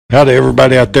Howdy,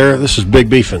 everybody out there. This is Big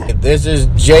Beefin. This is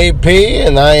JP,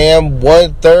 and I am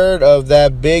 1/3 of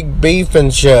that Big Beefin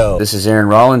show. This is Aaron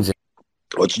Rollins.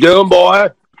 What you doing, boy?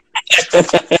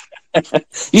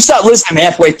 You stopped listening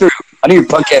halfway through. I knew your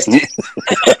podcast.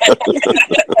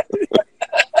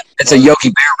 It's a Yogi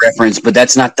Bear reference, but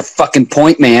that's not the fucking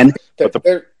point, man.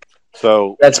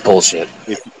 So that's bullshit.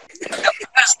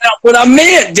 That's not what I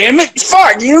meant, damn it.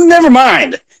 Fuck, you never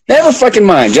mind. Never fucking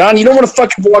mind, John. You don't want to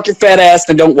fucking walk your fat ass,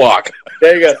 then don't walk.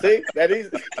 There you go. See? That easy.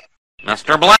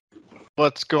 Mr. Black.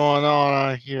 What's going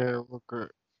on here?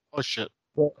 Oh, shit.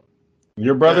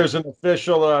 Your brother's an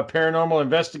official paranormal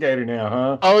investigator now,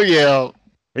 huh? Oh, yeah.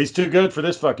 He's too good for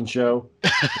this fucking show.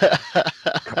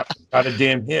 Got a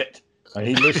damn hit.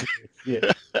 He listens to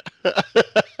this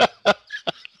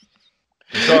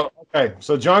shit.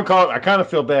 So John called. I kind of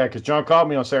feel bad because John called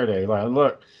me on Saturday. Like,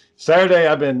 look, Saturday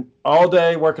I've been all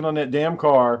day working on that damn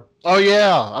car. Oh,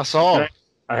 yeah. I saw him.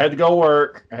 I had to go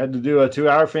work. I had to do a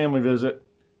 2-hour family visit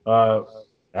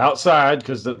outside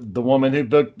because the woman who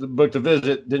booked the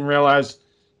visit didn't realize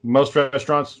most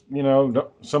restaurants,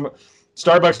 some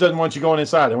Starbucks doesn't want you going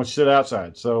inside. They want you to sit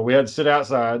outside. So we had to sit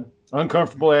outside,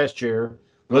 uncomfortable ass chair,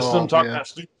 listen to them talk about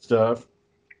stupid stuff.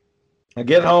 I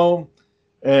get home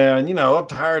and, I'm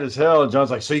tired as hell. And John's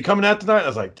like, so you coming out tonight? I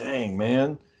was like, dang,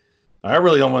 man, I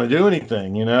really don't want to do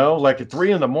anything, like at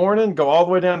 3 a.m, go all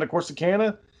the way down to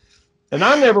Corsicana. And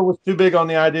I never was too big on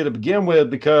the idea to begin with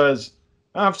because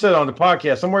I've said on the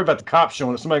podcast, I'm worried about the cops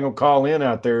showing us. Somebody going to call in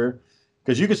out there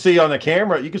because you can see on the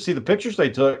camera, you can see the pictures they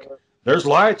took. There's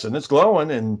lights and it's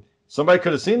glowing, and somebody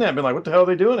could have seen that and been like, what the hell are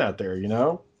they doing out there,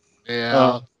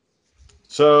 Yeah.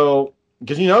 So,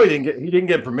 because he didn't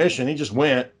get permission. He just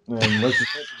went. And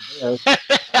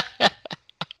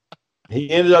he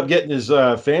ended up getting his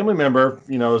family member,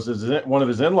 one of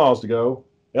his in-laws to go.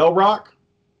 L Rock.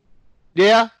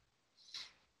 Yeah.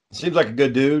 Seems like a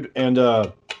good dude, and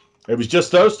it was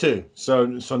just those two. So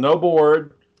no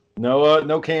board,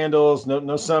 no candles,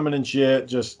 no summoning shit.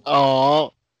 Just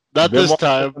not this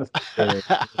time.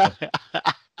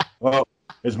 Well,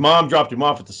 his mom dropped him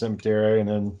off at the cemetery,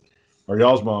 or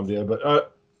y'all's mom did.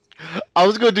 But I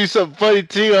was gonna do something funny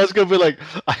too. I was gonna be like,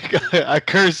 I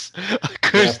curse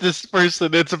this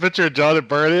person. It's a picture of John and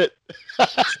burn it.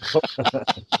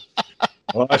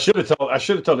 Well, I should have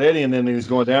told Eddie, and then he was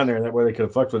going down there, and that way they could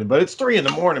have fucked with him. But it's 3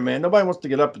 a.m, man. Nobody wants to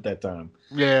get up at that time.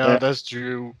 Yeah, that's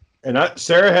true. And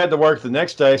Sarah had to work the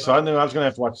next day, so I knew I was going to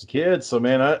have to watch the kids. So,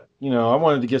 man, I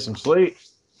wanted to get some sleep.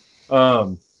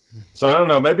 So I don't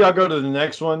know. Maybe I'll go to the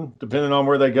next one, depending on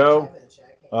where they go.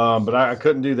 But I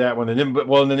couldn't do that one. And then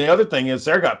the other thing is,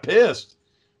 Sarah got pissed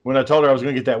when I told her I was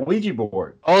going to get that Ouija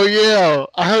board. Oh yeah,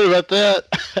 I heard about that.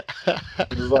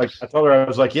 It was like, I told her, I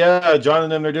was like, yeah, John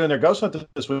and them, they're doing their ghost hunt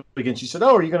this weekend. She said,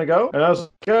 oh, are you going to go? And I was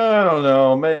like, I don't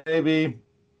know, maybe.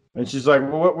 And she's like,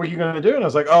 well, what were you going to do? And I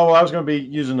was like, oh, well, I was going to be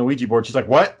using the Ouija board. She's like,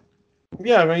 what?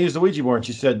 Yeah, I'm going to use the Ouija board. And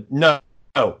she said, no,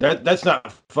 that's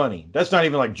not funny. That's not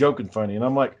even like joking funny. And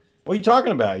I'm like, what are you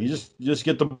talking about? You just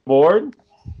get the board,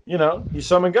 you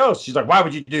summon ghosts. She's like, why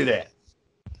would you do that?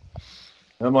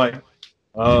 And I'm like,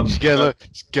 she got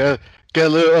a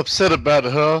little upset about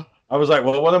it, huh? I was like,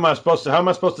 well, how am I supposed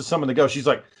to summon the ghost? She's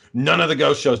like, none of the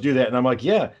ghost shows do that. And I'm like,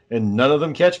 yeah, and none of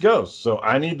them catch ghosts. So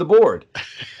I need the board.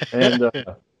 And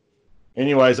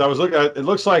anyways, I was looking at it.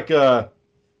 Looks like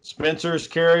Spencer's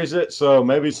carries it. So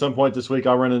maybe at some point this week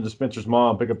I'll run into Spencer's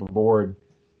mom, pick up a board,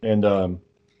 and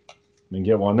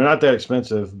get one. They're not that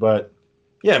expensive, but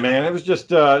yeah, man, it was just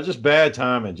bad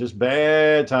timing. Just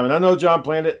bad timing. I know John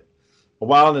planned it a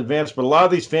while in advance, but a lot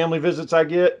of these family visits I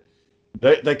get,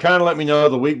 they kind of let me know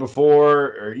the week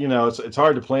before, or it's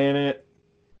hard to plan it.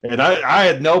 And I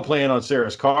had no plan on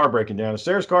Sarah's car breaking down. If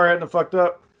Sarah's car hadn't fucked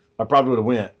up, I probably would have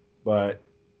went. But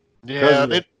yeah,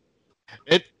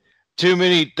 it too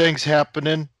many things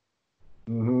happening.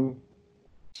 Mm-hmm.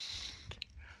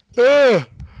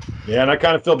 Yeah, and I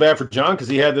kind of feel bad for John because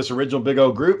he had this original big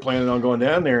old group planning on going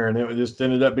down there, and it just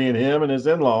ended up being him and his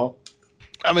in-law.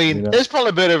 I mean, it's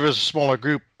probably better if it was a smaller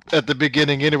group at the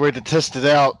beginning anyway to test it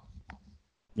out.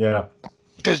 Yeah.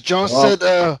 Because John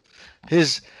said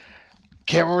his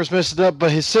camera was messed up,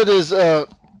 but he said his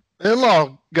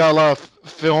in-law got a lot of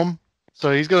film,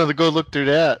 so he's going to go look through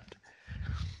that.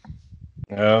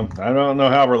 I don't know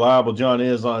how reliable John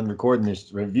is on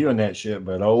reviewing that shit,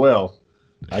 but oh well.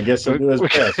 I guess he'll do his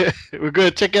best. We're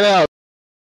going to check it out.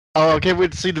 Oh, I can't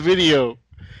wait to see the video.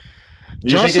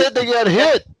 John said they got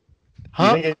hit.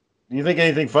 Huh? You think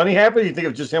anything funny happened? Or you think it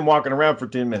was just him walking around for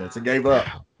 10 minutes and gave up?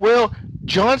 Well,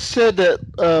 John said that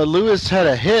Lewis had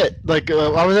a hit. Like, I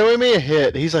was like, what do you mean a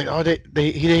hit? He's like, oh,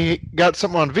 he got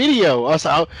something on video. I was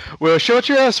like, oh, well, show it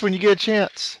your ass when you get a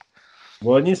chance.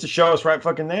 Well, it needs to show us right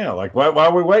fucking now. Like, why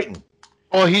are we waiting?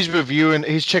 Oh, he's reviewing.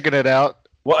 He's checking it out.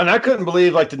 Well, and I couldn't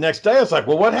believe, like, the next day, I was like,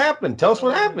 well, what happened? Tell us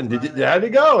what happened. How'd it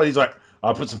go? And he's like,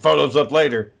 I'll put some photos up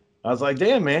later. I was like,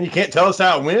 damn, man, you can't tell us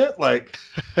how it went? Like,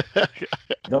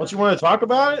 don't you want to talk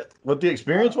about it? What the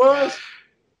experience was?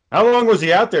 How long was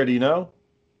he out there, do you know?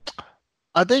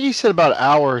 I think he said about an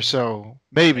hour or so,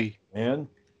 maybe. Man.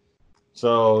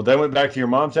 So they went back to your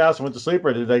mom's house and went to sleep,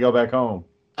 or did they go back home?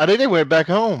 I think they went back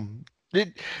home.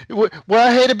 What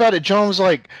I hate about it, John was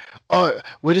like, "Oh,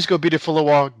 we're just gonna be there for a little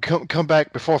while. Come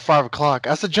back before 5 o'clock."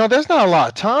 I said, "John, that's not a lot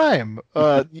of time.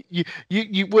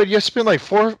 You spend like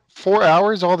four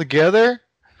hours all together?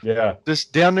 Yeah,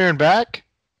 just down there and back."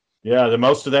 Yeah, the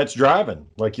most of that's driving.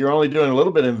 Like, you're only doing a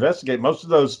little bit of investigate. Most of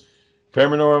those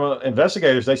paranormal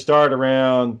investigators, they start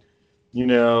around,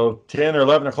 10 or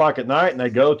 11 o'clock at night, and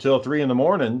they go till 3 in the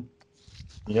morning.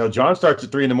 John starts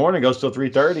at 3 in the morning, goes till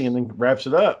 3:30, and then wraps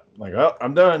it up. Like, oh,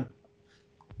 I'm done.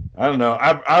 I don't know.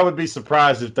 I would be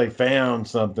surprised if they found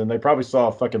something. They probably saw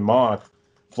a fucking moth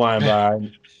flying by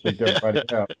and freaked everybody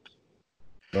out.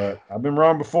 But I've been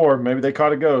wrong before. Maybe they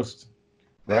caught a ghost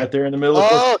right there in the middle of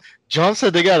Oh, John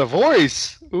said they got a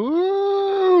voice.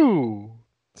 Ooh.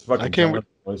 It's fucking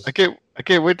I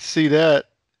can't wait to see that.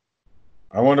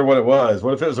 I wonder what it was.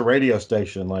 What if it was a radio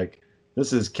station? Like,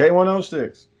 this is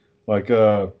K106. Like,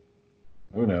 who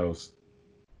knows?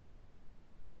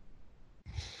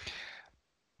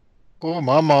 Oh,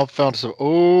 my mom found some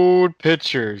old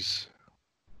pictures.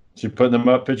 She putting them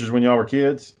up, pictures when y'all were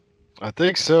kids? I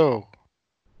think so.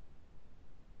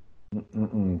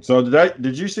 So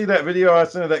did you see that video I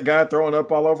sent of that guy throwing up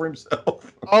all over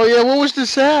himself? Oh yeah, what was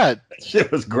this at? That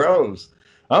shit was gross.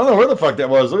 I don't know where the fuck that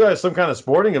was. Look like some kind of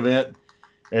sporting event,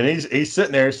 and he's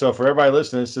sitting there. So for everybody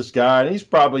listening, it's this guy, and he's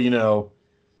probably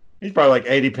like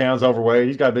 80 pounds overweight.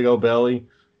 He's got a big old belly,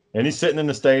 and he's sitting in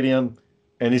the stadium,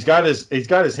 and he's got his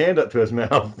hand up to his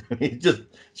mouth, and he's just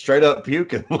straight up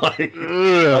puking, like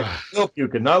still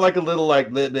puking, not like a little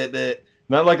like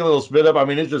not like a little spit up. I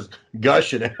mean, it's just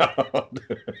gushing out.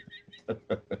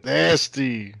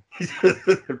 Nasty.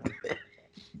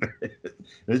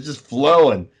 It's just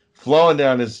flowing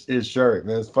down his shirt,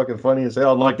 man. It's fucking funny as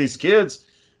hell. And like, these kids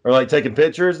are like taking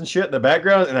pictures and shit in the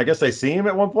background, and I guess they see him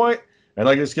at one point, and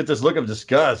like just get this look of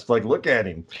disgust. Like, look at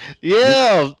him.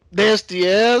 Yeah, nasty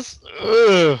ass.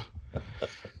 Ugh.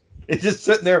 He's just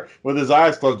sitting there with his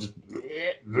eyes closed,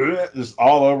 just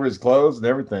all over his clothes and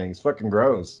everything. It's fucking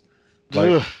gross.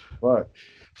 Like, what?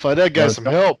 Find that guy some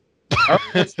help. I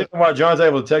don't know why John's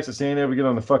able to text us. He ain't able to get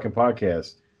on the fucking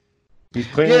podcast. He's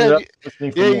cleaning it up,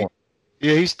 listening for more.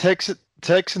 Yeah, he's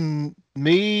texting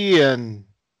me, and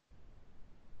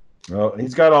well,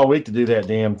 he's got all week to do that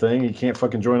damn thing. He can't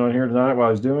fucking join on here tonight while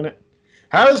he's doing it.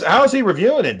 How is he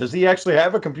reviewing it? Does he actually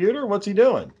have a computer? What's he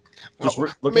doing? Just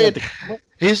looking at the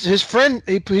his friend,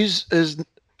 his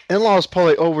in-laws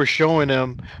probably overshowing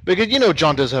him, because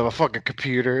John does have a fucking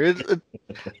computer.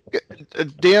 A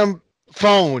damn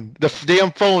phone. The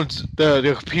damn phone's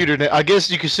the computer now. I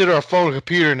guess you consider a phone a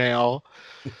computer now.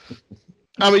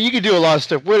 I mean, you can do a lot of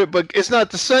stuff with it, but it's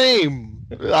not the same.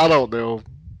 I don't know.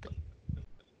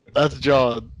 That's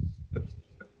John.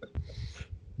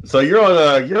 So you're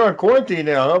on quarantine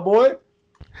now, huh, boy?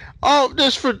 Oh,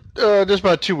 just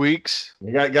about 2 weeks.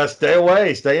 You got to stay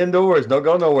away, stay indoors, don't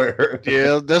go nowhere.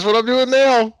 Yeah, that's what I'm doing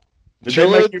now. Did they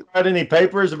make you write any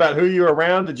papers about who you were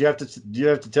around? Did you have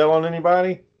to tell on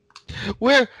anybody?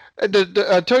 Where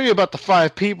I told you about the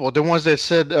 5 people, the ones that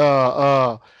said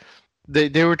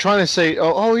they were trying to say,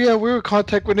 oh yeah, we were in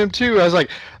contact with him too. I was like,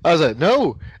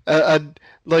 no,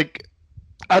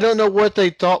 I don't know what they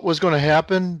thought was going to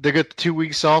happen. They got the 2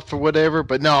 weeks off or whatever,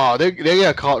 but no, they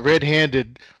got caught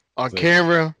red-handed on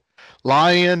camera,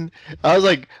 lying. I was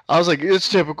like, it's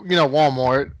typical,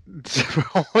 Walmart.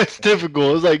 It's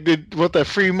typical. It's like they want that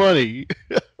free money.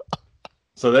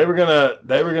 So they were gonna.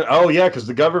 Oh yeah, because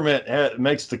the government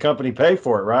makes the company pay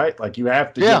for it, right? Like, you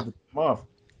have to give them off.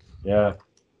 Yeah.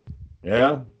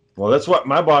 Well, that's what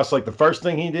my boss, like, the first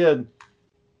thing he did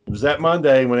was that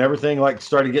Monday when everything like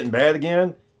started getting bad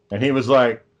again, and he was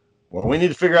like, "Well, we need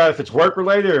to figure out if it's work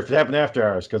related or if it happened after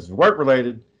hours. Because if it's work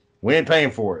related, we ain't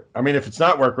paying for it. I mean, if it's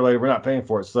not work related, we're not paying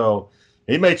for it." So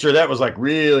he made sure that was like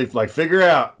really like figure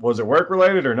out, was it work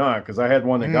related or not? Because I had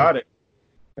one that got it.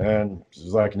 And she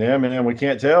was like, "Yeah, man, we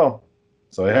can't tell."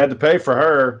 So they had to pay for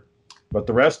her. But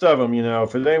the rest of them,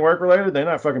 if it ain't work related, they're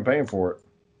not fucking paying for it.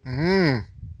 Mm.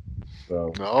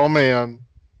 So, oh, man.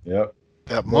 Yep.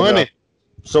 That money.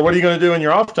 So what are you going to do in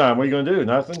your off time? What are you going to do?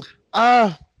 Nothing?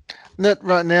 Not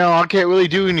right now. I can't really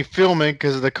do any filming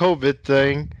because of the COVID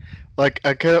thing. Like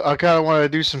I kind of want to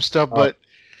do some stuff, but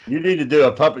You need to do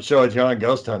a puppet show of John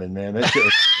ghost hunting, man. That shit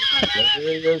was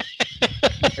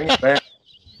Bring it back.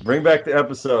 Bring back the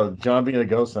episode, John being a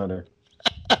ghost hunter.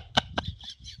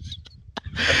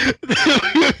 Have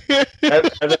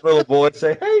that little boy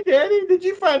say, "Hey, Daddy, did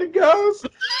you find a ghost?"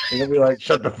 And he'll be like,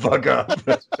 "Shut the fuck up."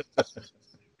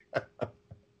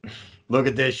 Look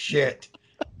at this shit.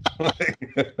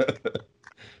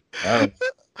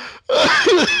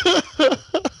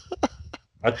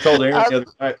 I told Aaron the other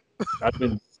night,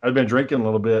 I've been drinking a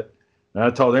little bit, and I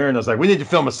told Aaron, I was like, "We need to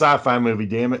film a sci-fi movie,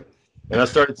 damn it!" And I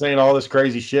started saying all this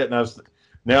crazy shit, and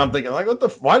now I'm thinking, like,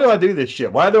 why do I do this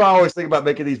shit? Why do I always think about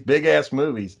making these big ass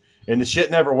movies, and the shit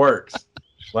never works?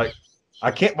 Like,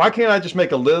 why can't I just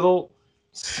make a little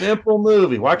simple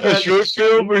movie? Why can't a short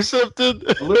film or something?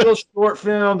 A little short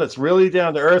film that's really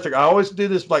down to earth? I always do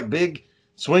this like big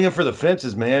swinging for the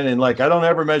fences, man, and like I don't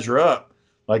ever measure up.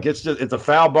 Like it's a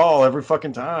foul ball every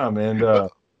fucking time. And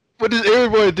what does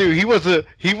everybody do? He wants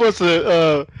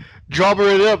to jobber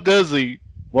it up, does he?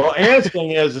 Well, Aaron's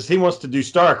thing is he wants to do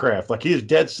StarCraft. Like he is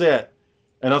dead set.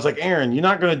 And I was like, Aaron, you're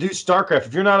not going to do StarCraft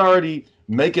if you're not already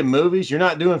making movies. You're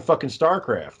not doing fucking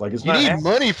StarCraft. Like it's you not. You need happening.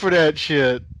 money for that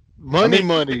shit.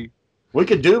 Money. We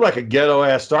could do like a ghetto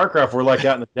ass StarCraft. We're like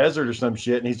out in the desert or some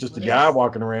shit, and he's just a guy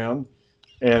walking around,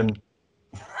 and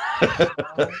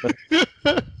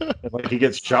like he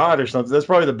gets shot or something. That's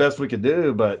probably the best we could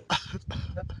do. But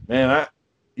man, I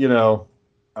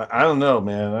don't know,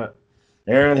 man.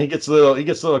 Aaron, he gets a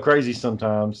little crazy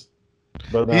sometimes.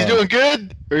 But he's doing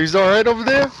good, or he's all right over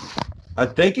there. I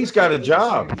think he's got a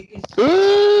job.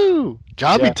 Ooh,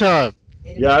 jobby time.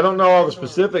 Yeah, I don't know all the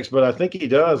specifics, but I think he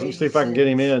does. Let me see if I can get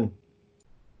him in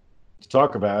to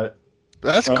talk about it.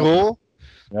 That's cool.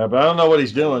 Yeah, but I don't know what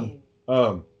he's doing.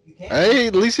 Hey,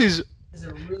 at least he's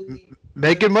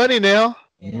making money now.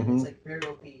 Mm-hmm.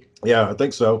 Yeah, I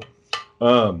think so.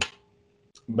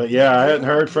 But yeah, I hadn't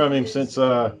heard from him since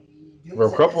for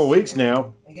a couple of weeks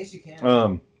now.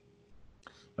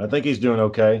 I think he's doing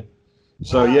okay.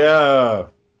 So yeah,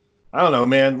 I don't know,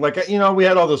 man. Like we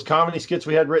had all those comedy skits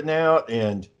we had written out,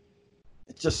 and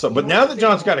it's just so. But now that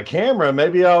John's got a camera,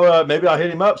 maybe I'll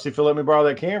hit him up, see if he'll let me borrow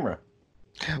that camera.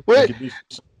 What?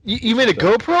 You mean a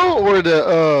GoPro or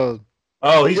the?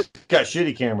 Oh, he's got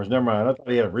shitty cameras. Never mind. I thought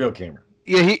he had a real camera.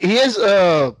 Yeah, he has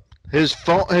his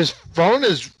phone. His phone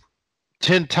is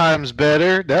 10 times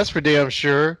better. That's for damn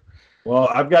sure. Well,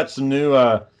 I've got some new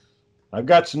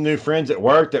friends at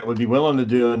work that would be willing to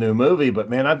do a new movie, but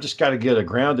man, I've just got to get a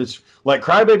grounded, like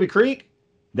Crybaby Creek.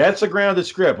 That's a grounded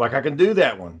script. Like I can do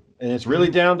that one, and it's really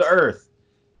down to earth.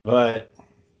 But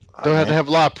don't have to have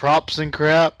a lot of props and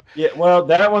crap. Yeah, well,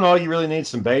 that one, all you really need is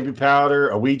some baby powder,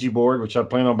 a Ouija board, which I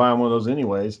plan on buying one of those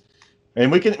anyways.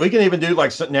 And we can even do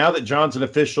like now that John's an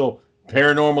official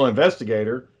paranormal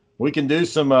investigator, we can do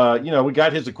some. We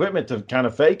got his equipment to kind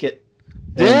of fake it.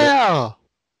 Yeah.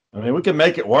 I mean, we can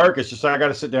make it work. It's just I got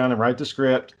to sit down and write the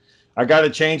script. I got to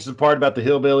change the part about the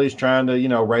hillbillies trying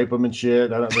to, rape them and shit.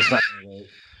 That's not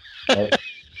right.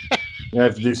 You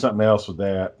have to do something else with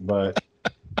that. But,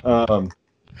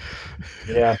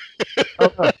 yeah.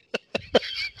 I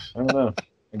don't know.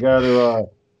 I got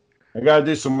to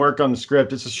do some work on the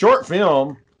script. It's a short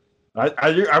film.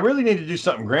 I really need to do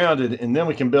something grounded, and then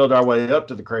we can build our way up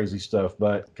to the crazy stuff.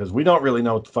 But because we don't really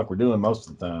know what the fuck we're doing most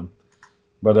of the time.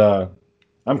 But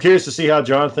I'm curious to see how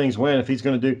John things went. If he's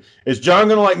going to do, is John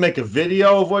going to like make a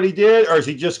video of what he did, or is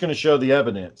he just going to show the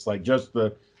evidence, like just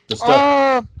the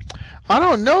stuff? I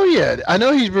don't know yet. I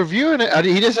know he's reviewing it.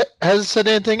 He just hasn't said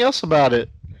anything else about it.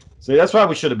 See, that's why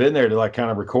we should have been there to like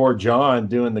kind of record John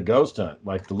doing the ghost hunt,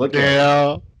 like to look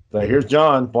at it. Like, here's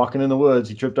John walking in the woods.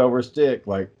 He tripped over a stick,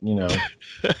 like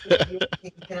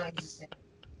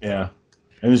Yeah.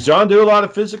 And does John do a lot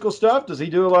of physical stuff? Does he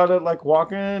do a lot of like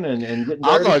walking and getting dirty?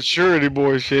 I'm not sure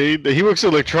anymore, Shane. He works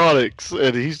in electronics,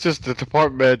 and he's just the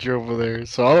department manager over there.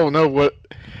 So I don't know what.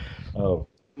 Oh.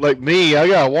 Like me, I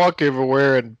gotta walk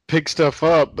everywhere and pick stuff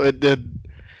up, but then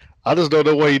I just don't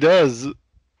know what he does.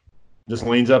 Just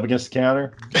leans up against the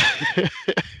counter.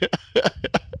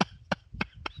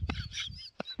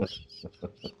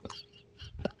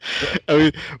 I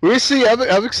mean, we'll see.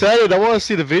 I'm excited. I want to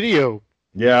see the video.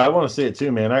 Yeah, I want to see it too,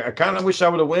 man. I kind of wish I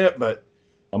would have went, but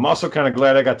I'm also kind of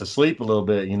glad I got to sleep a little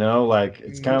bit. Like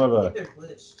it's kind of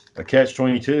a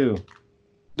catch-22.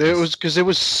 It was because it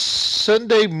was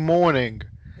Sunday morning.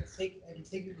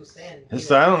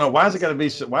 So I don't know why is it got to be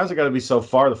so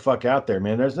far the fuck out there,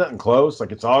 man? There's nothing close.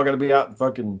 Like it's all got to be out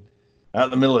in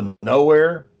the middle of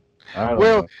nowhere. I don't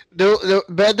Well, know. the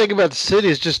bad thing about the city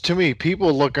is just too many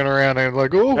people looking around and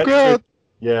like, oh That's god.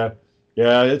 Yeah,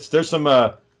 yeah. There's some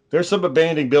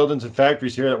abandoned buildings and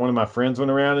factories here that one of my friends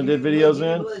went around and did videos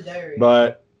in.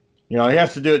 But you know, you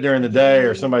have to do it during the day,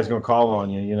 or somebody's gonna call on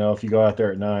you. You know, if you go out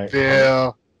there at night.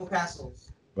 Yeah.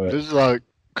 But There's like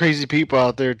crazy people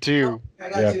out there too.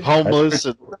 yeah, Homeless.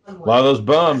 And, a lot of those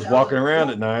bums walking around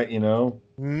at night. You know,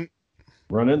 Mm,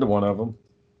 run into one of them.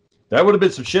 That would have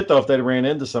been some shit though if they'd ran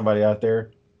into somebody out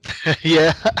there.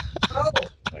 yeah.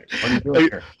 Like, what are you doing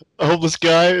here? A homeless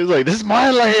guy is like, this is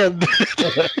my land.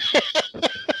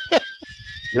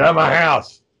 Get out of my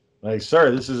house. Like, sir,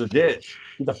 this is a ditch.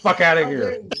 Get the fuck out of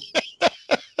here.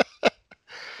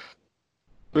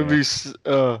 Maybe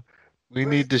we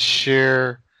need to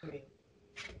share.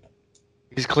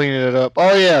 He's cleaning it up.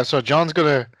 Oh yeah, so John's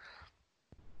gonna.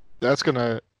 That's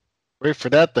gonna wait for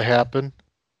that to happen.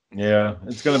 Yeah,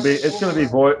 it's gonna be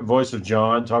voice of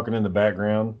John talking in the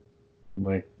background,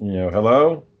 like, you know,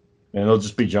 hello, and it'll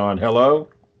just be John, hello.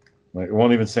 Like, it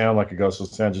won't even sound like a ghost;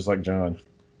 it'll sound just like John.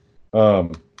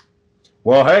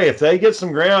 Well, hey, if they get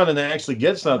some ground and they actually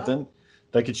get something,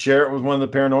 they could share it with one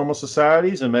of the paranormal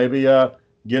societies and maybe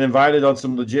get invited on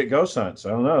some legit ghost hunts. I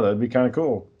don't know, that'd be kind of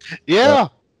cool. Yeah,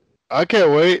 I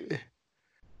can't wait.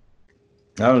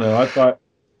 I don't know.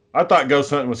 I thought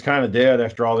ghost hunting was kind of dead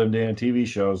after all them damn TV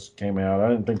shows came out. I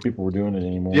didn't think people were doing it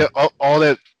anymore. Yeah, all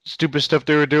that stupid stuff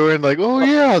they were doing, like, oh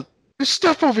yeah, there's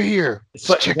stuff over here. It's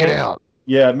Let's like- check it out.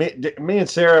 Yeah, me and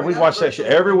Sarah, we'd watch that shit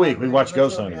every week. We'd watch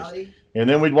Ghost Hunters. And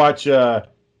then we'd watch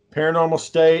Paranormal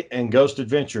State and Ghost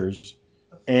Adventures.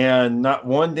 And not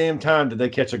one damn time did they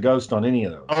catch a ghost on any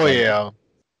of those. Oh yeah,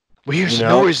 we hear You some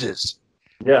know? noises.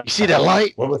 Yeah. You see that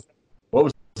light? What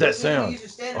was that sound?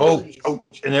 Oh,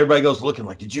 and everybody goes looking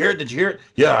like, did you hear it? Did you hear it?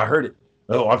 Yeah, I heard it.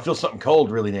 Oh, I feel something cold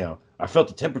really now. I felt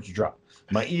the temperature drop.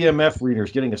 My EMF reader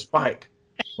is getting a spike.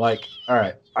 Like, all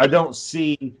right, I don't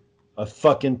see a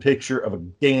fucking picture of a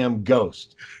damn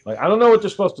ghost. Like, I don't know what they're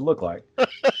supposed to look like. But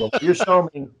what you're showing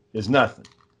me is nothing.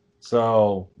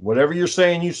 So whatever you're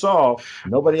saying you saw,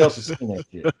 nobody else has seen that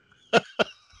shit.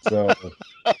 So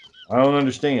I don't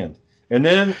understand. And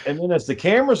then as the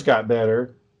cameras got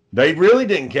better, they really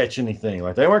didn't catch anything.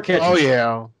 Like, they weren't catching. Oh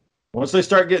yeah, Once they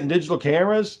start getting digital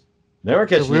cameras, they were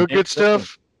the catching real damn good thing.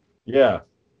 stuff. Yeah,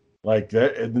 like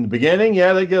that in the beginning.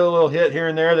 Yeah, they get a little hit here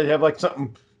and there. They'd have like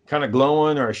something kind of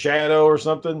glowing or a shadow or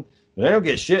something. They don't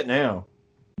get shit now.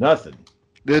 Nothing.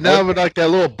 They're now with like that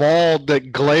little ball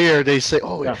that glare. They say,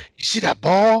 "Oh, Yeah. you see that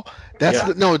ball? That's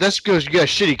Yeah. no, that's because you got a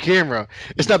shitty camera.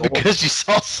 It's not because you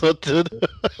saw something."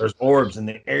 There's orbs in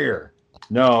the air.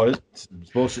 No, it's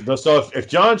bullshit. So if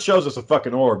John shows us a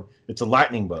fucking orb, it's a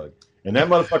lightning bug, and that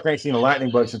motherfucker ain't seen a lightning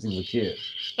bug since he was a kid.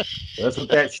 So that's what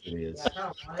that shit is.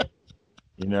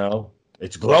 You know,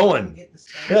 it's glowing. Yeah,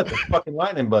 it's a fucking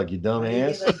lightning bug, you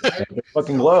dumbass. It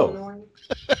fucking glow.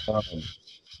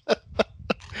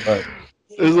 But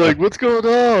It's like, what's going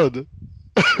on?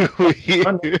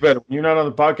 John knows better when you're not on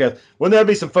the podcast. Wouldn't that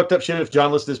be some fucked up shit if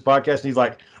John listens to this podcast and he's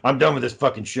like, I'm done with this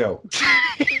fucking show?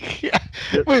 Yeah.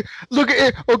 Wait, look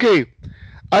at okay.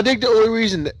 I think the only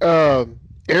reason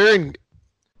Aaron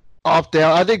opted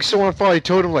out, I think someone probably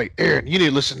told him like, Aaron, you need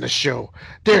to listen to this show.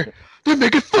 They're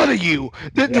making fun of you.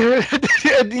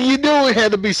 You know, it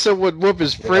had to be someone with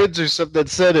his friends or something that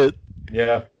said it.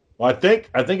 Yeah. Well, I think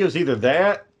it was either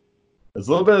that. There's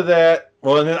a little bit of that.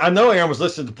 Well, and then I know Aaron was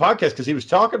listening to the podcast because he was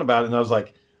talking about it, and I was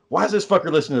like, why is this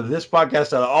fucker listening to this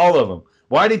podcast out of all of them?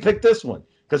 Why did he pick this one?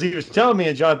 Because he was telling me,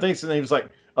 and John thinks, and he was like,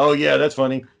 oh, yeah, that's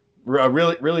funny.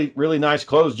 Really, really, really nice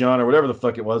clothes, John, or whatever the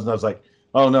fuck it was. And I was like,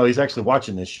 oh, no, he's actually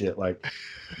watching this shit. Like,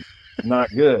 not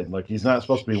good. Like, he's not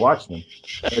supposed to be watching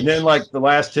them. And then, like, the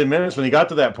last 10 minutes, when he got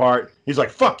to that part, he's like,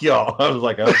 fuck y'all. I was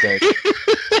like, okay.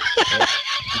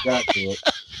 He got to it.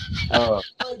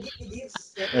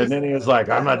 And then he was like,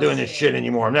 I'm not doing this shit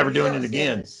anymore. I'm never doing it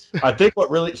again. I think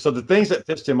so the things that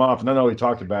pissed him off, and I know he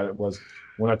talked about it, was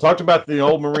when I talked about the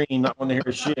old Marine not wanting to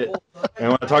hear shit, and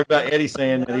when I talked about Eddie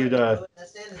saying that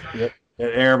that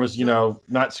Aaron was,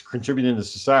 not contributing to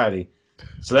society.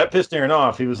 So that pissed Aaron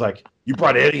off. He was like, you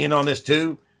brought Eddie in on this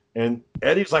too? And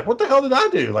Eddie was like, what the hell did I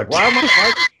do? Like, why is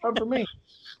it come for me?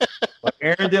 Like,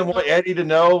 Aaron didn't want Eddie to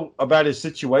know about his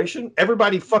situation.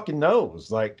 Everybody fucking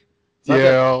knows. Like,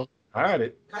 Yeah. hide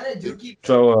it.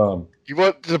 So, You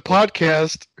want the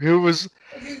podcast who was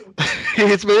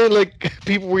it's mainly like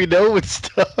people we know and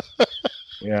stuff.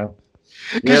 yeah.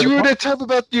 Because you were that type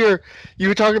about you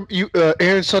were talking,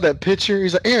 Aaron saw that picture.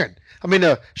 He's like,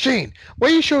 Shane, why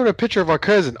are you showing a picture of our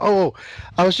cousin? Oh,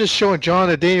 I was just showing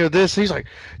John and Daniel this. He's like,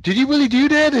 did you really do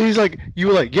that? And he's like, you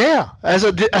were like, yeah. I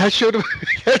showed him.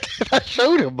 I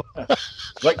showed him.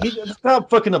 Like that's how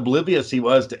fucking oblivious he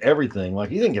was to everything.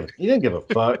 Like he didn't give a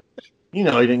fuck. He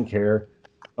didn't care.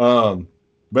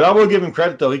 But I will give him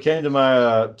credit though. He came to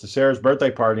my to Sarah's birthday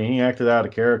party and he acted out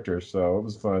of character, so it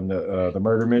was fun. The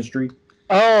murder mystery.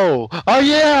 Oh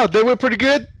yeah, they went pretty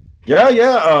good.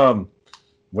 Yeah.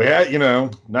 We had,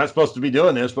 not supposed to be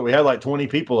doing this, but we had like 20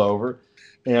 people over,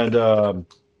 and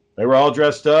they were all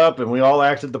dressed up, and we all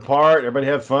acted the part. Everybody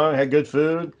had fun, had good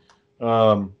food.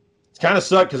 It's kind of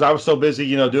sucked because I was so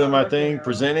busy, doing my thing,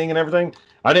 presenting and everything.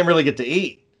 I didn't really get to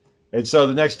eat. And so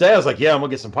the next day I was like, yeah, I'm going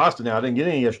to get some pasta now. I didn't get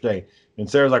any yesterday. And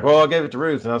Sarah's like, well, I gave it to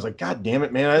Ruth. And I was like, God damn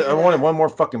it, man. I wanted one more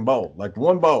fucking bowl, like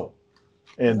one bowl.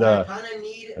 And I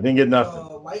didn't get nothing.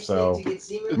 So I could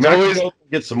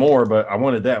get some more, but I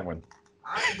wanted that one.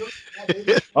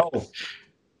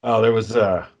 There was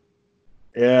if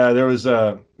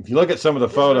you look at some of the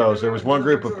photos, there was one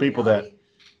group of people that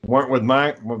weren't with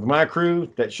my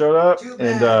crew that showed up,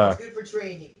 and good for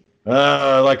training.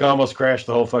 Like almost crashed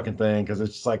the whole fucking thing because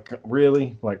it's just like,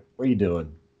 really, like, what are you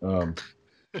doing?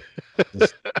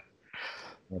 Just,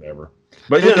 whatever.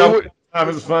 But it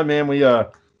was fun, man. We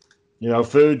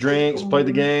food, drinks, played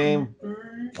the game.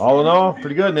 All in all,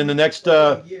 pretty good. And then the next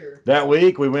that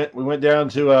week, we went down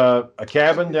to a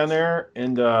cabin down there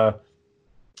and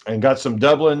got some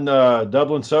Dublin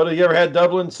soda. You ever had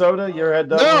Dublin soda? You ever had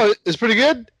Dublin? No, it's pretty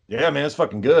good. Yeah, man, it's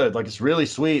fucking good. Like it's really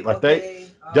sweet. Like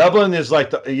Dublin is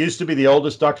like it used to be the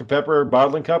oldest Dr. Pepper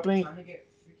bottling company,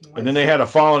 and then they had a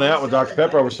falling out with Dr.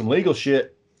 Pepper over some legal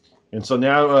shit, and so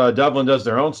now Dublin does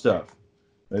their own stuff.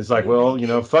 It's like, well,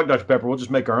 fuck Dr. Pepper, we'll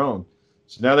just make our own.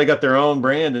 So now they got their own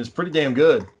brand, and it's pretty damn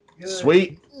good.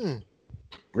 Sweet.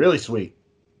 Really sweet.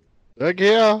 Heck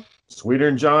yeah. Sweeter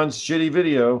than John's shitty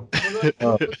video.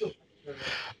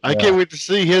 I can't wait to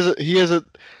see. He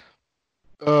hasn't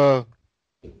put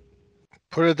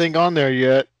anything on there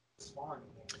yet.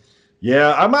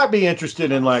 Yeah, I might be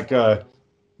interested in like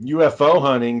UFO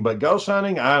hunting, but ghost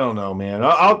hunting, I don't know, man.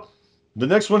 I'll the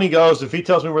next one he goes, if he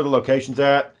tells me where the location's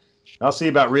at, I'll see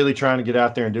about really trying to get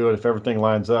out there and do it if everything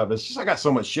lines up. It's just I got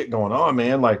so much shit going on,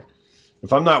 man. Like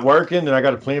if I'm not working, then I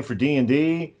got to plan for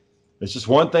D&D. It's just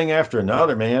one thing after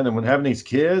another, man. And when having these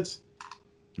kids,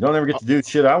 you don't ever get to do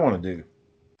shit I want to do.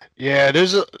 Yeah,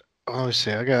 let me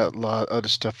see. I got a lot of other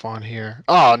stuff on here.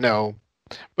 Oh no,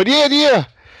 but yeah.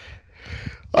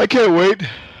 I can't wait.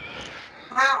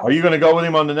 Are you going to go with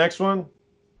him on the next one?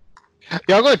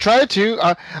 Yeah, I'm going to try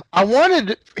to. I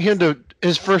wanted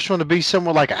his first one to be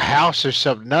somewhere like a house or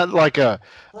something, not like a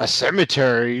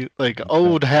cemetery, like an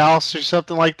old house or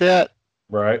something like that.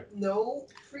 Right. No.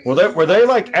 Well, were they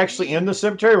like actually in the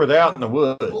cemetery or were they out in the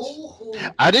woods?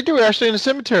 I think they were actually in the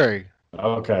cemetery.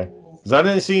 Okay. Because I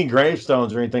didn't see any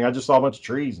gravestones or anything. I just saw a bunch of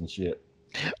trees and shit.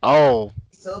 Oh.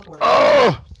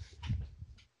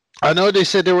 I know they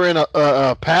said they were in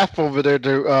a path over there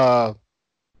to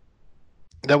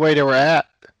that way they were at.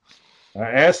 I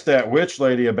asked that witch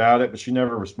lady about it, but she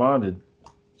never responded.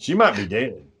 She might be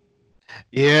dead.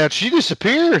 Yeah, she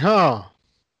disappeared, huh?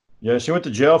 Yeah, she went to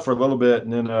jail for a little bit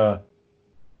and then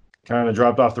kind of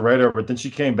dropped off the radar. But then she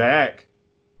came back,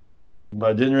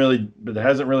 but it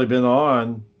hasn't really been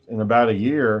on in about a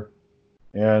year.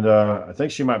 And I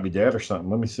think she might be dead or something.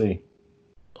 Let me see.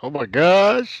 Oh my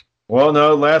gosh. Well,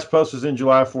 no, last post was in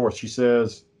July 4th. She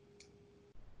says,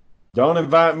 "Don't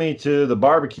invite me to the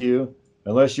barbecue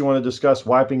unless you want to discuss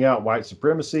wiping out white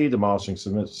supremacy, demolishing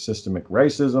systemic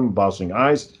racism, abolishing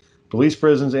ICE, police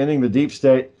prisons, ending the deep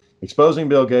state, exposing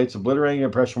Bill Gates, obliterating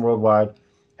oppression worldwide,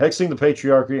 hexing the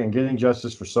patriarchy, and getting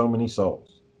justice for so many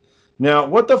souls." Now,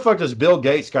 what the fuck does Bill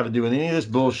Gates got to do with any of this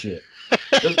bullshit?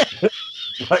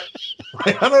 like,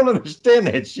 I don't understand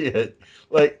that shit.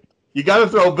 Like, you got to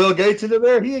throw Bill Gates into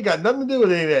there? He ain't got nothing to do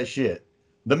with any of that shit.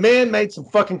 The man made some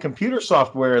fucking computer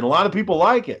software, and a lot of people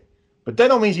like it. But that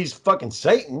don't mean he's fucking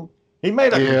Satan. He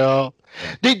made a... Yeah.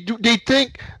 They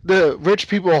think the rich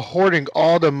people are hoarding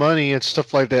all the money and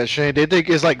stuff like that, Shane. They think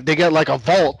it's like they got like a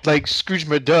vault, like Scrooge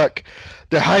McDuck.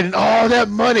 They're hiding all that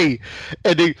money,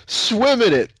 and they swim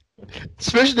in it.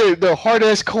 Especially the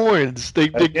hard-ass coins. They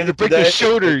break their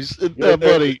shoulders in that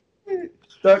money.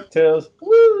 DuckTales.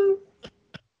 Woo!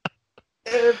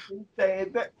 Every day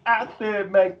that out there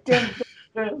making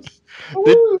DuckTales.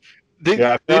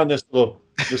 Yeah, I found this little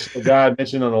guy I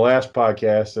mentioned on the last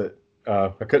podcast that I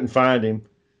couldn't find him.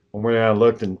 I went out and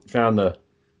looked and found the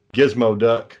Gizmo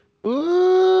duck.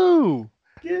 Ooh!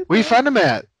 Where you find him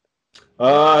at?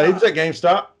 He was at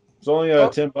GameStop. It's only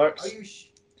 $10.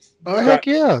 Oh heck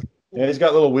yeah! Yeah, he's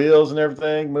got little wheels and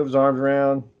everything. Moves his arms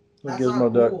around. That's Gizmo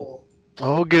not duck. cool.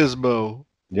 Oh Gizmo.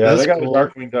 Yeah, That's they got cool. a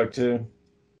Darkwing Duck too.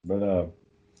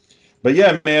 But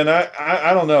yeah, man,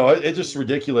 I don't know. It's just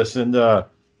ridiculous. And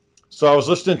so I was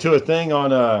listening to a thing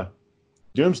on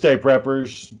Doomsday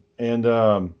Preppers, and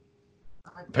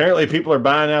apparently people are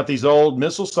buying out these old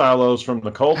missile silos from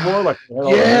the Cold War. Like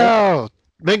Yeah,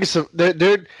 making some.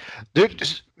 They're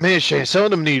just, man, Shane. Some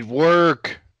of them need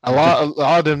work. A lot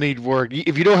of them need work.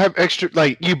 If you don't have extra,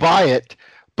 like you buy it,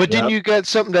 but then Yep. you got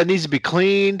something that needs to be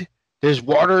cleaned. There's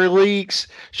water leaks.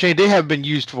 Shane, they have been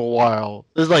used for a while.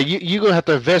 It's like you're gonna have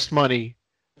to invest money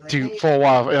for a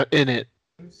while in it.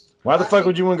 Why the fuck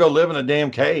would you want to go live in a damn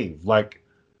cave? Like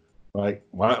why?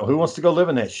 Who wants to go live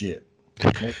in that shit?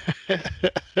 They're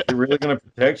really going to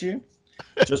protect you?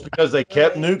 Just because they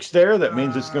kept nukes there, that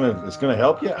means it's gonna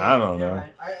help you? I don't know.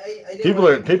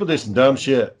 People do some dumb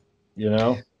shit, you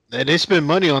know. And they spend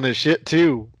money on this shit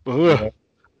too. Ugh.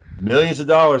 Millions of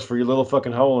dollars for your little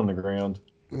fucking hole in the ground.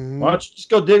 Mhm. Why don't you just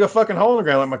go dig a fucking hole in the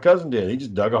ground like my cousin did? He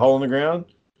just dug a hole in the ground,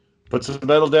 put some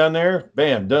metal down there,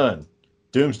 bam, done.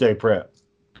 Doomsday prep.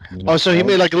 Oh, so he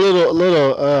made like a little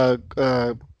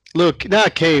not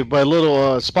a cave, but a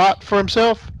little spot for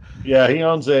himself. Yeah, he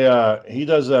owns he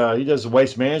does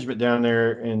waste management down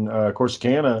there in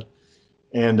Corsicana,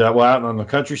 and well, out on the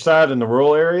countryside in the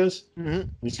rural areas. Mm-hmm.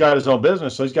 He's got his own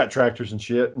business, so he's got tractors and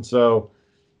shit. And so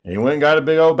he went and got a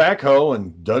big old backhoe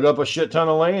and dug up a shit ton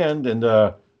of land and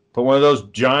put one of those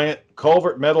giant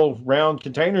culvert metal round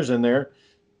containers in there,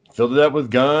 filled it up with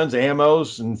guns,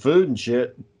 ammos, and food and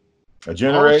shit. A Oh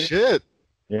generator. shit!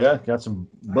 Yeah, got some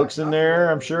books in there,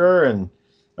 I'm sure, and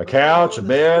a couch, a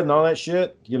bed, and all that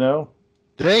shit, you know.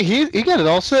 Dang, he got it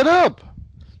all set up.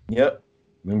 Yep.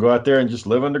 We can go out there and just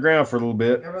live underground for a little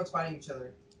bit. Everyone's fighting each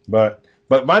other.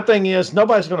 But my thing is,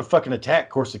 nobody's going to fucking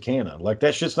attack Corsicana. Like,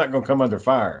 that shit's not going to come under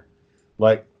fire.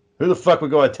 Like, who the fuck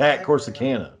would go attack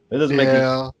Corsicana? It doesn't make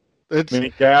It's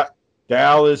any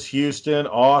Dallas, Houston,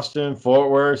 Austin,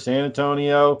 Fort Worth, San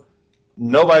Antonio.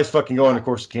 Nobody's fucking going to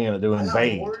Corsicana to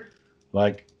invade.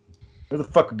 Like, who the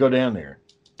fuck would go down there?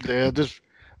 just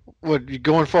what you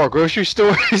going for? Grocery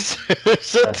stores?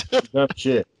 That's dumb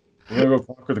shit. We're gonna go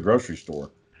conquer the grocery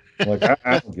store. Like,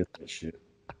 I don't get that shit.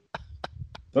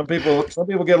 Some people get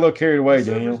a little carried away,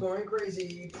 Daniel. Going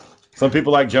crazy. Some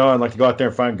people like John like to go out there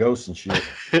and find ghosts and shit.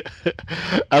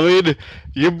 I mean,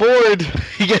 you're bored.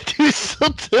 You got to do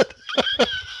something.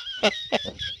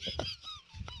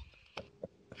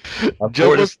 I'm Joe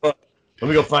bored was- as fuck. Let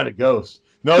me go find a ghost.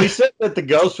 No, he said that the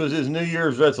ghost was his New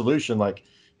Year's resolution. Like,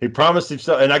 he promised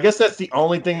himself, and I guess that's the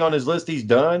only thing on his list he's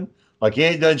done. Like, he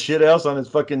ain't done shit else on his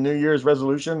fucking New Year's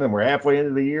resolution, and we're halfway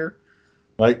into the year.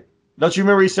 Like, don't you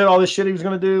remember he said all this shit he was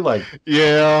gonna do? Like,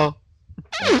 Yeah.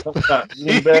 something about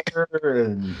eating better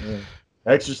and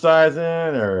exercising,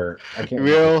 or I can't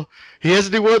remember. Well, he has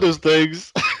to do one of those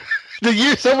things. The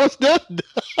year's almost done.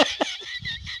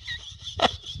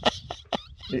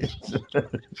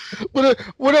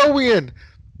 What are we in?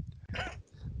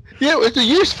 Yeah, the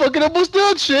year's fucking almost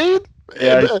done, Shane.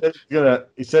 Yeah,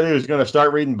 he said he was gonna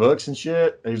start reading books and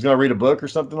shit. He was gonna read a book or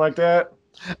something like that.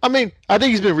 I mean, I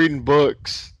think he's been reading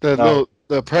books. The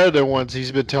Predator ones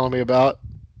he's been telling me about.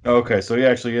 Okay, so he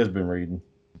actually has been reading.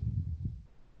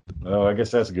 Oh, I guess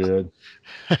that's good.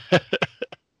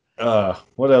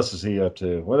 What else is he up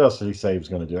to? What else did he say he was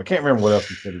going to do? I can't remember what else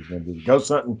he said he was going to do. Ghost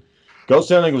hunting. Ghost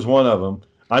hunting was one of them.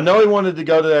 I know he wanted to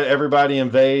go to that Everybody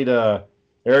Invade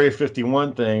Area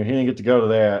 51 thing. He didn't get to go to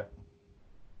that.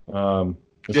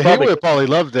 It's Yeah, he probably- would have probably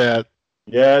loved that.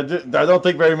 yeah, I don't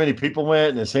think very many people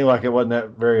went, and it seemed like it wasn't that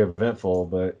very eventful.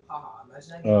 But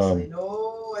Imagine I can say,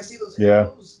 no, I see those yeah.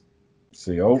 arrows.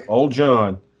 see, old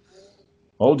John.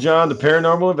 Old John, the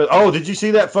paranormal event. Oh, did you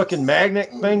see that fucking magnet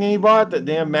thing he bought? That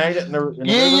damn magnet in the river?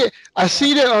 Yeah. I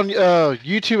see that on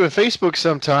YouTube and Facebook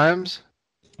sometimes.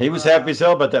 He was happy as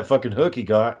hell about that fucking hook he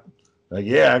got. Like,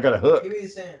 yeah, I got a hook. Give me the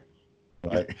sand.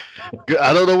 Like,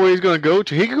 I don't know where he's going to go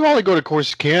to. He could probably go to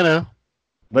Corsicana.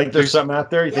 think there's something out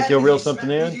there? You think he'll reel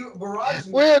something in?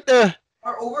 Well,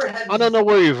 Our overhead. I don't know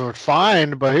where he would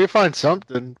find, but he'll find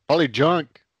something. Probably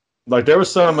junk. Like, there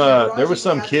was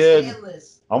some kid.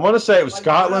 I want to say it was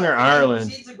Scotland or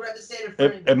Ireland.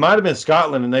 It might have been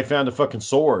Scotland, and they found a fucking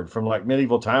sword from like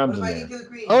medieval times in there.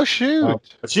 Oh, shoot.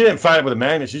 But she didn't find it with a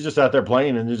magnet. She's just out there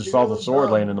playing, and you just saw the sword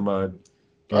laying in the mud.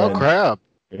 Oh, And crap.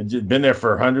 It'd been there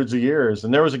for hundreds of years.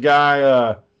 And there was a guy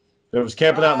that was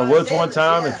camping out in the woods one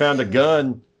time and found a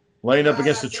gun laying up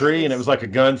against a tree, and it was like a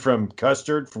gun from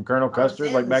Custard, from Colonel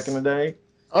Custard, like back in the day.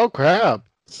 Oh, crap.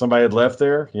 Somebody had left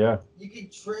there. Yeah. You can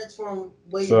transform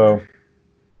later. So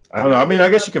I don't know. I mean, I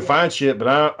guess you can find shit, but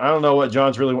I don't know what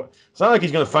John's really. It's not like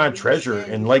he's gonna find treasure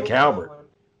in Lake Halbert.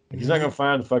 He's not gonna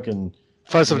find fucking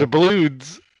Find some of the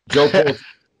balloons. Joe Pool.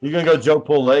 You're gonna go to Joe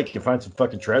Pool Lake and find some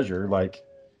fucking treasure. Like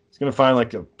he's gonna find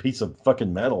like a piece of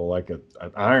fucking metal, like an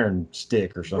iron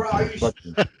stick or something. Bro,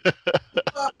 Fucking,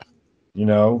 you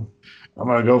know, I'm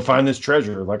gonna go find this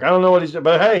treasure. Like I don't know what he's doing,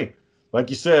 but hey, like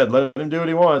you said, let him do what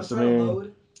he wants. I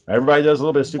mean, everybody does a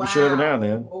little bit of stupid shit every now and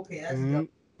then. Okay, that's Mhm.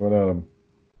 But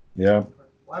yeah,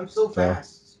 well, I'm so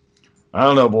fast. I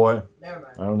don't know, boy. Never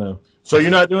mind. I don't know. So you're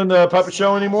not doing the puppet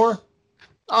show anymore?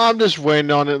 I'm just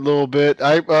waiting on it a little bit.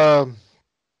 I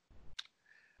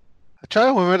try to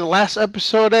remember the last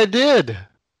episode I did,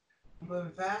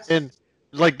 Moving fast. and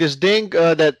like this ding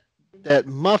that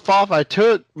month off I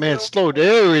took, man, slowed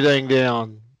everything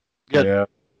down. Got Yeah.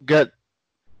 got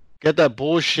that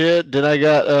bullshit. Then I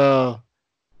got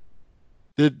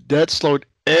that slowed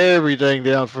everything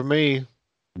down for me.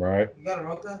 Right. You got a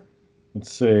Roka?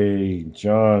 Let's see.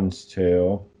 John's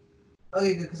Tale.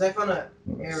 Okay, good, because I found an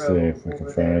Let's arrow see if we can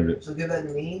over find there. it. So give that to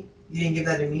me. You didn't give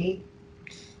that to me.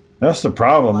 That's the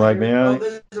problem. Like, Oh, man,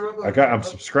 there's a Roka. I'm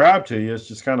subscribed to you. It's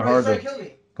just kind of Bro, hard he's to trying to kill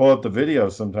me. pull up the video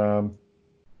sometime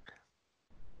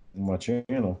on my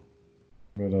channel.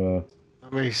 But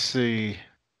Let me see.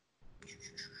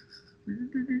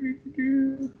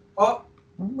 Oh,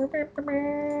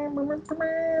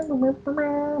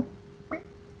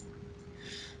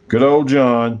 good old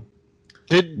John.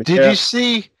 Did Yeah. you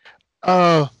see?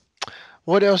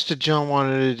 What else did John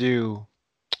wanted to do?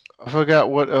 I forgot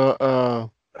what.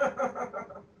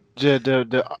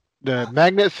 The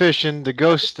magnet fishing, the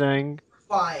ghost thing.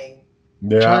 terrifying.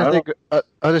 Yeah, Trying I to don't, think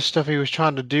other stuff he was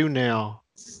trying to do now.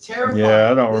 This is terrifying. yeah,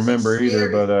 I don't This is remember either.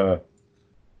 scary. But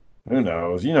who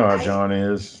knows? You know how John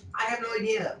is. I have no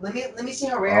idea. Let me see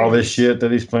how rare. All it this is. shit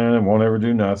that he's planning won't ever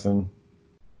do nothing.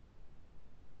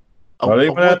 Oh, But he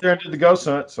went out there and did the ghost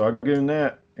hunt, so I'll give him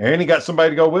that. And he got somebody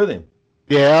to go with him.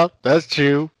 Yeah, that's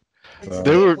true. It's-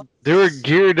 They were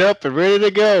geared up and ready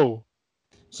to go.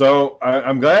 So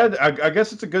I'm glad. I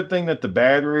guess it's a good thing that the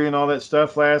battery and all that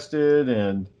stuff lasted,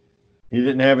 and he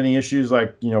didn't have any issues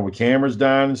like with cameras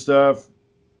dying and stuff.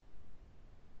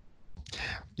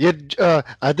 Yeah,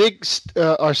 I think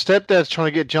our stepdad's trying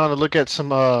to get John to look at some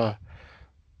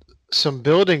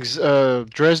buildings.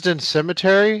 Dresden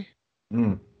Cemetery.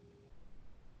 Mm.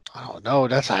 I don't know.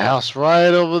 That's a house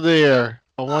right over there.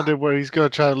 I wonder what he's going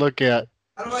to try to look at.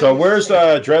 How do I So use where's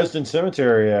this? Dresden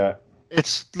Cemetery at?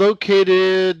 It's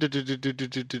located.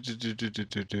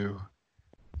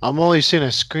 I'm only seeing a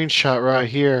screenshot right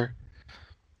here.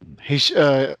 He's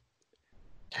and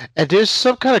there's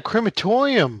some kind of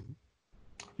crematorium.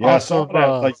 Yeah, Off some of,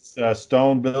 of that like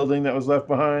stone building that was left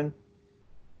behind.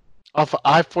 Off of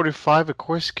I-45 at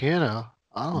Corsicana.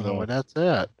 I don't know Yeah. where that's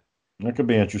at. That could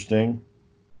be interesting.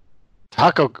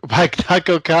 Taco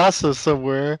Casa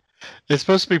somewhere. It's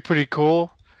supposed to be pretty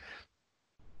cool.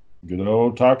 Good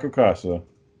old Taco Casa.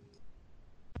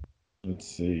 Let's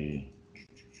see.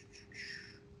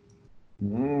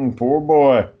 Poor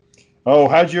boy. Oh,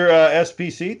 how's your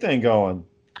SPC thing going?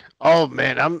 Oh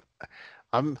man, I'm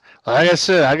like I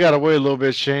said, I gotta wait a little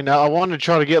bit, Shane. Now I want to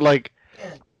try to get like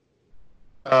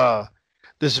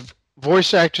this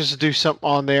voice actress to do something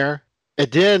on there,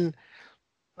 and then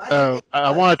I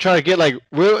want to try to get like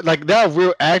not a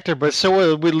real actor, but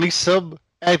someone with at least some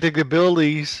acting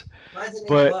abilities.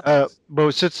 But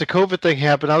since the COVID thing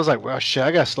happened, I was like, well, shit,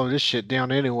 I gotta slow this shit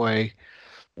down anyway.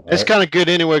 It's Right. kind of good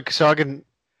anyway, so I can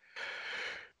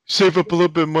save up a little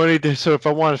bit of money. So if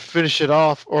I want to finish it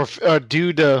off or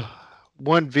do the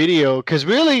one video, because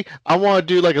really I want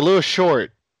to do like a little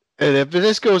short, and if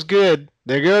this goes good,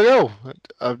 they're gonna go.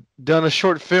 I've done a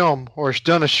short film or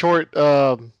done a short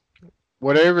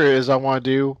whatever it is I want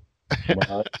to do.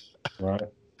 Right. Right.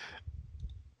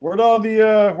 Where'd all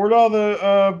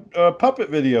the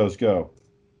puppet videos go?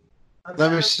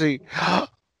 Let me see.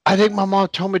 I think my mom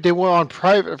told me they went on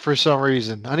private for some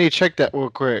reason. I need to check that real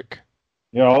quick.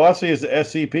 Yeah, all I see is the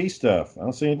SCP stuff. I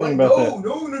don't see anything about that.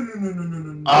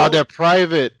 No. Oh, they're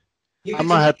private. You I can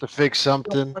might just- have to fix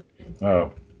something.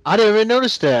 Oh, I didn't even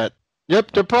notice that.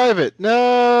 Yep, they're private.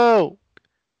 No,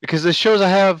 because it shows I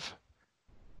have.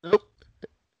 Nope.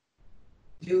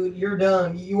 Dude, you're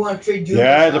dumb. You want to trade?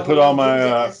 yeah. I had to put all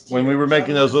my when we were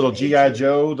making those little GI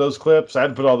Joe those clips. I had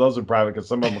to put all those in private because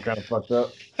some of them were kind of fucked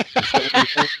up.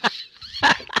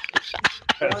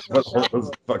 What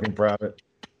was fucking private?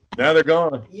 Now they're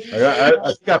gone.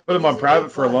 I think I put them on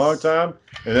private for a long time,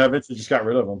 and then I eventually just got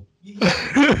rid of them.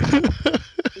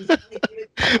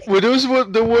 Were those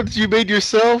the ones you made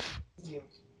yourself?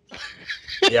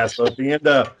 Yeah. So at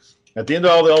the at the end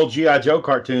of all the old GI Joe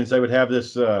cartoons, they would have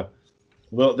this.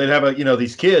 Well, they'd have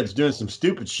these kids doing some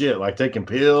stupid shit like taking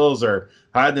pills or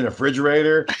hiding in a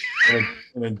refrigerator, and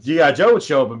then GI Joe would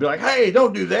show up and be like, "Hey,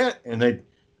 don't do that," and they'd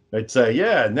say,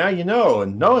 "Yeah, now you know,"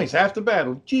 and knowing's half the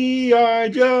battle. GI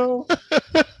Joe.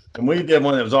 And we did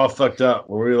one that was all fucked up,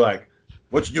 where we were like,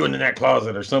 "What you doing in that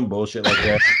closet?" or some bullshit like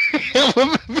that.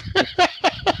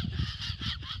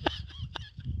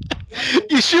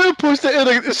 You should have posted it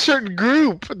in a certain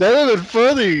group. That would have been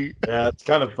funny. Yeah, it's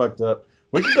kind of fucked up.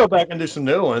 We could go back and do some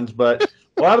new ones, but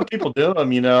a lot of people do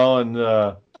them, and I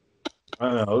don't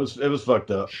know, it was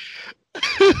fucked up.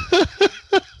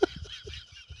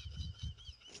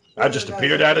 I just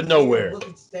appeared out of nowhere.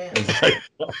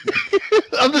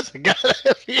 I'm just a guy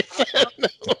that appears out of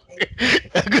nowhere.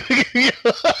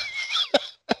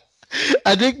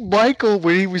 I think Michael,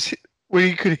 when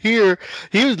he could hear,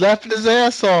 he was laughing his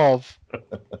ass off.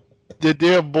 The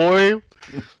damn boy.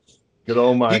 Good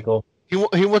old Michael. He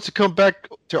wants to come back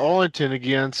to Arlington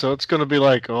again, so it's going to be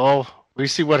like, oh, we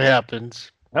see what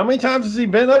happens. How many times has he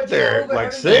been up there?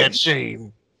 Like 6?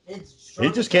 Shame.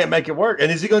 He just can't make it work. And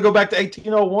is he going to go back to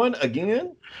 1801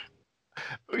 again?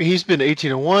 He's been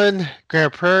 1801,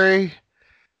 Grand Prairie,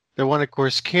 the one at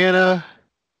Corsicana.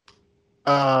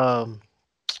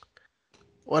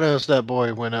 What else that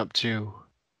boy went up to?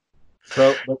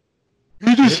 So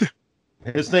his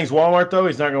thing's Walmart though.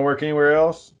 He's not going to work anywhere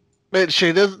else. Man,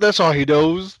 Shane, that's all he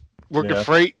knows. Working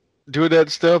freight, doing that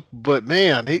stuff. But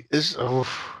man, he needs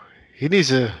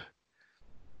to.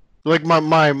 Like my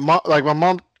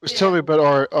mom was telling me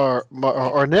about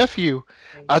our nephew.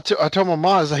 I told my mom,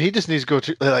 I was like, he just needs to go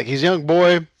to, like, he's a young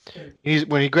boy.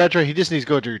 When he graduates, he just needs to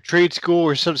go to trade school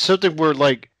or something where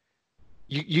like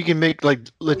you can make like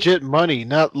legit money,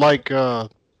 not like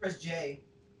Press J.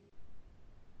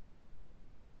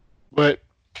 But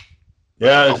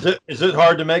yeah, is it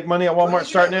hard to make money at Walmart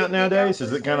starting out nowadays?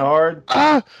 Is it kind of hard?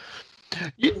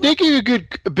 They give you a good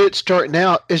bit starting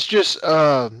out. It's just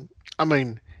I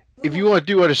mean, if you want to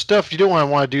do other stuff, you don't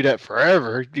want to do that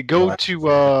forever. You go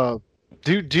to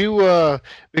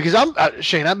because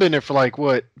Shane, I've been there for like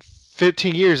what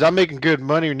 15 years. I'm making good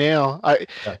money now.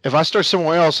 If I start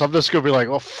somewhere else, I'm just gonna be like,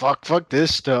 oh fuck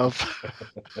this stuff.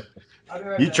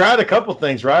 You tried a couple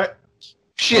things, right?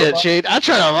 Shit, Shane, I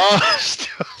tried a lot of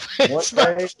stuff.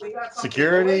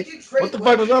 Security? What the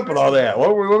fuck was up with all that?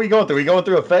 What were we going through? We going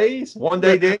through a phase? One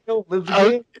day Daniel lives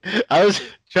again? I was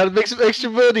trying to make some extra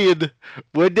money, and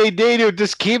one day Daniel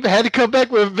just had to come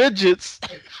back with a vengeance.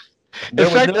 There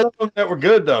were none of them that were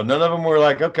good, though. None of them were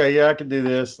like, okay, yeah, I can do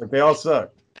this. Like, they all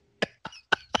suck.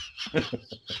 I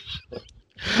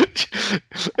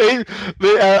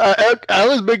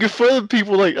was making fun of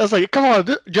people. Like, I was like, come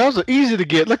on, jobs are easy to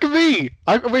get. Look at me.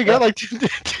 We got like 10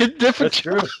 different That's jobs.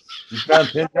 true. You found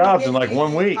 10 jobs in like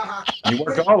 1 week. You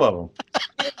work all of them.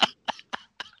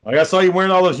 Like, I saw you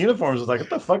wearing all those uniforms. I was like, what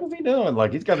the fuck is he doing?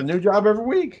 Like, he's got a new job every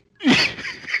week.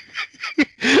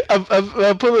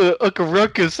 I put a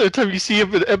ruckus. Every time you see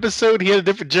him in an episode, he had a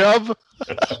different job.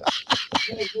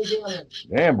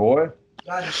 Damn, boy.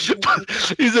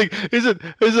 He's like,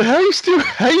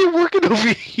 how you working over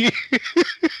here?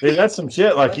 Dude, that's some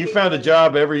shit. Like, you found a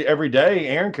job every day.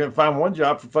 Aaron couldn't find one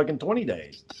job for fucking 20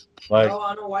 days. Like, I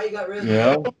don't know why you got rid of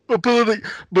it.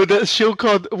 But that show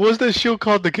called, what was that show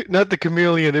called? Not the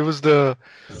Chameleon. It was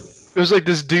like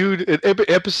this dude in every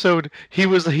episode. He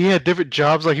had different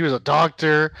jobs. Like, he was a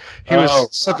doctor. He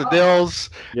was something else.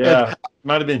 Yeah, and,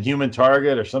 might have been Human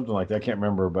Target or something like that. I can't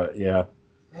remember, but yeah.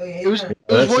 It was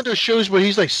one of those shows where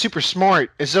he's like super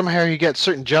smart, and somehow he got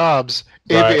certain jobs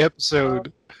every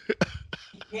episode.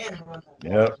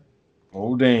 Yep.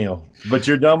 Oh, Daniel. But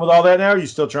you're done with all that now? Or are you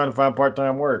still trying to find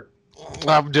part-time work?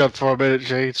 I'm done for a minute,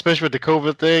 Jay. Especially with the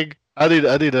COVID thing. I need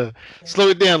to slow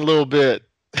it down a little bit.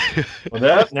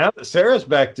 Well, now that Sarah's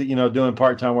back to doing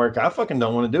part-time work, I fucking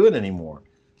don't want to do it anymore.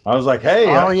 I was like, hey,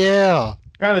 yeah,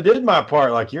 kind of did my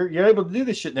part. Like, you're able to do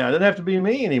this shit now. It doesn't have to be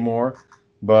me anymore.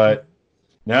 But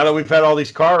now that we've had all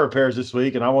these car repairs this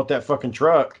week, and I want that fucking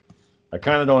truck, I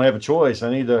kind of don't have a choice.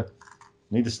 I need to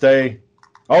stay.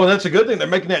 Oh, and that's a good thing. They're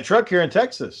making that truck here in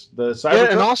Texas. The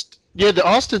Cybertruck. Austin. Yeah, the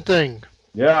Austin thing.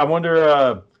 Yeah, I wonder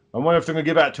if they're gonna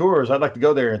give out tours. I'd like to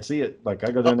go there and see it. Like,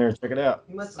 I go down there and check it out.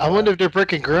 I wonder if they're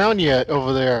breaking ground yet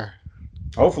over there.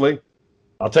 Hopefully,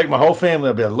 I'll take my whole family.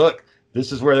 I'll be like, look,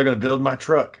 this is where they're gonna build my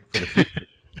truck for the future.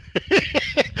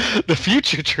 The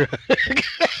future truck.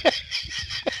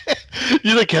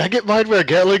 You're like, can I get mine with a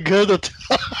Gatling gun? I'll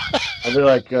be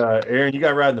like, Aaron, you got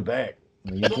to ride in the back.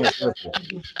 You can't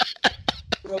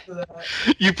go to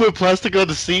that. You put plastic on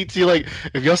the seats. You're like,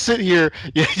 if y'all sit here,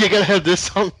 you gotta have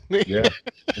this on me. Yeah.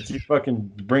 If you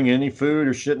fucking bring any food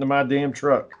or shit into my damn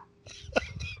truck.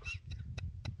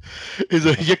 He's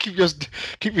like, you keep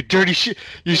your dirty shit.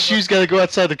 Your shoes gotta go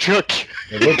outside the truck.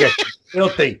 Hey, look at you.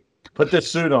 Filthy. Put this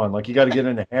suit on. Like you got to get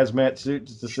in a hazmat suit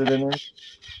just to sit in there.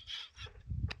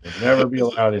 You'll never be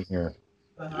allowed in here.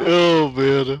 Oh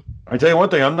man. I tell you one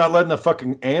thing. I'm not letting the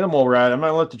fucking animal ride. I'm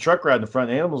not letting the truck ride in the front.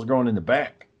 The animals are going in the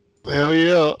back. Hell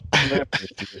yeah.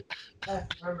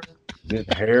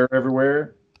 Getting hair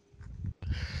everywhere.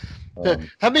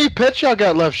 How many pets y'all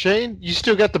got left, Shane? You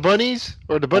still got the bunnies,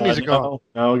 or the bunnies are gone?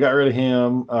 No, we got rid of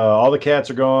him. All the cats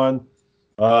are gone.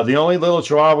 The only little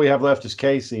chihuahua we have left is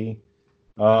Casey.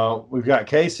 We've got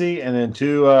Casey and then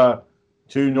two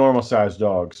normal sized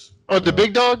dogs. Oh, the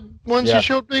big dog ones Yeah. you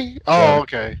showed me? Oh, Yeah.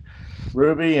 okay.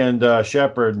 Ruby and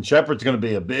Shepherd. And Shepherd's going to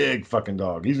be a big fucking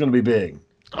dog. He's going to be big.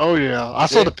 Oh yeah, I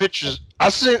saw the pictures.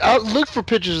 I looked for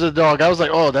pictures of the dog. I was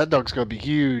like, oh, that dog's gonna be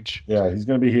huge. Yeah, he's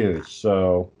going to be huge.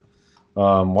 So,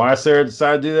 why Sarah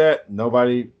decided to do that,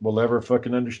 nobody will ever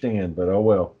fucking understand. But oh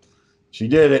well, she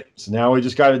did it. So now we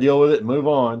just got to deal with it and move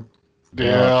on.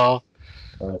 Yeah.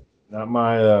 Not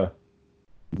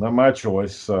my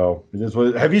choice. So it is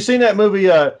what. Have you seen that movie,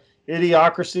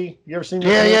 Idiocracy? You ever seen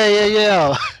that?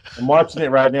 Yeah. I'm watching it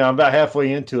right now. I'm about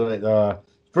halfway into it.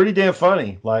 It's pretty damn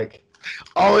funny. Like,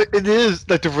 Oh, it is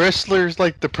like the wrestlers,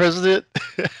 like the president.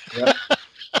 yeah.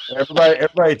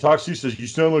 everybody talks to you says you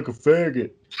sound like a faggot.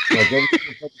 Like every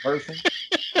single person.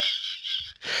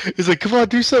 He's like, come on,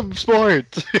 do something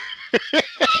smart.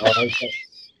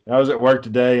 I was at work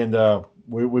today, and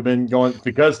we've been going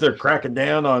because they're cracking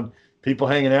down on people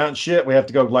hanging out and shit. We have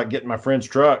to go like get in my friend's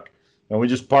truck, and we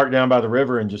just park down by the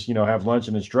river and just have lunch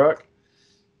in his truck.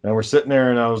 And we're sitting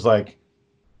there, and I was like,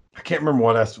 I can't remember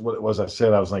what it was I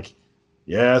said. I was like,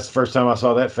 yeah, it's the first time I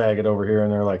saw that faggot over here.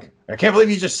 And they're like, I can't believe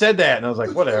you just said that. And I was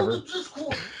like, whatever,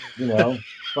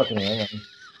 fucking man.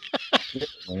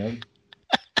 Man.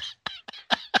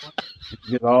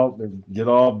 Get all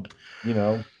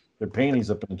their panties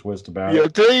up in a twist about Yeah, I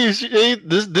it. tell you,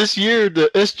 this year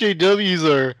the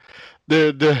SJWs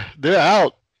they're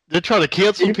out. They're trying to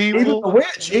cancel people.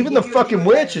 Even the fucking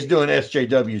witch is doing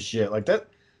SJW shit like that.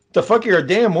 The fuck, you're a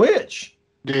damn witch.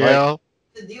 Yeah.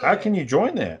 How can you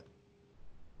join that?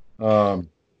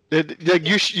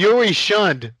 You're already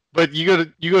shunned, but you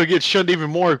gotta get shunned even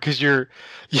more because you're.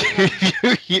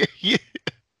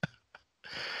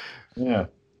 Yeah.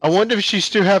 I wonder if she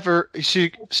still has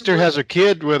her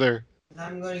kid with her.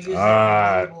 I'm going to use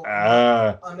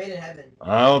on Made in Heaven.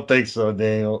 I don't think so,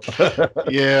 Daniel.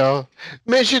 Yeah,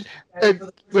 man.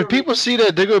 When people see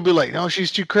that, they're gonna be like, "No,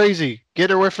 she's too crazy. Get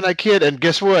her away from that kid." And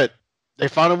guess what? They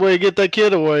found a way to get that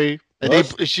kid away,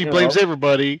 and she blames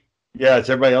everybody. Yeah, it's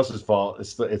everybody else's fault.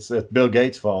 It's Bill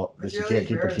Gates' fault that she can't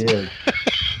keep her kid.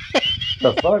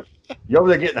 The fuck? You over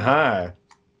there getting high?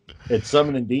 It's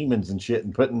summoning demons and shit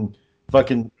and putting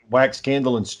fucking wax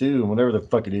candle and stew and whatever the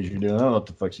fuck it is you're doing. I don't know what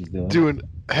the fuck she's doing. Doing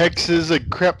hexes and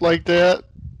crap like that.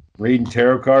 Reading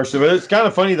tarot cards. But it's kind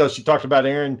of funny though. She talked about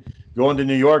Aaron going to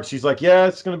New York. She's like, yeah,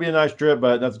 it's going to be a nice trip,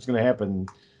 but nothing's going to happen.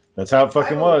 That's how it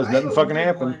fucking was. Nothing fucking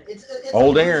happened. It's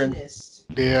Old Aaron.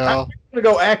 Yeah. I'm gonna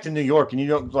go act in New York, and you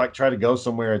don't like try to go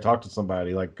somewhere and talk to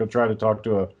somebody. Like go try to talk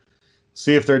to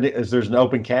see if there's an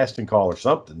open casting call or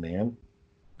something, man.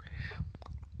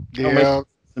 Yeah.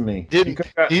 To me, Didn't- could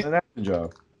have he- gotten an acting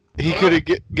job. He could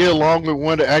get along with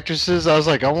one of the actresses. I was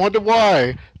like, I wonder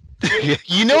why.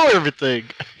 You know everything.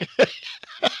 Yeah,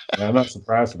 I'm not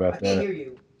surprised I about can't that. hear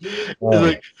you.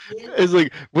 It's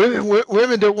like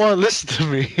women don't want to listen to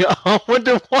me. I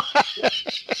wonder why.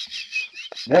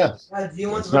 Yeah,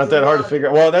 it's not that hard to figure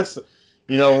out. Well, that's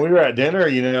when we were at dinner,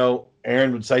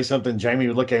 Aaron would say something, Jamie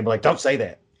would look at him and be like, "Don't say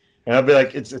that," and I'd be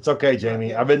like, "It's okay,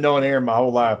 Jamie. I've been knowing Aaron my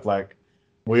whole life. Like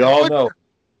we all know."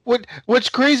 What's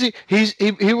crazy? He's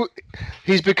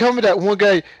becoming that one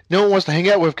guy no one wants to hang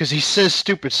out with because he says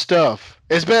stupid stuff.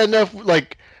 It's bad enough.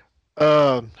 Like,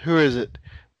 who is it?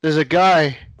 There's a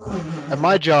guy at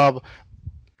my job.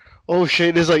 Oh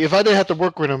shit! It's like if I didn't have to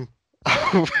work with him,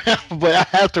 but I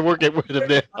have to work with him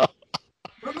now.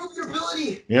 Remove your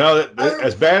ability.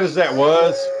 As bad as that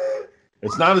was,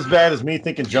 it's not as bad as me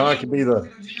thinking John could be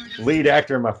the lead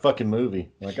actor in my fucking movie.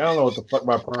 Like, I don't know what the fuck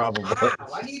my problem was.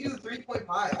 Why do you do 3.5?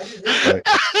 I just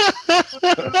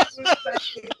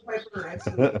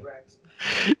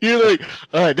did You're like,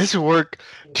 all right, this will work.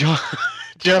 John,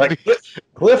 Like,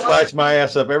 Cliff lights my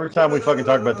ass up every time we fucking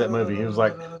talk about that movie. He was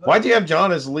like, why'd you have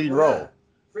John as the lead role?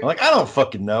 I'm like, I don't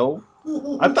fucking know.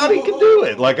 I thought he could do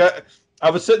it. Like, I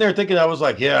was sitting there thinking, I was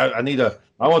like, yeah,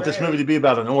 I want this movie to be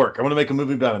about an orc. I want to make a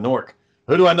movie about an orc.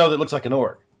 Who do I know that looks like an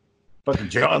orc? Fucking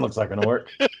John looks like an orc.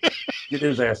 Get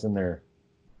his ass in there.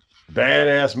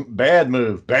 Bad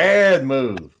move.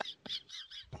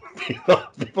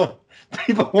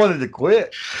 People wanted to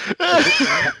quit.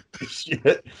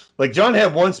 Shit. Like John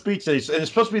had one speech and it's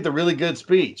supposed to be the really good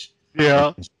speech.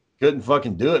 Yeah. Couldn't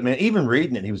fucking do it, man. Even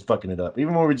reading it, he was fucking it up.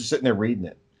 Even when we were just sitting there reading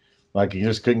it. Like he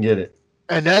just couldn't get it.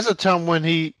 And that's a time when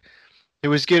he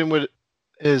was getting with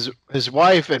his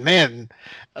wife, and man,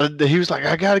 he was like,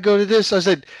 I gotta go to this. I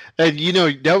said, and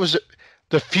that was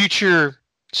the future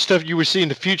stuff you were seeing,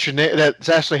 the future that's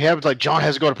actually happened. Like John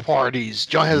has to go to parties.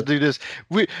 John has to do this.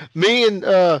 Me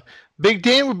and Big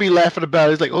Dan would be laughing about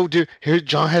it. He's like, oh, dude, here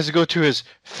John has to go to his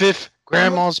 5th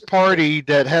grandma's party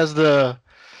that has the.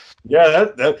 Yeah,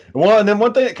 well, and then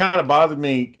one thing that kind of bothered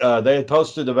me, they had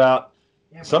posted about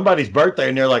somebody's birthday,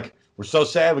 and they're like, we're so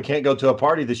sad we can't go to a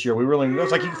party this year. We really,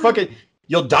 it's like,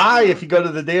 you'll die if you go to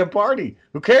the damn party.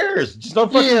 Who cares? Just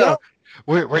don't fucking go.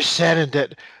 We're saddened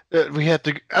that we have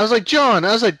to. I was like, John,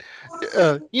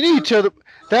 you need to tell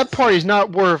that party's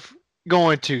not worth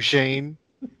going to, Shane.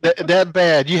 That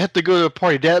bad. You have to go to a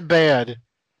party that bad.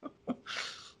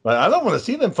 But I don't want to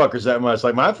see them fuckers that much.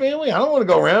 Like my family, I don't want to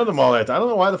go around them all that time. I don't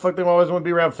know why the fuck they always want to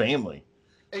be around family.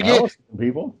 Yeah. I want to see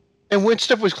people. And when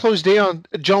stuff was closed down,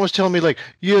 John was telling me, like,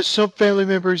 yeah, some family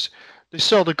members, they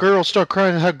saw the girl start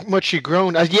crying how much she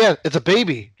grown. Yeah, it's a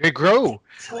baby. They grow.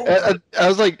 I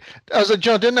was like,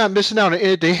 John, they're not missing out on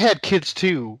it. They had kids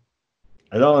too.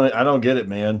 I don't get it,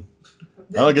 man.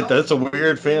 I don't get that. It's a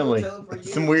weird family.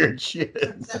 It's some weird shit.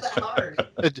 It's not that hard.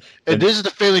 And this is the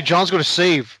family John's going to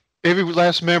save. Every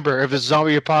last member of the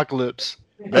zombie apocalypse.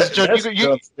 John,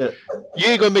 you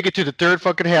ain't gonna make it to the 3rd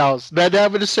fucking house. Not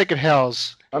even the 2nd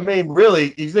house. I mean,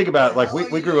 really, you think about it. Like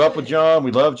we grew up with John. We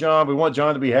love John. We want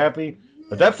John to be happy.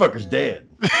 But that fucker's dead.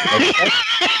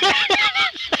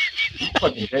 He's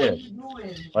fucking dead.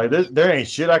 Like there ain't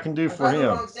shit I can do for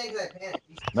him.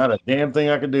 Not a damn thing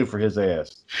I can do for his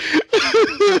ass.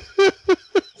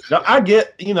 Now I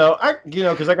get,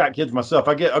 because I got kids myself.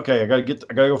 I get, okay, I gotta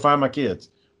go find my kids.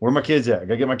 Where are my kids at? I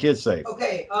gotta get my kids safe.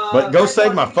 Okay. But go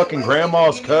save my fucking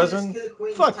grandma's cousin?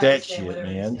 Fuck that shit,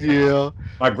 man. Yeah.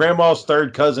 My grandma's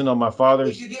 3rd cousin on my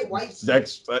father's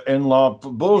ex-in-law.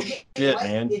 Bullshit,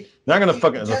 man. Not gonna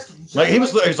fucking like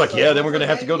he's like, yeah. Then we're gonna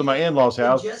have to go to my in-laws'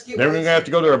 house. Then we're gonna have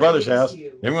to go to her brother's house.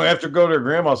 Then we're gonna have to go to her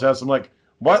grandma's house. I'm like,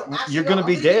 what? You're gonna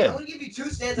be dead.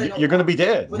 You're gonna be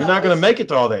dead. You're not gonna make it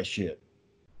to all that shit.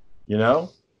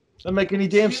 Doesn't make any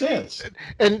damn sense.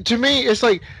 And to me, it's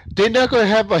like they're not going to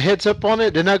have a heads up on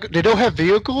it. They don't have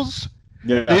vehicles.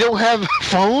 Yeah. They don't have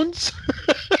phones.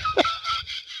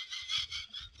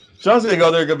 John's gonna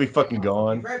go there, gonna be fucking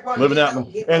gone, living out.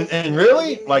 And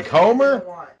really, like Homer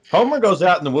goes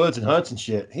out in the woods and hunts and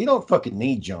shit. He don't fucking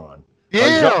need John.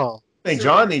 Yeah. I think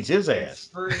John needs his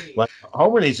ass. Like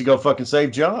Homer needs to go fucking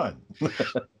save John.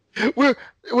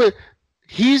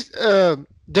 He's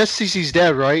that's Cece's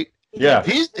dad, right? Yeah,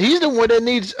 he's the one that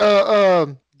needs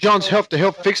John's help to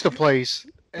help fix the place.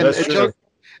 And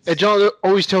John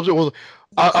always tells me, well,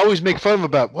 I always make fun of him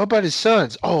about, what about his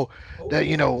sons? Oh, that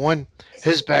one,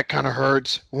 his back kind of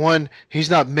hurts. One, he's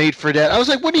not made for that. I was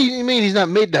like, what do you mean he's not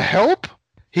made to help?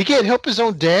 He can't help his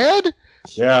own dad?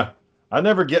 Yeah, I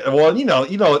never get. Well,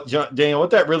 Daniel,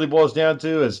 what that really boils down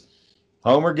to is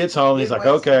Homer gets home and he's like,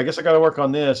 okay, I guess I got to work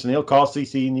on this, and he'll call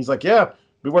Cece and he's like, yeah,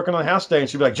 be working on the house today, and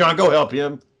she'll be like, John, go help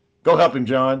him. Go help him,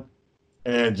 John.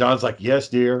 And John's like, yes,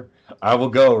 dear. I will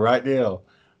go right now.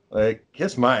 Like,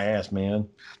 kiss my ass, man.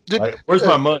 Like, where's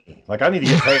my money? Like, I need to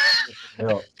get paid.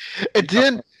 And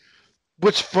then,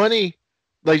 what's funny,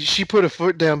 like, she put her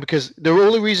foot down because the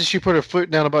only reason she put her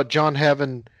foot down about John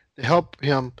having to help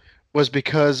him was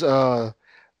because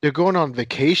they're going on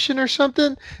vacation or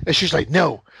something. And she's like,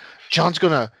 no, John's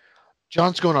going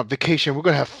on vacation. We're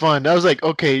going to have fun. I was like,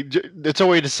 okay, that's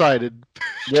already decided.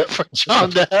 Yep. For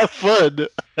John to have fun.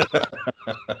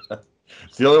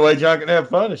 It's the only way John can have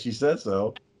fun, if she said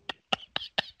so.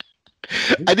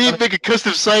 I need to make a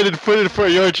custom sign and put it in front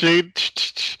of your chain.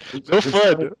 No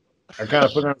fun. I kind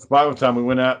of put her on the spot one time. We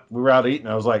were out eating.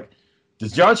 I was like,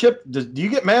 does John tip? Do you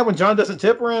get mad when John doesn't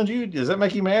tip around you? Does that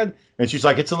make you mad? And she's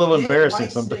like, it's a little embarrassing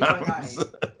sometimes.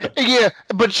 Yeah,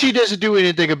 but she doesn't do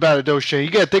anything about it, though, Shane.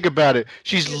 You got to think about it.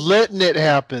 She's letting it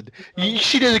happen.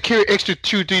 She doesn't care extra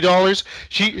 $2-3.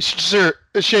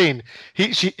 Shane,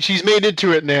 she's made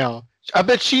into it now. I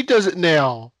bet she does it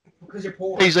now. Because you're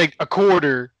poor. He's like a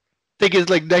quarter. I think it's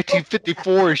like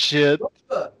 1954 shit.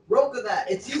 Roka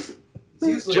that. It's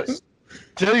useless.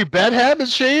 Tell you bad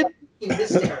habits, Shane?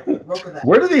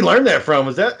 Where did he learn that from?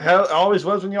 Was that how it always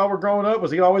was when y'all were growing up?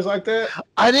 Was he always like that?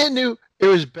 I didn't know. It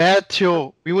was bad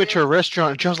till we went to a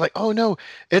restaurant and John's like, "Oh no,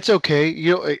 it's okay.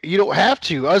 You don't have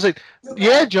to." I was like,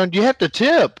 "Yeah, John, you have to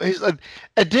tip." He's like,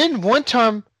 and then one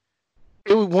time,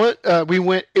 we went.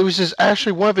 It was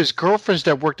actually one of his girlfriends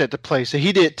that worked at the place, and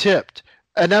he did tipped.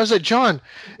 And I was like, "John,"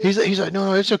 he's like,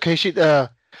 "No, it's okay.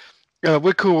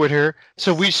 We're cool with her,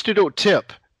 so we still don't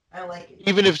tip, I like it.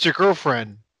 even if it's your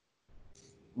girlfriend."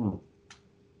 Hmm.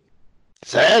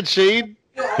 Sad, Shane.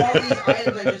 You know, all these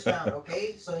items I just found,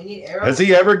 okay? So you need arrows. Has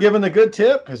he ever given a good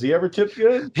tip? Has he ever tipped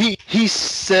good? He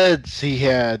said he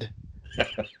had,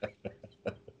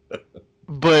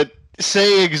 but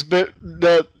sayings, but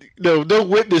no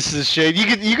witnesses, Shane.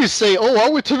 You can say, "Oh, I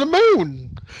went to the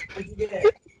moon," What'd you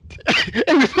get?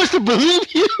 and we're supposed to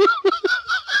believe you.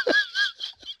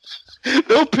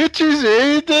 No pictures or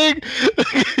anything.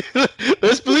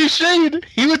 Let's believe Shane.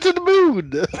 He went to the moon.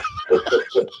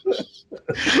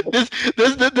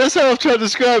 That's how I'm trying to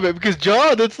describe it. Because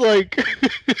John, it's like,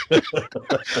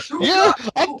 yeah,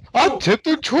 I tipped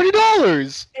him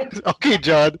 $20. Okay,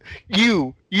 John,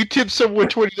 you tipped someone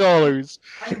 $20.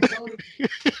 I'm telling you,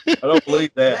 I don't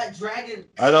believe that. that dragon.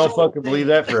 I don't soul fucking believe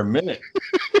thing. that for a minute.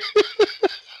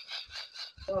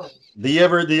 Oh, Do you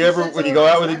ever, when you go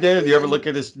out with him, Dan, do you ever look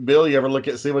at his bill? You ever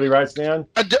see what he writes down?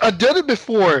 I've done it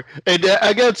before, and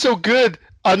I got so good.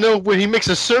 I know when he makes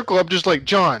a circle, I'm just like,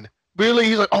 John, really?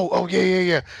 He's like, oh,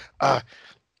 yeah. I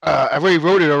already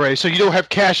wrote it already, so you don't have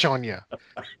cash on you.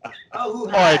 oh, who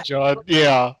All right, has? John.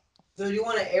 Yeah. So do you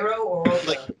want an arrow or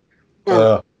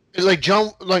Rosa? It's like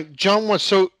John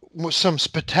wants some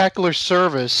spectacular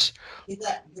service. Get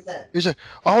that. He's like,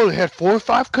 oh, they had 4 or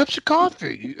 5 cups of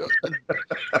coffee.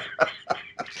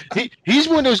 He's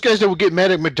one of those guys that will get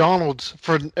mad at McDonald's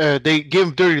for they give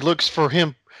him dirty looks for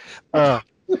him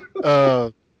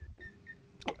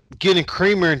getting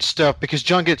creamer and stuff because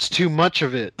John gets too much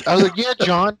of it. I was like, yeah,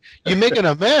 John, you're making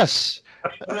a mess.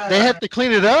 They have to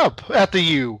clean it up after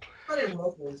you. Put in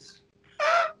Ruffles.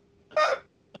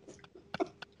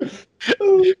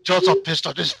 John's all pissed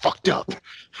off. This is fucked up.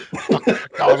 Fuck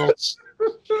McDonald's.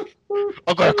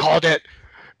 I'm gonna call that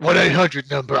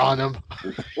 1-800 number on them.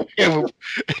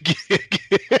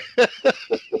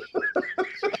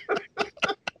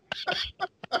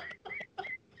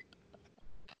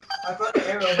 I found an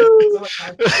arrow.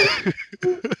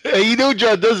 Hey, you know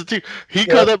John does it too. He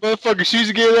called that motherfucker shoes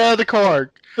and get out of the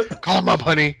car. Call him up,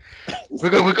 honey.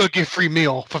 We're gonna get a free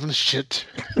meal from this shit.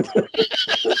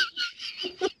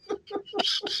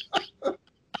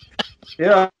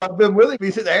 Yeah, I've been with him.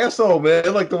 He's an asshole,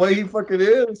 man. Like the way he fucking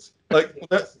is. Like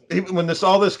when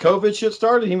all this COVID shit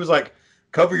started, he was like,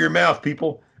 "Cover your mouth,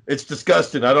 people. It's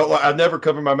disgusting. I never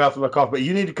cover my mouth when I cough, but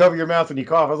you need to cover your mouth when you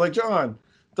cough." I was like, John,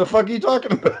 the fuck are you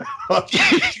talking about?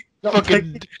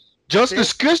 Fucking just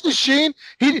disgusting, Shane.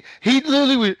 He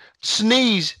literally would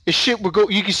sneeze and shit would go.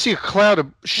 You can see a cloud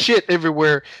of shit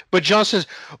everywhere. But John says,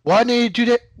 "Why did you do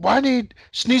that? Why did you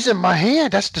sneeze in my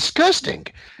hand? That's disgusting.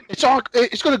 It's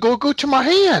gonna go to my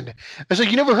hand." I was like,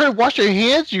 "You never heard wash your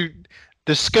hands, you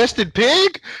disgusted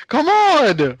pig? Come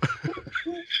on." And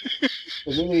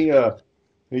then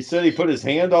he said he put his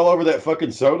hand all over that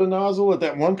fucking soda nozzle at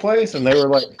that one place, and they were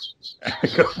like,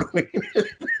 "Go clean it."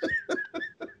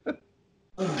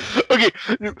 Okay,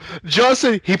 John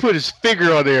said he put his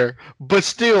finger on there, but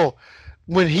still,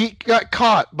 when he got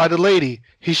caught by the lady,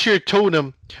 he sure told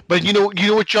him. But you know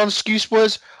what John's excuse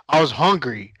was? I was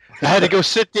hungry. I had to go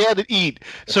sit down and eat.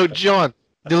 So John,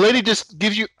 the lady just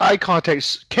gives you eye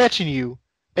contact, catching you,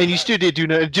 and you still didn't do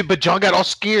nothing. But John got all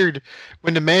scared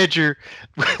when the manager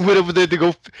went over there to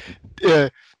go.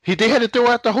 They had to throw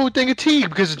out the whole thing of tea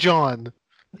because of John.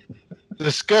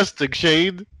 Disgusting,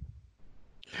 Shane.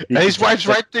 And his wife's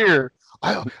right there.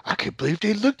 I can't believe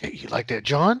they looked at you like that,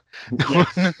 John.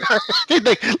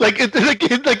 like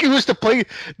it was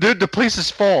the place's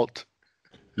fault.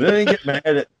 Then he get mad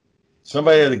at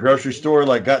somebody at the grocery store,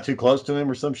 like got too close to him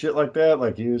or some shit like that.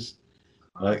 Like he was,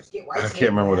 like I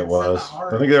can't remember what it was.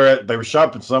 I think they were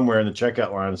shopping somewhere in the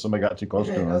checkout line, and somebody got too close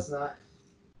to him. That's not.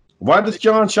 Why does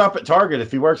John shop at Target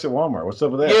if he works at Walmart? What's up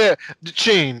with that? Yeah,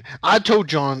 Shane, I told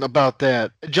John about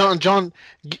that. John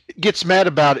gets mad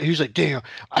about it. He's like, "Damn,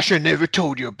 I should have never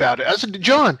told you about it." I said,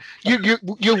 "John,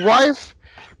 your wife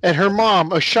and her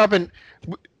mom are shopping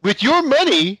with your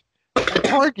money at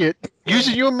Target,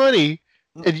 using your money,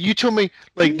 and you told me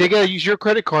like they gotta use your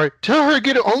credit card. Tell her to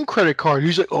get her own credit card."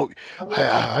 He's like, "Oh,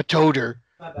 I told her."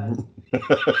 My bad.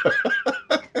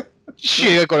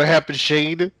 Shit ain't gonna happen,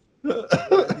 Shane.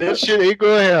 That shit ain't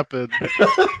gonna happen.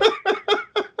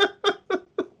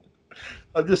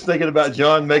 I'm just thinking about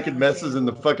John making messes in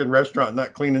the fucking restaurant,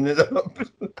 not cleaning it up.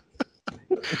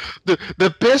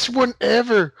 The best one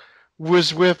ever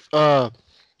was with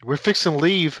we're fixing to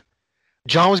leave.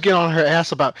 John was getting on her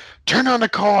ass about turn on the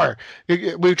car.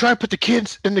 We were trying to put the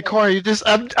kids in the car.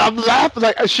 I'm laughing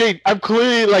like Shane. I'm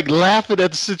clearly like laughing at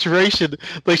the situation.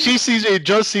 Like she sees me and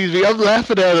John sees me. I'm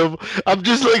laughing at him. I'm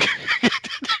just like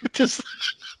just.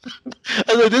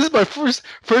 I'm like, this is my first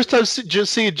time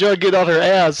just seeing John get on her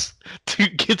ass to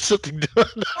get something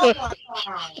done. Oh my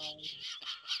God.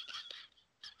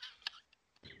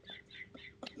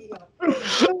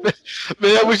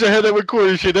 Man, I wish I had that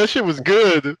recording shit. That shit was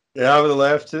good. Yeah, I would have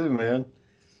laughed too, man.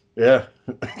 Yeah.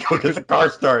 Go get the car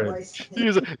started. He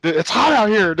was like, it's hot out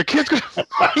here. The kid's gonna,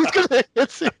 he's gonna hit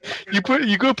it. You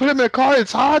gonna put him in a car?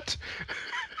 It's hot.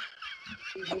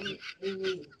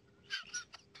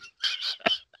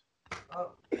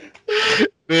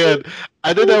 Man,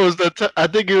 I think that was the. I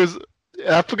think it was.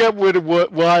 I forgot why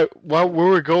where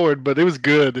we're going, but it was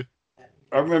good.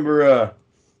 I remember.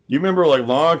 You remember like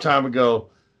long time ago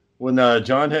when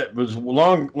John was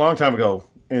long time ago,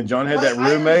 and John had that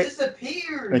roommate,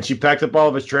 disappeared. and she packed up all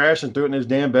of his trash and threw it in his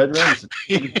damn bedroom.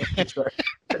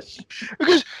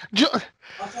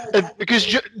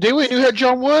 Because they knew who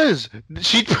John was.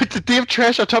 She put the damn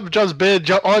trash on top of John's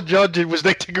bed. All John did was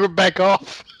they take her back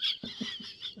off.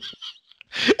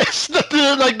 It's nothing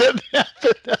like that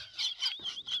happened.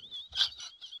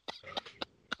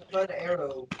 An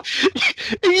arrow.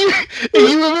 You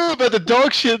remember about the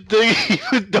dog shit thing?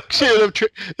 Dog shit of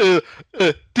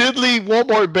diddly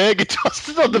Walmart bag and tossed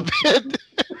it on the bed.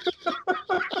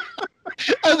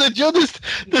 And then Joe, this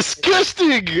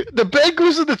disgusting. The bag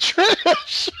goes in the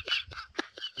trash.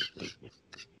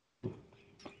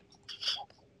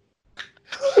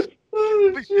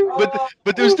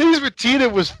 But those days with Tina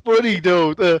was funny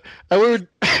though. I remember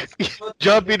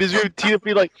John being his room, Tina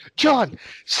being like, "John,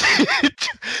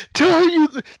 tell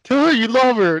her you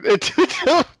love her. And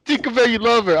tell Tinkerbell you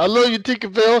love her. I love you,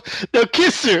 Tinkerbell. Now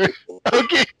kiss her,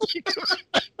 okay?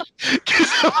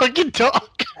 Kiss the fucking dog."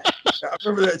 I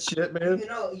remember that shit, man. You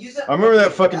know, I remember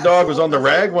that fucking dog was on the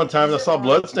rag one time, and I saw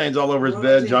bloodstains all over his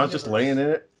bed. John's just laying in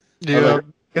it. Yeah,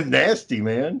 It's nasty,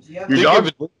 man. Yeah. Your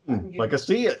dog's bleeding, like I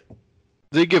see it.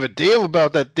 they give a damn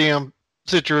about that damn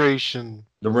situation.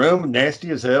 The room nasty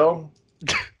as hell.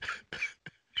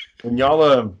 When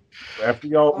y'all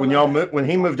when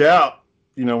he moved out,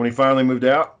 you know, when he finally moved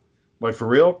out, like for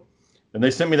real, and they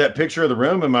sent me that picture of the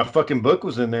room and my fucking book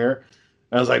was in there.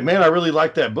 And I was like, man, I really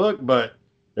like that book, but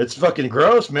it's fucking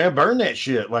gross, man. Burn that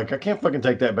shit. Like I can't fucking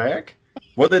take that back.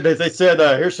 What they said,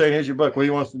 here's Shane, here's your book. What do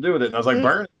you want us to do with it? And I was like,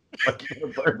 burn it. Like,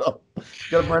 you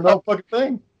gotta burn the whole fucking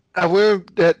thing. I remember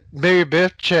that Mary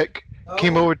Beth check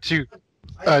came over to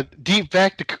deep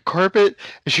vac the carpet,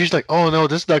 and she's like, "Oh no,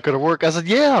 this is not gonna work." I said,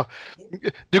 "Yeah,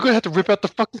 they're gonna have to rip out the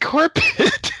fucking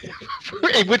carpet,"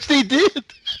 which they did.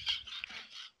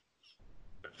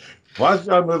 Why does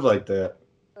John move like that?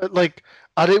 Like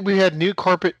we had new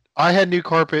carpet. I had new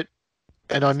carpet,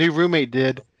 and our new roommate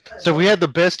did. So we had the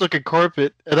best looking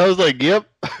carpet, and I was like, "Yep."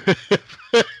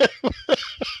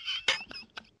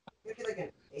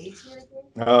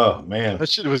 Oh man, That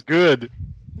shit was good.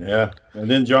 yeah. And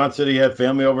then John said he had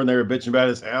family over and they were bitching about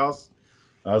his house.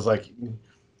 I was like,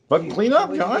 fucking clean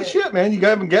up, John. Shit, man. You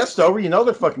got having guests over. You know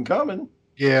they're fucking coming.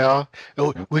 Yeah.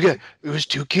 Oh, it was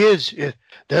 2 kids. They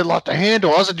had a lot to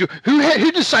handle. I was like,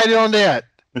 who decided on that?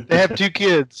 They have 2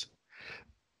 kids.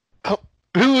 Oh,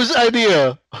 whose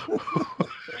idea?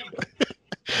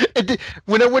 And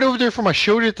when I went over there for my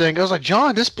shoulder thing, I was like,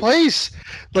 John, this place,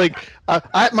 like,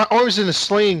 my arm's in a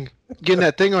sling, getting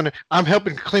that thing on it. I'm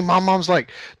helping clean. My mom's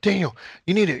like, Daniel,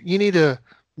 you need to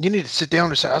sit down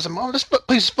and say. I was like, Mom, this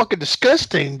place is fucking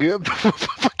disgusting, dude.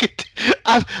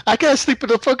 I gotta sleep in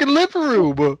the fucking living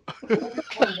room.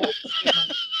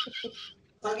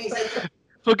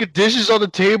 Fucking dishes on the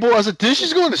table. I said,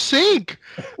 dishes going to sink.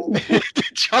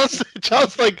 John's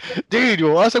like,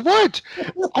 Daniel. I said, what?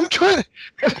 I'm trying to.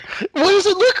 What does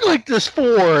it look like this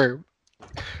for?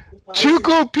 2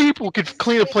 grown people can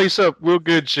clean a place up real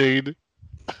good, Shane.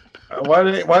 Why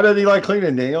did he like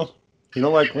cleaning, Daniel? You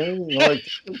don't like cleaning? You don't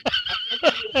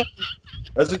like...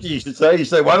 That's what you should say. You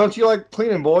say, why don't you like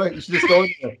cleaning, boy? You should just go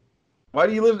in there. Why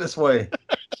do you live this way?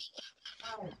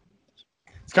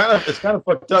 It's kind of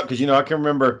fucked up because, you know, I can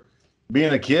remember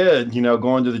being a kid, you know,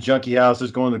 going to the junkie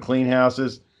houses, going to the clean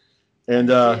houses. And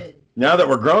now that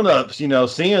we're grown ups, you know,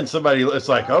 seeing somebody, it's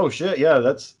like, oh shit, yeah,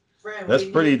 that's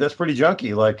pretty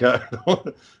junky. Like,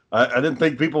 I didn't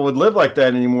think people would live like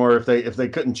that anymore if they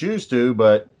couldn't choose to,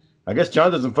 but I guess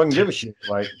John doesn't fucking give a shit.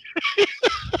 Like,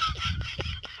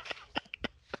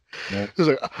 yeah. He's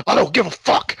like, I don't give a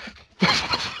fuck.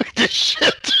 This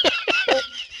shit.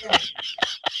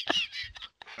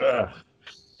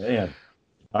 Man.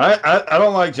 I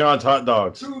don't like John's hot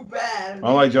dogs. Too bad. I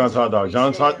don't like John's hot dogs.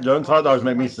 John's hot dogs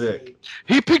make me sick.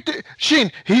 He picked it,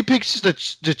 Shane. He picks the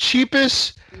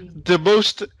cheapest, the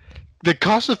most, the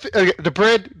cost of the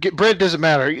bread. Bread doesn't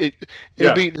matter.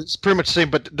 It's pretty much the same.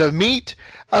 But the meat,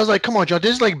 I was like, come on, John.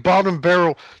 This is like bottom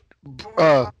barrel,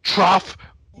 trough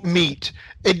meat,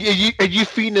 and you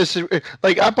feeding us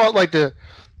like I bought like the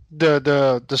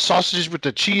sausages with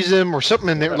the cheese in them or something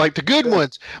in there, like the good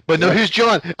ones. But no, here's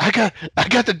John. I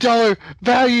got the dollar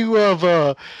value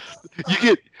of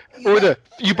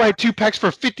you buy 2 packs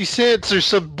for 50 cents or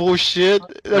some bullshit.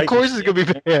 Of course it's gonna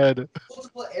be bad.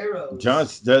 Multiple arrows.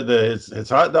 John's his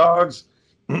hot dogs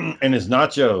and his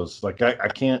nachos. Like I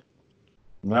can't.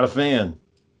 I'm not a fan.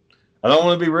 I don't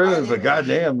want to be rude, but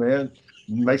goddamn, man,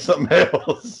 make something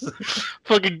else.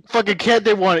 fucking cat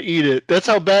didn't want to eat it. That's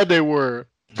how bad they were.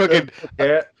 Fucking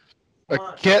cat. A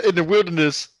cat in the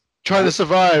wilderness trying to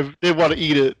survive. They want to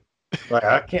eat it. Like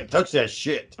I can't touch that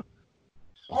shit.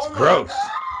 Oh It's my gross.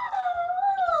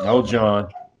 God. Oh,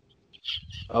 John.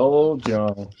 Oh,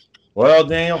 John. Well,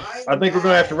 Daniel, I think we're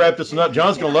gonna have to wrap this one up.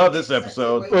 John's gonna love this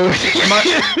episode.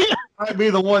 Might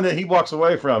be the one that he walks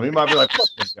away from. He might be like, "Fuck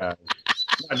this guy.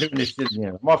 I'm not doing this shit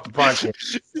again. I'm off the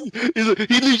podcast."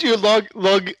 He leaves you a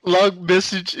long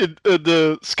message in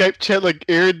the Skype chat like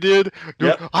Aaron did.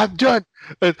 Yep. I'm done.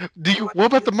 What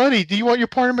about the money? Do you want your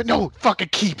apartment? No, fucking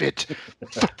keep it.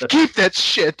 Keep that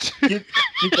shit. Keep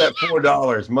that $4,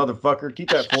 motherfucker. Keep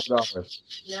that $4.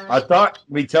 Yeah. I thought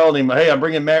me telling him, "Hey, I'm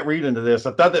bringing Matt Reed into this."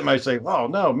 I thought that might say, "Oh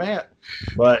no, Matt,"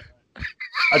 but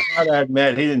I tried to add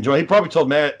Matt. He didn't join. He probably told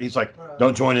Matt, he's like,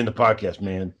 "Don't join in the podcast,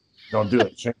 man. Don't do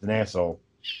it. Shane's an asshole."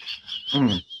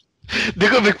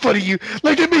 They're gonna make fun of you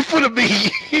like they made fun of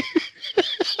me.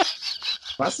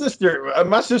 My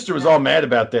sister was all mad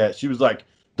about that. She was like,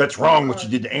 "That's wrong what you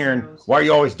did to Aaron. Why are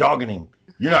you always dogging him?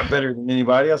 You're not better than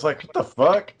anybody." I was like, "What the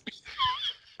fuck?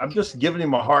 I'm just giving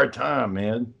him a hard time,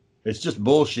 man. It's just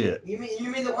bullshit. You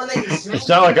mean the one that you It's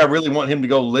not like I really want him to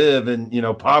go live in,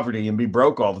 poverty and be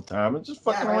broke all the time. It's just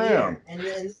fucking around.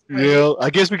 Yeah, I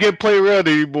guess we can't play around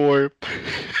anymore.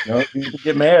 People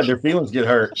get mad. Their feelings get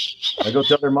hurt. They go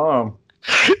tell their mom.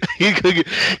 You could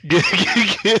get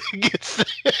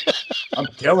I'm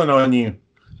telling on you.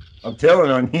 I'm telling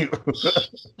on you.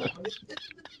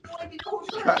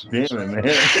 God damn it,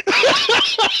 man.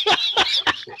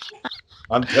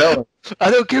 I'm telling. I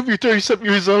don't care if you're 30-something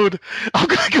years old. I'm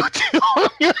going to go tell on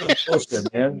you.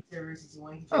 Bullshit, man.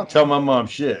 I'll tell my mom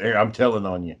shit. Here, I'm telling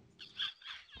on you.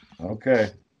 Okay.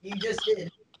 You just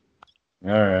did.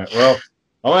 All right. Well,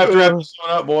 I'm going to have to wrap this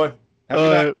one up, boy. Have a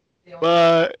good night.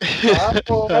 Bye.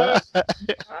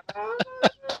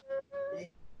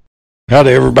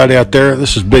 Howdy, everybody out there.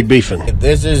 This is Big Beefin.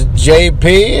 This is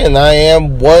JP, and I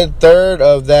am 1/3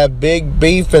 of that Big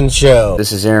Beefin show.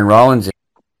 This is Aaron Rollins.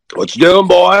 What you doing,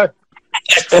 boy?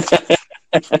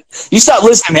 You stopped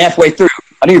listening halfway through.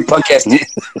 I knew you're podcasting.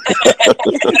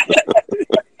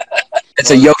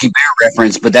 It's a Yogi Bear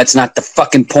reference, but that's not the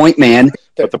fucking point, man.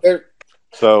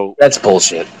 So That's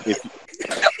bullshit.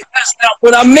 That's not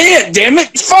what I meant, damn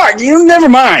it. Fuck, you never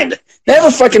mind. Never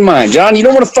fucking mind, John. You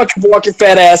don't want to fucking walk your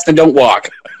fat ass, then don't walk.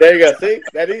 there you go. See,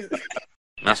 that is.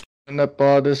 And up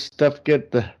all this stuff,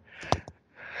 get the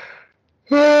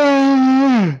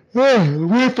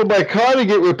wait for my car to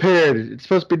get repaired. It's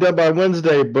supposed to be done by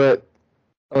Wednesday, but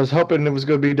I was hoping it was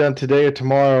going to be done today or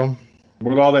tomorrow.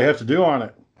 What do all they have to do on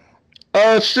it?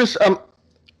 It's just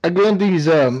again these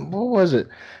what was it?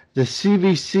 The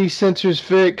CVC sensors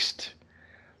fixed.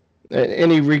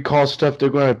 Any recall stuff they're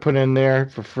going to put in there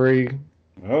for free.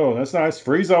 Oh, that's nice.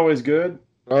 Free's always good.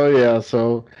 Oh yeah,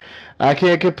 so I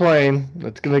can't complain.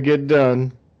 It's going to get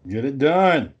done. Get it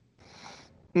done.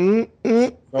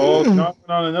 Oh, knocking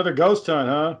on another ghost hunt,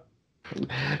 huh?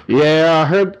 Yeah, I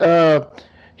heard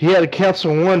he had to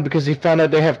cancel one because he found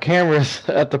out they have cameras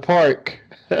at the park.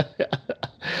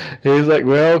 He's like,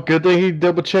 well, good thing he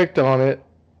double checked on it.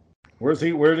 Where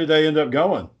did they end up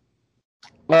going?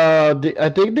 I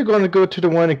think they're going to go to the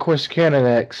one in Corsicana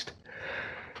next.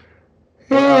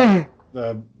 The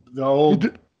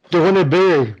old. The one in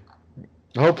Barry.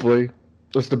 Hopefully,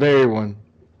 that's the Barry one.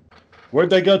 Where'd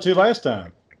they go to last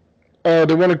time?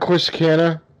 The one in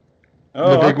Corsicana.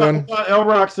 Oh, the big one. I thought El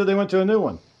Rock said they went to a new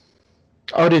one.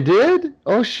 Oh, they did?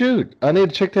 Oh shoot! I need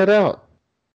to check that out.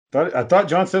 I thought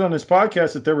John said on his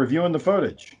podcast that they're reviewing the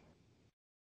footage.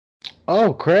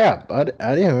 Oh crap! I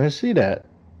didn't even see that.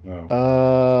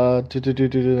 No.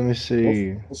 Let me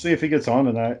see. We'll see if he gets on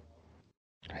tonight.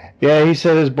 Yeah, he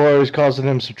said his boy was causing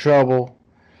him some trouble.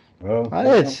 Well, I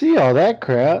didn't see all that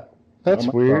crap. That's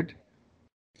my weird.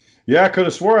 Yeah, I could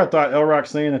have swore I thought El Rock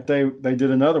saying that they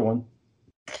did another one.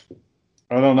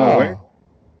 I don't know. Where.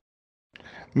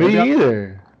 Me Maybe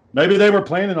either. Maybe they were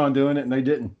planning on doing it and they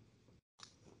didn't.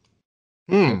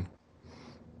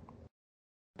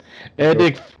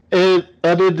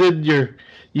 Other than your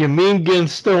mean getting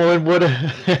stolen, what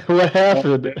what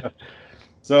happened? Yeah.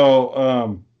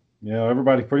 So,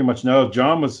 everybody pretty much knows.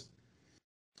 John was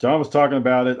talking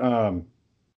about it. Hold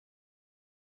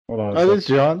on. Oh, this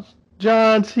John.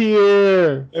 John's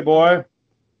here. Hey, boy.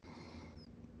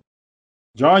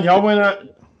 John, y'all went out.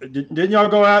 Didn't y'all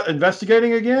go out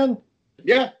investigating again?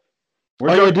 Yeah.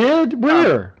 Where'd You did?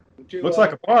 Where? Looks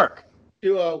like a park.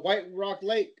 To White Rock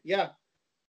Lake. Yeah.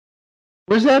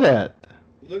 Where's that at?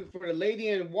 Looking for the lady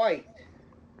in white.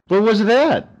 Where was it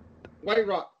at? White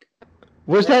Rock.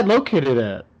 Where's that located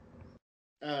at?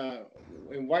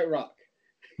 In White Rock.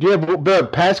 Yeah,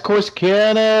 but past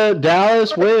Corsicana,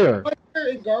 Dallas, where?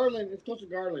 In Garland. It's close to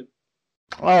Garland.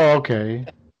 Oh, okay.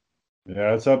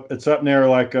 Yeah, it's up near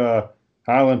like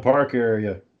Highland Park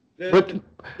area. But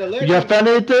you found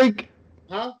anything?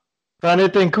 Huh? Found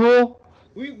anything cool?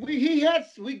 We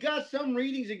got some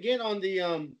readings again on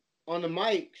the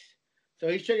mics, so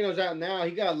he's checking those out now.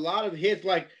 He got a lot of hits.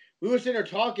 Like we were sitting there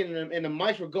talking, and the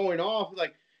mics were going off.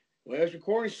 Like, well, it's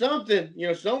recording something.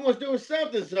 Someone's doing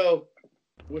something. So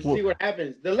we'll see what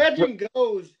happens. The legend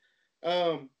goes,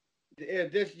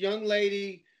 this young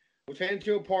lady was heading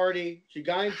to a party. She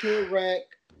got into a wreck.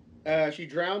 She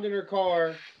drowned in her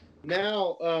car.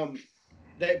 Now,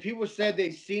 that people said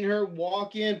they've seen her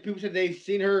walk in. People said they've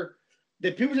seen her.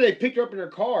 People said they picked her up in her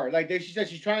car. Like she said,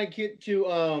 she's trying to get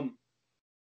to.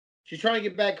 She's trying to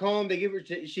get back home.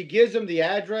 She gives them the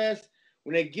address.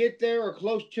 When they get there or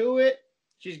close to it,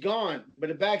 she's gone. But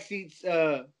the back seat's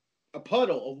a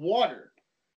puddle of water.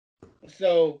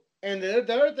 So, and the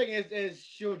other thing is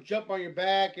she'll jump on your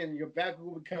back and your back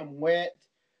will become wet.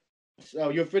 So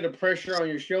you'll feel the pressure on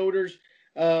your shoulders.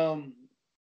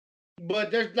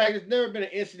 But there's never been an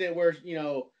incident where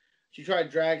she tried to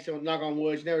drag someone, knock on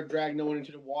wood. She never dragged no one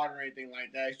into the water or anything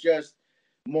like that. It's just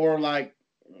more like,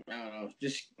 I don't know,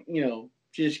 just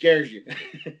she just scares you.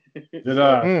 Did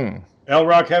L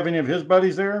Rock have any of his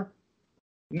buddies there?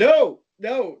 No.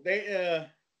 They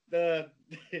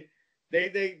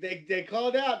they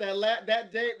called out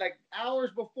that day, like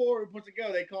hours before we were supposed to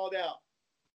go. They called out.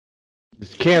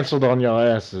 It's canceled on y'all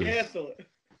asses. Cancel it.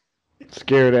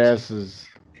 Scared asses.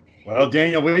 Well,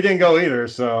 Daniel, we didn't go either,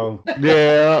 so.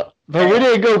 Yeah, but we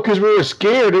didn't go because we were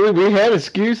scared. We had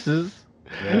excuses.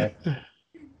 Yeah.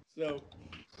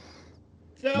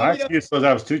 So my excuse was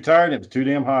I was too tired and it was too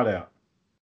damn hot out.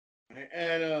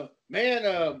 And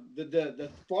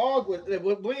the fog was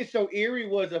what made it so eerie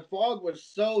was the fog was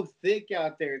so thick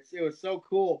out there. It was so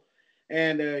cool,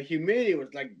 and humidity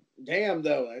was like damn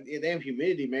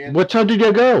humidity, man. What time did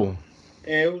you go?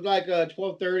 And it was like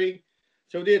 12:30.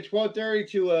 So we did 12:30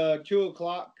 to 2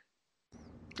 o'clock.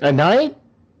 At night?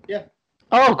 Yeah.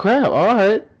 Oh crap! All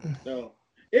right. So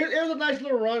it was a nice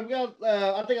little run. We got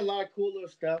I think a lot of cool little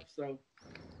stuff. So.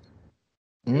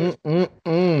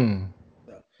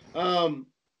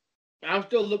 I'm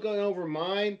still looking over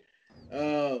mine.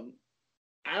 I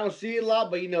don't see it a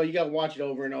lot, but you got to watch it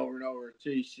over and over and over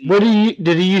until you see.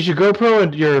 Did he use your GoPro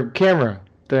and your camera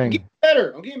thing?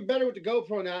 I'm getting better with the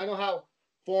GoPro now. I know how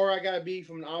far I gotta be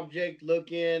from an object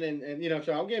looking, and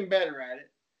so I'm getting better at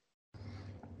it.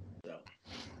 So.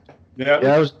 Yeah.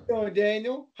 How's it going,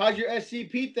 Daniel? How's your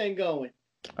SCP thing going?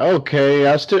 Okay,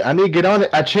 I need to get on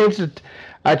it. I changed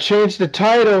the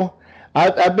title.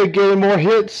 I've been getting more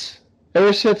hits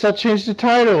ever since I changed the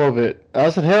title of it. I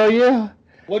said, hell yeah.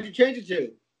 What'd you change it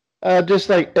to? Just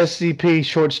like SCP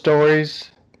short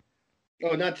stories.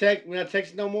 Oh, not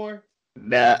Texas no more?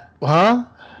 Nah. Huh?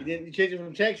 You change it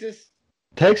from Texas?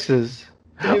 Texas.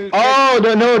 Oh,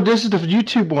 no, this is the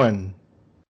YouTube one.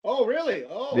 Oh, really?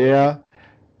 Oh. Yeah.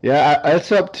 Yeah,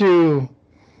 it's up to...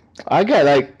 I got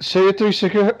like 73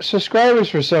 subscribers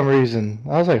for some reason.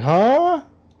 I was like, huh?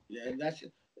 Yeah, that's...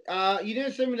 you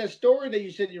didn't send me that story that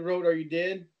you said you wrote, or you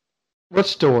did? What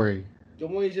story? The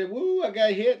one you said, woo, I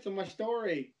got hits on my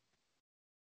story.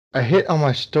 A hit on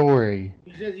my story.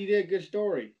 You said you did a good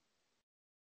story.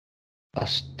 A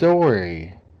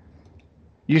story?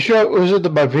 You sure was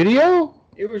it my video?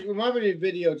 It might have been a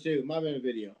video too. Might have been a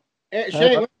video. Hey,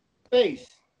 Shane, what's your face?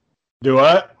 Do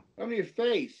what? Show me your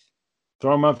face.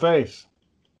 Throw my face.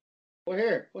 Well,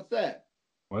 here. What's that?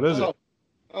 What is it?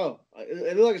 Oh,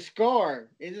 it looks like a scar.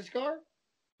 Is it a scar?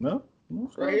 No.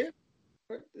 Right here?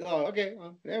 Oh, okay.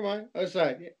 Well, never mind. Other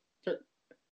side. Yeah.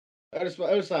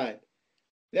 Other side.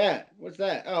 Yeah. What's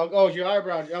that? Oh, it's your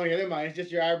eyebrows. Oh, yeah, never mind. It's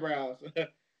just your eyebrows.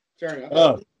 Turn.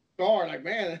 Oh. Scar, like,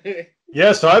 man.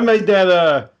 Yeah, so I made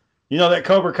that you know, that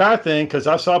Cobra Kai thing, because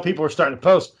I saw people were starting to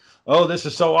post, oh, this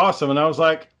is so awesome. And I was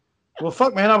like, well,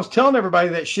 fuck, man, I was telling everybody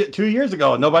that shit 2 years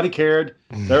ago and nobody cared.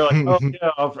 They were like, oh, yeah,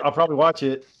 I'll probably watch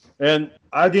it. And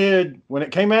I did. When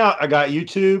it came out, I got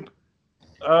YouTube.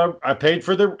 I paid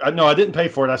for no, I didn't pay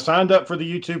for it. I signed up for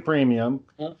the YouTube Premium.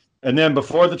 Huh? And then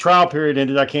before the trial period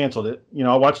ended, I canceled it. You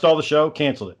know, I watched all the show,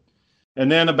 canceled it.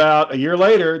 And then about a year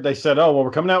later, they said, oh, well,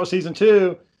 we're coming out with season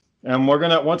 2. And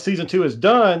once season 2 is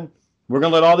done, we're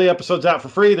going to let all the episodes out for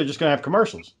free. They're just going to have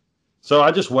commercials. So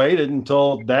I just waited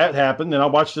until that happened. And I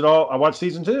watched it all. I watched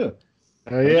season 2.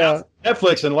 Oh, yeah.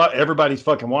 Netflix and everybody's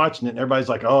fucking watching it. And everybody's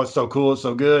like, oh, it's so cool. It's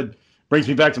so good. Brings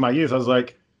me back to my youth. I was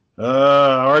like,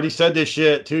 I already said this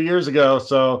shit 2 years ago.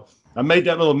 So I made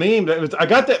that little meme. I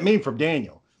got that meme from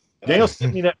Daniel. Daniel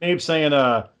sent me that meme saying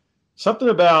something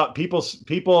about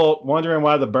people wondering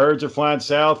why the birds are flying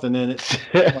south. And then it's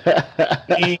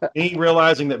me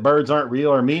realizing that birds aren't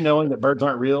real, or me knowing that birds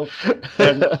aren't real.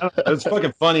 And it's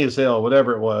fucking funny as hell,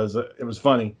 whatever it was. It was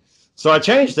funny. So I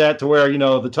changed that to where, you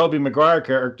know, the Tobey Maguire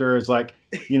character is like,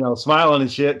 you know, smiling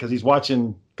and shit because he's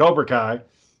watching Cobra Kai.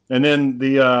 And then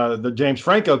the James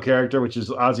Franco character, which is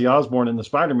Ozzy Osbourne in the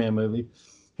Spider-Man movie,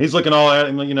 he's looking all at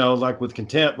him, you know, like with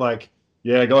contempt, like,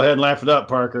 yeah, go ahead and laugh it up,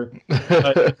 Parker.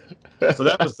 So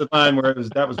that was the time where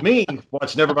that was me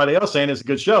watching everybody else saying it's a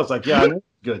good show. It's like, yeah, I know it's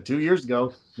good 2 years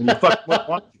ago when you fucking went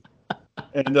watch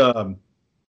it. And,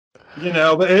 you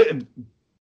know,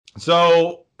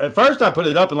 so at first I put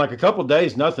it up in like a couple of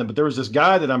days, nothing. But there was this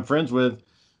guy that I'm friends with.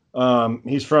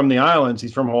 He's from the islands.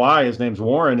 He's from Hawaii. His name's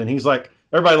Warren. And he's like,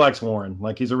 everybody likes Warren.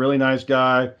 Like, he's a really nice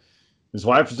guy. His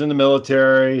wife was in the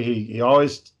military.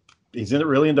 He's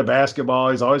really into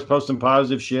basketball. He's always posting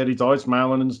positive shit. He's always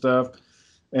smiling and stuff.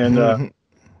 And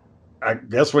I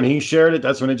guess when he shared it,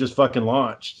 that's when it just fucking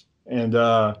launched. And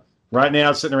right now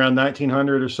it's sitting around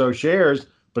 1,900 or so shares.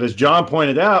 But as John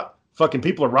pointed out, fucking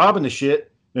people are robbing the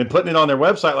shit and putting it on their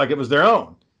website like it was their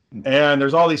own. And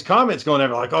there's all these comments going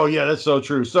over like, oh, yeah, that's so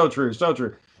true, so true, so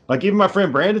true. Like even my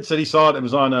friend Brandon said he saw it. It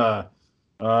was on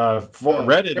for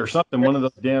Reddit or something. One of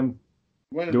those damn.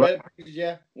 One of the Reddit pages,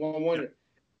 yeah. One.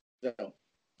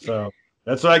 So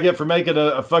that's what I get for making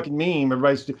a fucking meme.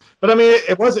 But I mean,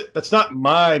 it wasn't. That's not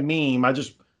my meme.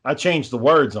 I changed the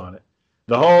words on it.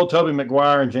 The whole Tobey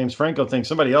Maguire and James Franco thing,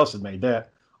 somebody else had made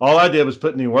that. All I did was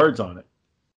put new words on it,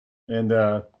 and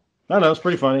I don't know. It's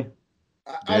pretty funny.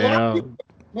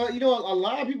 Well, you know, a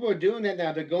lot of people are doing that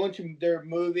now. They're going to their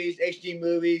movies, HD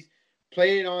movies,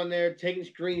 playing it on there, taking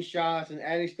screenshots and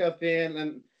adding stuff in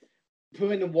and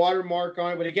putting the watermark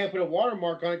on it. But they can't put a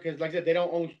watermark on it because, like I said, they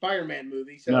don't own Spider-Man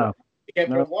movies, so they can't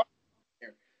put a watermark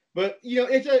there. But you know,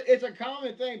 it's a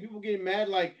common thing. People getting mad,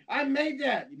 like, I made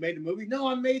that. You made the movie? No,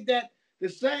 I made that the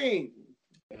same.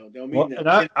 Don't mean that.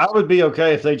 And I would be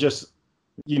okay if they just,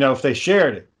 you know, if they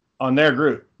shared it on their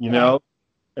group, you know.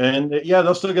 And yeah,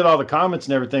 they'll still get all the comments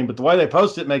and everything, but the way they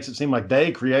post it makes it seem like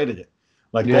they created it.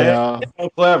 Like they're so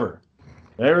clever.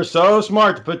 They were so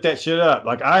smart to put that shit up.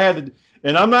 Like I had to,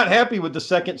 and I'm not happy with the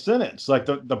second sentence. Like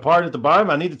the part at the bottom,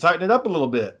 I need to tighten it up a little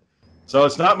bit. So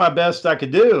it's not my best I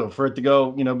could do for it to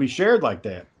go, you know, be shared like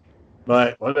that.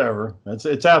 But whatever.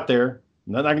 It's out there.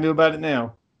 Nothing I can do about it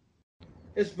now.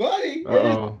 It's funny.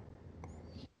 Uh-oh.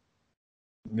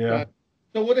 Yeah.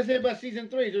 So what is it about season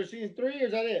 3? Is there season 3 or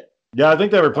is that it? Yeah, I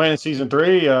think they were planning season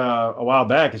 3 a while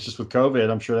back. It's just with COVID.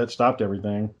 I'm sure that stopped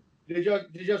everything. Did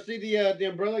y'all see the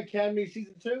Umbrella Academy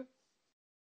season 2?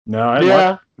 No, I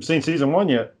haven't seen season 1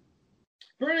 yet.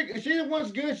 Season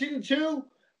 1's good. Season 2,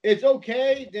 it's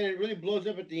okay. Then it really blows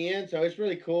up at the end, so it's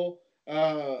really cool.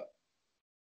 The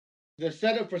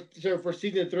setup for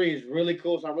season 3 is really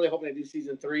cool, so I'm really hoping they do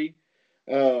season 3.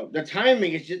 The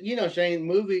timing is just, you know, Shane,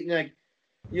 movie, like,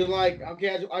 you're like,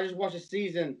 okay, I just watched a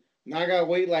season. Now I gotta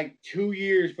wait like 2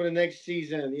 years for the next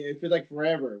season. It feels like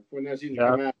forever for the next season to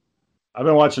come out. I've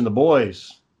been watching The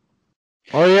Boys.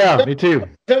 Oh yeah, me too.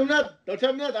 Don't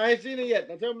tell me nothing. I ain't seen it yet.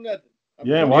 Don't tell me nothing.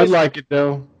 You'd like it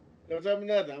though. Don't tell me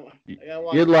nothing.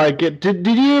 You'd like it. Did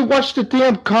you watch the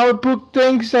damn comic book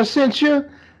things I sent you?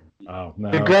 Oh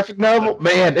no. The graphic novel,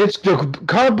 man. The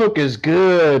comic book is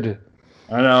good.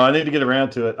 I know. I need to get around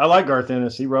to it. I like Garth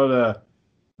Ennis. He wrote I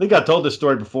think I told this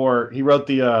story before. He wrote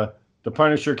the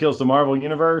Punisher Kills the Marvel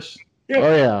Universe.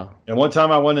 Oh, yeah. And one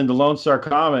time I went into Lone Star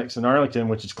Comics in Arlington,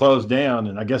 which is closed down,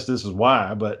 and I guess this is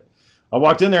why. But I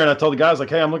walked in there and I told the guys, like,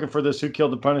 hey, I'm looking for this Who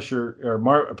Killed the Punisher,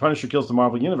 or Punisher Kills the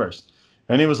Marvel Universe.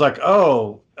 And he was like,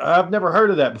 oh, I've never heard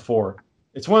of that before.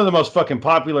 It's one of the most fucking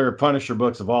popular Punisher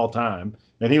books of all time.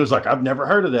 And he was like, I've never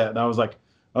heard of that. And I was like,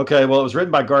 okay, well, it was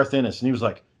written by Garth Ennis. And he was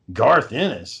like, Garth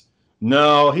Ennis?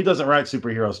 No, he doesn't write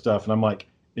superhero stuff. And I'm like,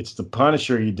 it's the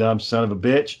Punisher, you dumb son of a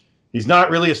bitch. He's not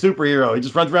really a superhero. He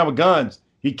just runs around with guns.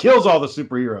 He kills all the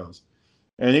superheroes.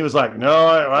 And he was like, no,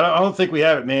 I don't think we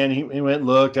have it, man. He went and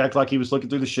looked, acted like he was looking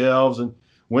through the shelves, and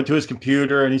went to his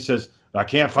computer, and he says, I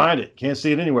can't find it. Can't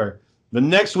see it anywhere. The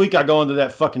next week I go into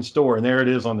that fucking store, and there it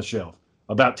is on the shelf.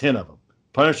 About 10 of them.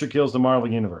 Punisher kills the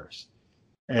Marvel Universe.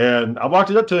 And I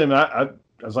walked it up to him, and I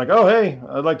was like, oh, hey,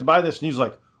 I'd like to buy this. And he was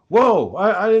like, whoa,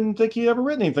 I didn't think he ever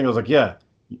written anything. I was like, yeah.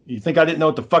 You think I didn't know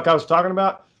what the fuck I was talking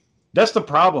about? That's the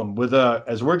problem with,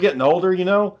 as we're getting older, you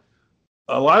know,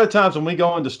 a lot of times when we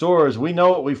go into stores, we know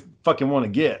what we fucking want to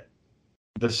get.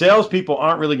 The salespeople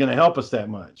aren't really going to help us that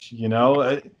much. You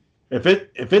know, if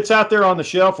it's out there on the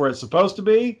shelf where it's supposed to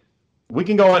be, we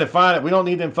can go in and find it. We don't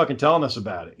need them fucking telling us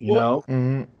about it. You know,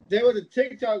 there was a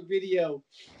TikTok video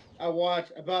I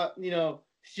watched about, you know,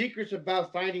 secrets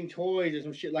about finding toys or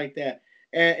some shit like that.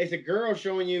 And it's a girl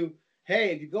showing you,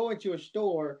 hey, if you go into a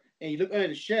store and you look under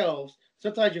the shelves,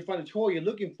 sometimes you find a toy you're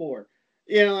looking for.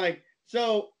 You know, like,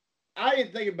 so I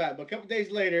didn't think about it, but a couple days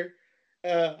later,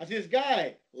 I see this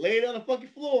guy laid on the fucking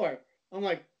floor. I'm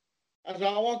like, I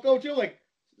walk over to him, like,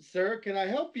 sir, can I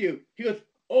help you? He goes,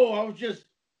 oh, I was just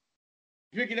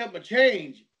picking up my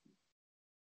change.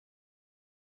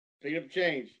 Picking up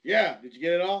change. Yeah. Did you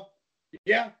get it all?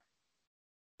 Yeah.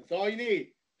 That's all you need.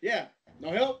 Yeah.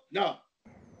 No help? No.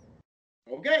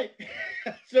 Okay.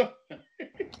 So.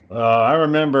 I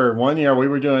remember one year we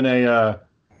were doing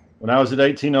when I was at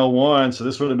 1801, so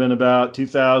this would have been about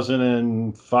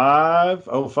 2005,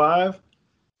 05.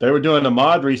 They were doing a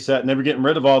mod reset, and they were getting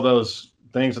rid of all those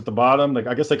things at the bottom. Like,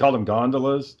 I guess they called them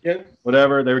gondolas,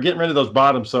 whatever. They were getting rid of those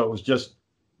bottoms, so it was just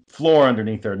floor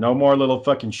underneath there. No more little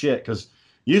fucking shit. Because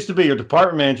used to be your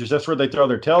department managers, that's where they throw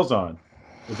their tails on.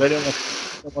 Because they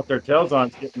didn't want their tails on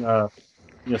getting,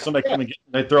 somebody come and get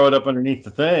them. They throw it up underneath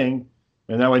the thing,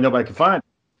 and that way nobody can find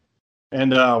it.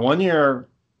 And one year,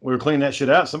 we were cleaning that shit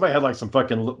out. Somebody had like some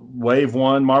fucking Wave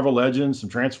 1 Marvel Legends, some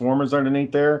Transformers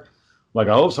underneath there. Like,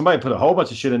 I hope somebody put a whole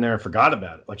bunch of shit in there and forgot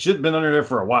about it. Like, shit had been under there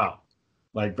for a while,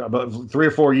 like about 3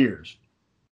 or 4 years.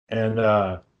 And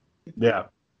yeah.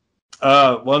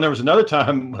 Well, and there was another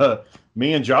time,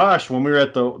 me and Josh, when we were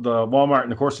at the Walmart in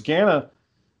the Corsicana,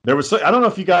 there was, I don't know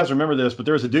if you guys remember this, but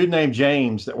there was a dude named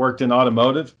James that worked in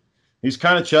automotive. He's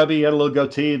kind of chubby. He had a little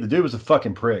goatee. The dude was a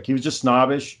fucking prick. He was just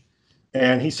snobbish.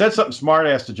 And he said something smart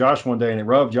ass to Josh one day, and it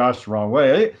rubbed Josh the wrong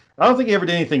way. I don't think he ever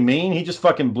did anything mean. He just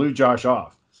fucking blew Josh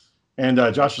off. And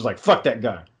Josh was like, fuck that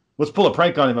guy. Let's pull a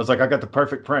prank on him. I was like, I got the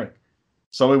perfect prank.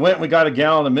 So we went and we got a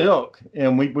gallon of milk,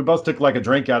 and we both took like a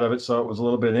drink out of it, so it was a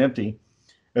little bit empty.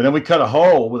 And then we cut a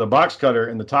hole with a box cutter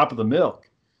in the top of the milk.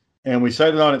 And we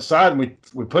set it on its side, and we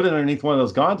put it underneath one of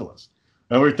those gondolas.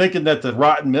 And we were thinking that the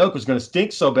rotten milk was going to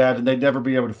stink so bad, and they'd never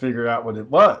be able to figure out what it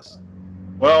was.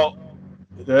 Well,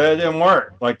 it didn't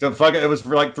work. Like, it was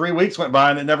for like 3 weeks went by,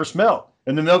 and it never smelled.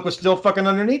 And the milk was still fucking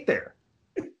underneath there.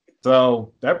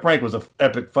 So that prank was an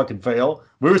epic fucking fail.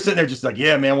 We were sitting there just like,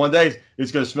 yeah, man, one day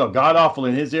it's going to smell god awful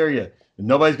in his area, and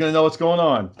nobody's going to know what's going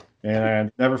on. And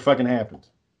it never fucking happened.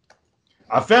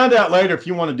 I found out later, if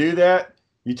you want to do that,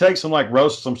 you take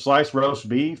some sliced roast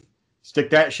beef,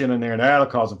 stick that shit in there, and that'll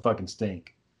cause a fucking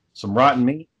stink. Some rotten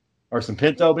meat or some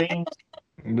pinto beans.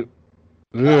 I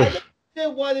don't know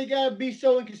why they gotta be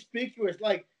so inconspicuous.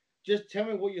 Like, just tell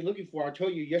me what you're looking for. I'll tell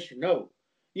you yes or no.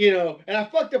 You know, and I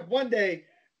fucked up one day.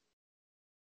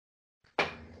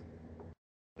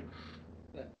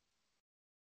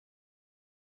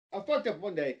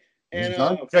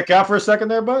 And check out for a second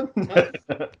there, bud.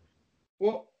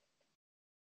 Well,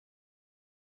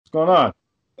 what's going on?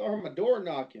 I heard my door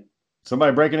knocking.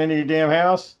 Somebody breaking into your damn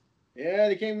house? Yeah,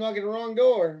 they came knocking the wrong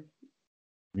door.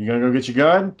 You gonna go get your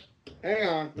gun? Hang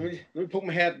on. Let me poke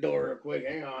my hat door real quick.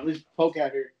 Hang on. Let's poke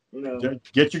out here. You know.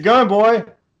 Get your gun, boy.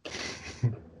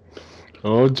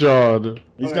 Oh, John.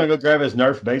 He's going to go grab his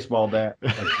Nerf baseball bat.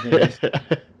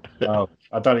 Oh,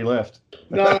 I thought he left.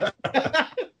 No.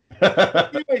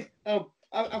 Anyways, I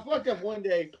fucked up one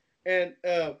day. And,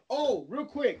 real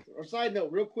quick, or side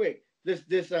note, real quick. This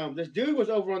dude was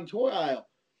over on the toy aisle.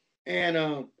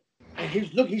 And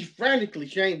he's frantically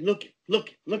saying, looking.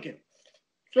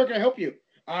 Sir, can I help you?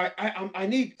 I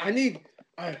need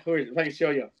hurry, if I can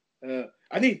show you.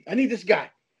 I need this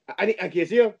guy. I can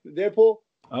see him, Deadpool.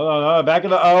 Oh, back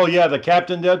of the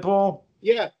Captain Deadpool.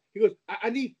 Yeah, he goes. I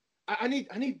need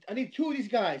two of these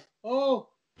guys. Oh,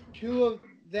 two of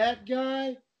that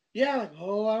guy. Yeah, like,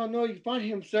 I don't know. You can find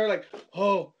him, sir. Like,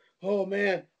 oh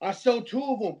man, I sold two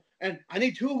of them, and I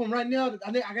need two of them right now.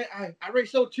 I already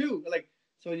sold two. Like,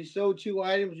 so you sold two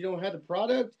items. You don't have the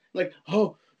product. Like,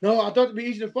 oh no, I thought it'd be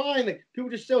easy to find. Like, people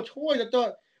just sell toys. I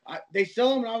thought they sell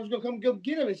them, and I was gonna come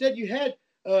get them. They said you had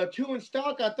two in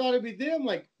stock. I thought it'd be them.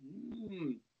 Like,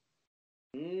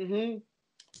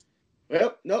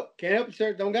 well, nope, can't help you,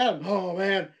 sir. Don't got them.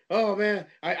 Oh man,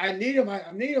 I need them. I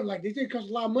need them. Like, these things cost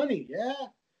a lot of money.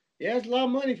 Yeah, it's a lot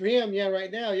of money for him. Yeah,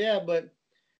 right now. Yeah, but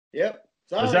yep.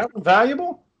 Sorry. Is that one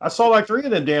valuable? I saw like 3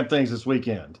 of them damn things this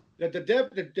weekend.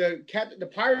 The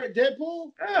pirate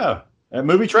Deadpool. Yeah, at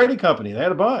Movie Trading Company, they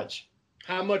had a bunch.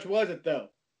 How much was it though?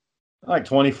 Like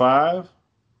 25.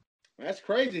 That's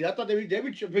crazy. I thought they would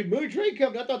movie trade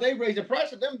company. I thought they raised the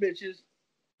price of them bitches.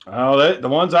 Oh, the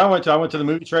ones I went to the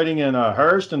movie trading in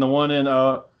Hearst and the one in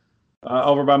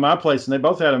over by my place, and they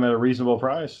both had them at a reasonable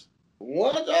price.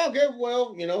 What? Okay,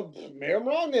 well, maybe I'm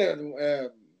wrong there.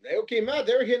 They came out.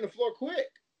 They were hitting the floor quick.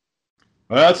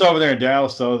 Well, that's over there in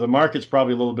Dallas, though. The market's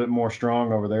probably a little bit more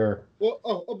strong over there.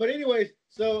 Well, but anyways,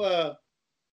 so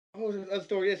what was the other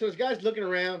story? Yeah, so this guy's looking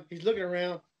around. He's looking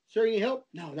around. Sir, you need help?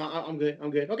 No, I'm good.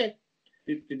 Okay.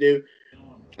 Do.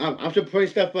 I'm still putting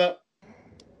stuff up.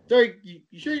 Sir, you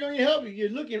sure you don't need help? You're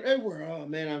looking everywhere. Oh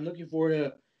man, I'm looking for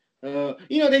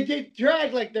they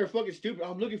drag like they're fucking stupid.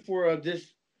 I'm looking for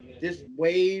this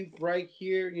wave right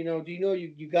here. Do you know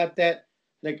you got that?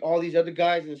 Like all these other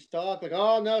guys in stock. Like,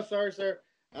 oh no, sorry, sir,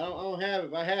 I don't have it.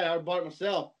 If I had it, I would have bought it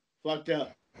myself. Fucked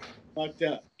up.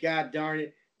 God darn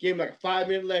it. Gave him like a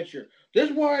 5-minute lecture.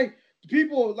 This is why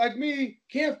people like me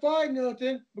can't find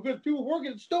nothing because people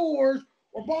working at stores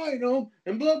or buying them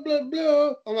and blah blah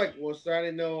blah. I'm like, well, sir, I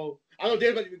didn't know. I know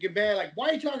David would get mad. Like, why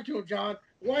are you talking to him, John?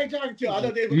 Why are you talking to him? I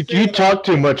know David. You talk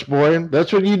too much, boy.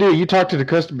 That's what you do. You talk to the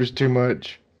customers too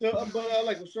much. So, but I'm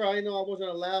like, well, sir, I didn't know I wasn't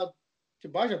allowed to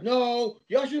buy stuff. No,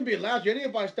 y'all shouldn't be allowed to. You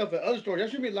didn't buy stuff at other stores. Y'all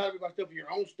shouldn't be allowed to buy stuff in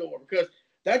your own store because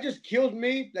that just kills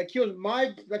me. That kills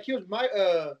my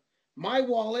my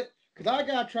wallet because I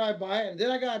gotta try to buy it and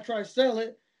then I gotta try to sell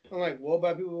it. I'm like, well,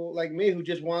 about people like me who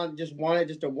just want it just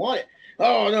to want it.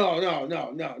 Oh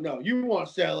no. You want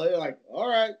to sell it? Like, all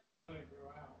right.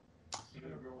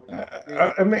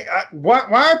 I mean,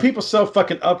 why are people so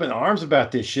fucking up in arms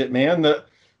about this shit, man?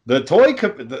 The toy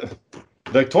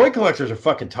collectors are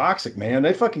fucking toxic, man.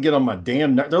 They fucking get on my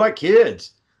damn. They're like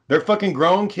kids. They're fucking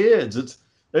grown kids.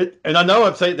 And I know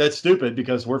I'd say that's stupid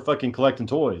because we're fucking collecting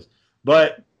toys,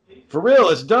 but for real,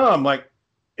 it's dumb. Like,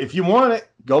 if you want it,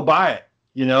 go buy it.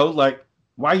 Like,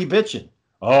 why are you bitching?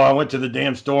 Oh, I went to the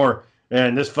damn store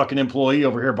and this fucking employee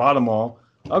over here bought them all.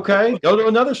 Okay, go to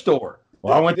another store.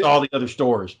 Well, I went to all the other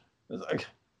stores. It's like,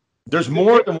 there's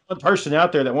more than one person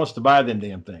out there that wants to buy them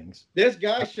damn things. This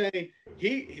guy, Shane,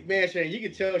 Shane, you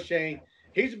can tell Shane,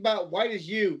 he's about white as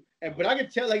you. But I can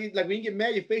tell, like when you get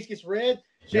mad, your face gets red.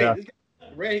 Shane, this guy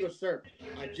red. He goes, sir,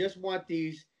 I just want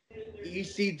these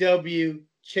ECW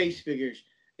chase figures.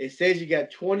 It says you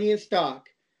got 20 in stock.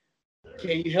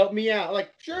 Can you help me out?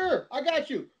 Like, sure, I got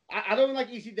you. I don't like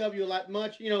ECW a lot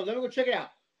much. Let me go check it out.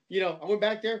 I went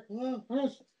back there.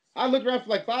 I looked around for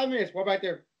like 5 minutes. We're back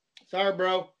there. Sorry,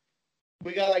 bro.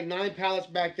 We got like 9 pallets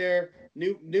back there.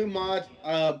 New mods.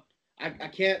 I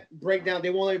can't break down. They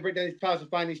won't let me break down these pallets to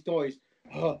find these toys.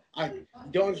 I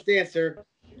don't understand, sir.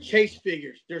 Chase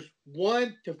figures. There's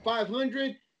 1 to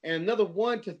 500 and another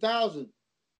 1 to 1,000.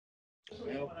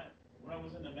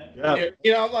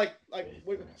 Yeah. Like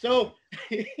so.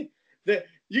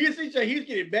 You can see he's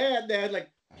getting mad now. Like,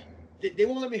 they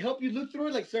won't let me help you look through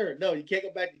it. Like, sir, no, you can't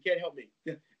go back. You can't help me.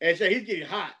 And so he's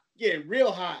getting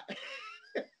real hot.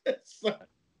 So,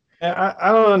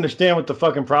 I don't understand what the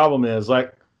fucking problem is.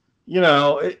 Like,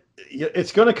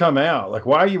 it's going to come out. Like,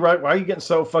 why are you getting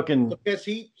so fucking? Because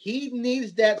he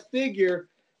needs that figure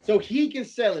so he can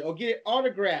sell it or get it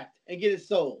autographed and get it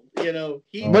sold.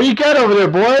 What you got over there,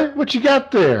 boy? What you got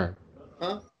there?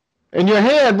 Huh? In your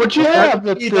hand, what you have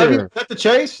up there? Is that the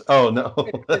Chase? Oh no,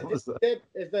 it's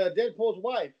the Deadpool's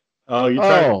wife. Oh, you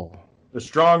trying the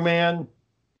strong man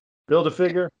build a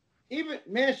figure? Even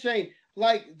man, Shane,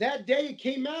 like that day it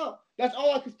came out, that's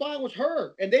all I could find was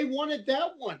her, and they wanted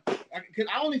that one.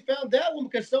 Because I only found that one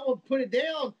because someone put it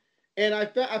down, and I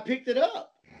picked it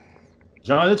up.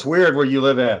 John, it's weird where you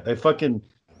live at. They fucking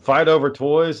fight over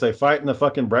toys. They fight in the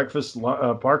fucking breakfast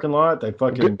parking lot. They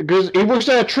fucking because it was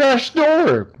that trash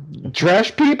store.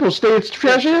 Trash people stay in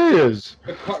trash areas.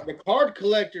 The card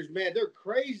collectors, man, they're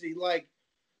crazy. Like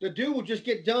the dude would just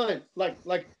get done.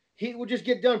 Like he would just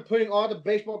get done putting all the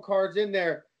baseball cards in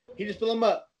there. He just fill them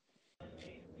up,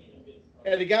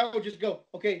 and the guy would just go,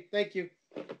 "Okay, thank you."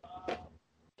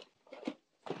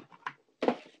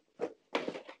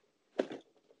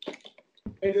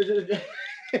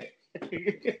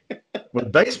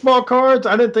 with baseball cards,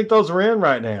 I didn't think those were in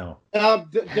right now.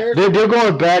 They're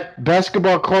going back.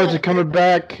 Basketball cards are coming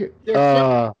back.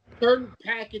 There's certain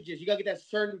packages. You gotta get that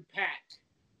certain pack.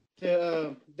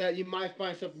 that you might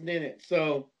find something in it.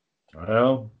 So,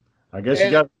 well, I guess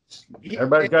And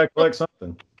everybody's got to collect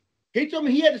something. he told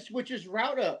me he had to switch his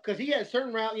route up because he had a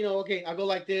certain route. Okay, I go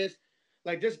like this.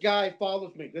 Like this guy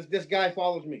follows me. This guy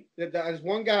follows me. There's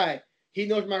one guy. He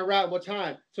knows my route, what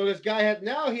time. So this guy has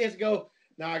to go.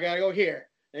 Now I gotta go here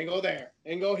and go there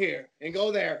and go here and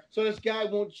go there. So this guy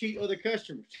won't cheat other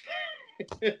customers.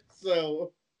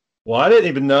 So. Well, I didn't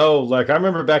even know. Like I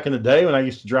remember back in the day when I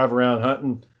used to drive around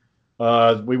hunting.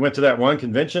 We went to that one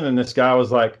convention, and this guy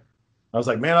was like, I was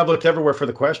like, man, I've looked everywhere for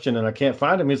the question, and I can't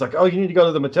find him. He's like, oh, you need to go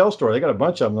to the Mattel store. They got a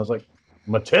bunch of them. I was like,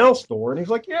 Mattel store? And he's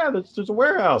like, yeah, there's a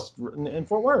warehouse in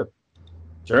Fort Worth.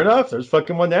 Sure enough, there's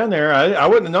fucking one down there. I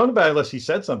wouldn't have known about it unless he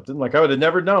said something. Like I would have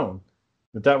never known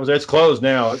that was. It's closed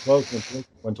now. It closed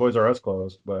when Toys R Us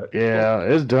closed. But Yeah,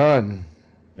 it's done.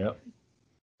 Yep.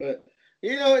 But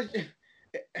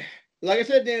like I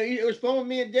said, Dan, it was fun when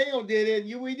me and Daniel did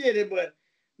it. We did it, but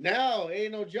now it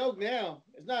ain't no joke. Now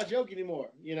it's not a joke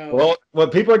anymore. Well,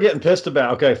 what people are getting pissed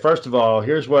about. Okay, first of all,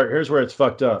 here's where it's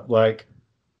fucked up. Like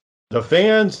the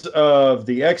fans of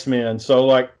the X-Men. So,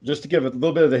 like, just to give a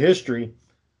little bit of the history.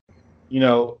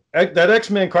 That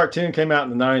X-Men cartoon came out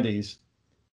in the 90s.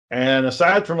 And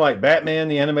aside from like Batman,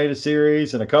 the animated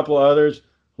series, and a couple of others,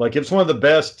 like it was one of the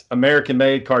best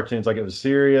American-made cartoons. Like it was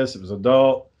serious, it was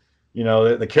adult.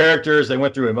 The characters, they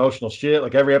went through emotional shit.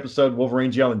 Like every episode,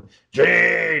 Wolverine's yelling,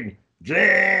 Jane,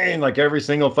 Jane. Like every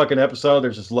single fucking episode,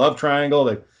 there's this love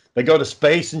triangle. They go to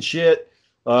space and shit.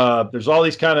 There's all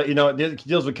these kind of, it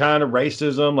deals with kind of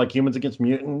racism, like Humans Against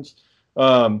Mutants.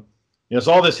 It's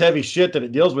all this heavy shit that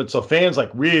it deals with. So fans like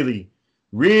really,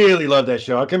 really love that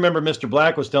show. I can remember Mr.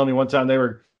 Black was telling me one time they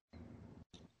were.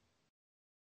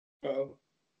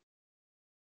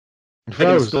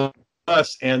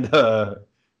 Us and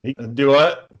he do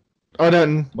what? Oh,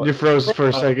 nothing. You froze for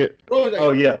a second.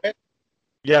 Oh yeah,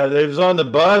 yeah. They was on the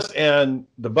bus, and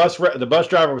the bus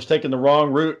driver was taking the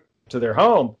wrong route to their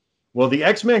home. Well, the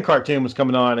X-Men cartoon was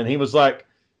coming on, and he was like,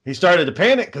 he started to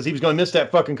panic because he was going to miss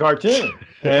that fucking cartoon.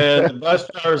 And the bus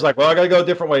driver was like, well, I got to go a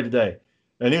different way today.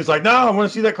 And he was like, no, I want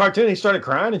to see that cartoon. He started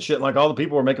crying and shit. Like all the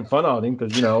people were making fun of him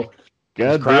because, God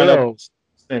crying damn. up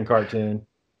X-Men cartoon.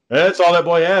 And that's all that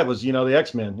boy had was, the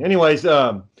X-Men. Anyways,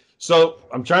 so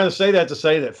I'm trying to say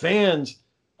that fans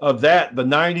of that, the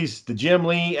 90s, the Jim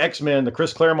Lee X-Men, the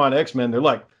Chris Claremont X-Men, they're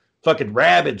like fucking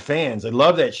rabid fans. They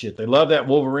love that shit. They love that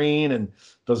Wolverine and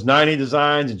those 90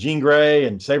 designs and Jean Grey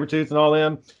and Sabretooth and all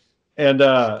them. And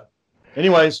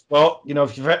anyways, well,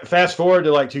 if you fast forward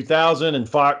to like 2000 and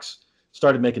Fox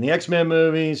started making the X-Men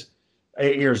movies,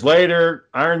 8 years later,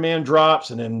 Iron Man drops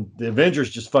and then the Avengers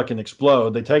just fucking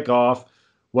explode. They take off.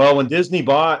 Well, when Disney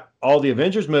bought all the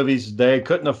Avengers movies, they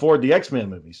couldn't afford the X-Men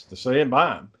movies, so they didn't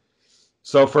buy them.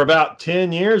 So for about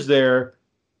 10 years there,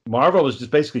 Marvel was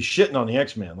just basically shitting on the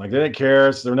X-Men. Like, they didn't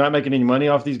care. So they're not making any money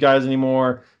off these guys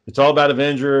anymore. It's all about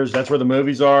Avengers. That's where the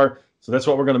movies are. So that's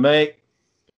what we're going to make.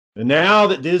 And now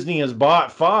that Disney has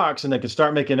bought Fox and they can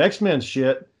start making X-Men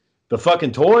shit, the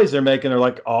fucking toys they're making are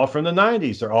like all from the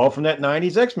 90s. They're all from that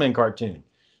 90s X-Men cartoon.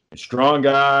 Strong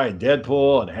Guy and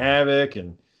Deadpool and Havoc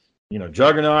and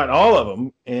Juggernaut, all of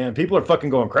them, and people are fucking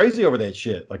going crazy over that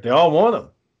shit. Like they all want them.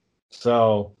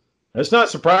 So it's not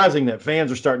surprising that fans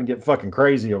are starting to get fucking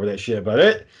crazy over that shit.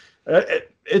 But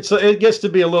it gets to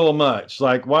be a little much.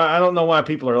 Like why? I don't know why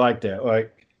people are like that.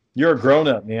 Like you're a grown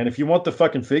up, man. If you want the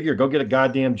fucking figure, go get a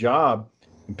goddamn job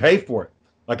and pay for it.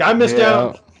 Like I missed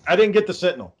out. I didn't get the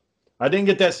Sentinel. I didn't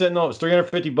get that Sentinel. It was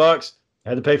 $350. I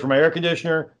had to pay for my air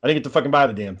conditioner. I didn't get to fucking buy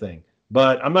the damn thing.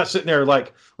 But I'm not sitting there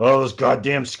like, oh, those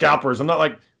goddamn scalpers. I'm not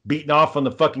like beating off on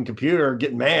the fucking computer,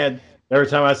 getting mad every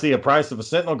time I see a price of a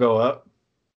Sentinel go up.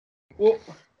 Well,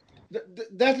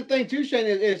 that's the thing too, Shane,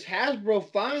 is Hasbro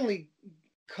finally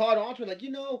caught on to it. Like,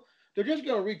 they're just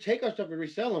going to retake our stuff and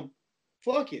resell them.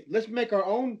 Fuck it. Let's make our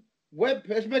own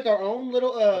let's make our own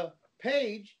little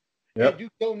page and do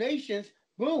donations.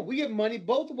 Boom, we get money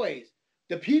both ways.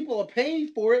 The people are paying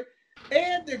for it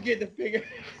and they're getting the figure.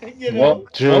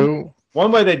 Well, one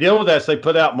way they deal with that is they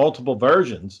put out multiple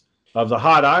versions of the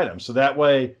hot items. So that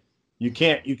way you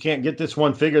can't get this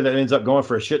one figure that ends up going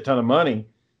for a shit ton of money.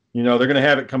 They're going to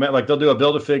have it come out, like they'll do a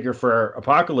Build-A-Figure for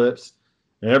Apocalypse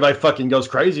and everybody fucking goes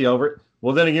crazy over it.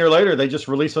 Well, then a year later, they just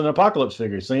release an Apocalypse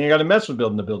figure. So you ain't got to mess with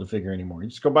building the Build-A-Figure anymore. You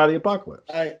just go buy the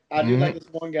Apocalypse. I do like this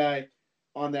one guy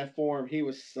on that forum. He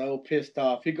was so pissed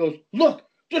off. He goes, look,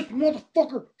 this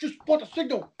motherfucker just bought the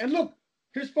signal. And look,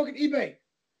 here's fucking eBay.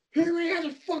 Here he has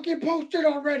it fucking posted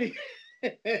already.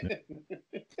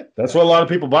 That's what a lot of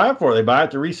people buy it for. They buy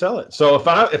it to resell it. So if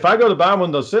I go to buy one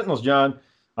of those Sentinels, John,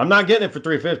 I'm not getting it for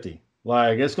 $350.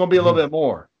 Like it's going to be a little bit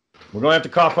more. We're gonna have to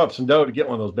cough up some dough to get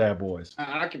one of those bad boys.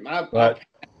 But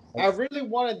I really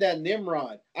wanted that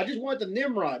Nimrod. I just wanted the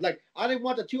Nimrod. Like, I didn't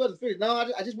want the two other figures. No,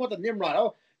 I just want the Nimrod.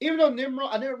 Oh, even though Nimrod,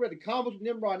 I never read the comics with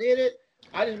Nimrod in it.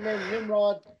 I just remember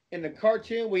Nimrod in the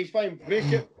cartoon where he's fighting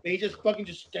Bishop and he just fucking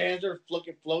just stands there,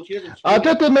 fucking floats. He doesn't. I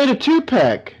thought they made a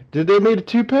 2-pack. Did they make a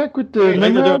 2-pack with the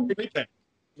Nimrod? 3-pack.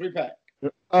 3-pack.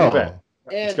 Oh, 3-pack.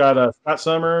 It's got Scott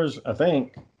Summers, I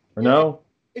think, or no?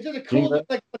 It's just a cool.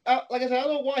 Like I said, I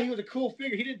don't know why he was a cool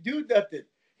figure. He didn't do nothing.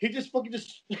 He just fucking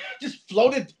just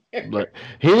floated there. Like,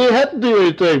 he didn't have to do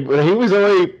anything, but he was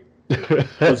only.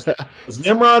 was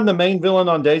Nimrod the main villain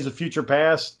on Days of Future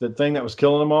Past? The thing that was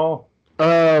killing them all?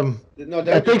 No,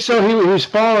 I think so. He was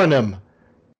following him,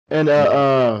 and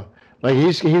like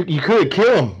you couldn't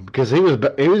kill him because he was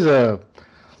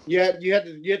Yeah, you had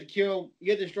to kill.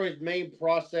 You had to destroy his main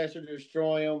processor to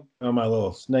destroy him. Oh, my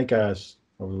little snake eyes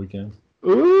over the weekend.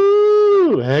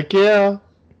 Ooh, heck yeah! It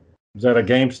was at a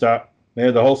GameStop. They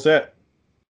had the whole set.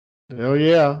 Oh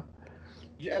yeah.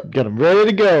 Yeah. Got him ready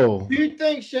to go. Do you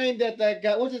think, Shane, that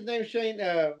guy, what's his name, Shane?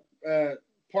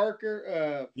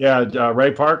 Parker?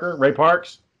 Ray Parker? Ray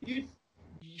Parks?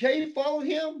 Shane followed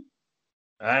him?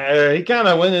 He kind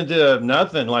of went into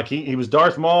nothing. Like, he was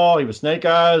Darth Maul, he was Snake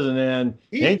Eyes, and then...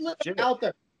 He's out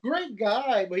there. Great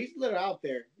guy, but he's little out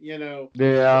there, you know.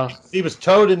 Yeah. He was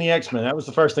Toad in the X-Men. That was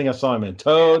the first thing I saw him in.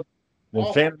 Toad,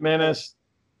 then Phantom Menace,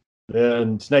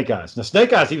 then Snake Eyes. Now,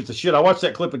 Snake Eyes, he was the shit. I watched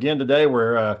that clip again today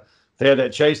where... they had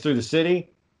that chase through the city.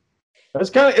 It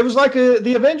was like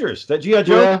the Avengers. That G.I.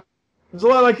 Joe. Yeah. It was a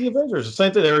lot like the Avengers. The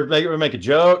same thing. They were making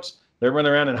jokes. They were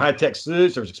running around in high-tech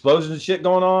suits. There was explosions and shit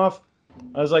going off.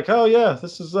 I was like, oh yeah,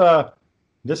 this is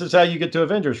how you get to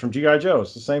Avengers from G.I. Joe.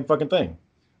 It's the same fucking thing. And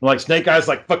like Snake Eyes,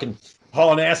 like fucking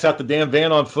hauling ass out the damn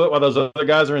van on foot while those other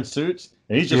guys are in suits,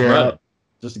 and he's just running,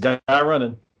 just a guy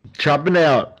running, chopping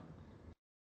out.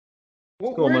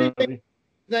 Cool, where do you think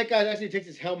that guy actually takes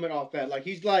his helmet off at? Like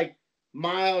he's like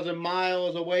miles and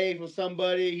miles away from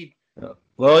somebody.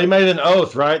 Well, he made an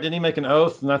oath, right? Didn't he make an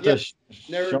oath not to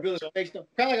never reveal his face? Kind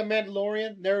of like a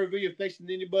Mandalorian. Never reveal your face to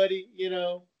anybody, you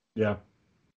know. Yeah.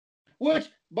 Which,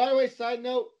 by the way, side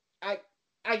note, I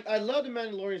love the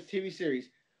Mandalorian TV series,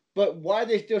 but why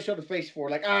they still show the face for?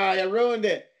 Like, you ruined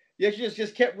it. You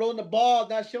just kept rolling the ball,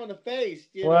 not showing the face.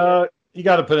 You know? You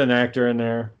got to put an actor in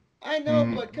there. I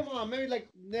know, but come on, maybe like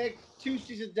next 2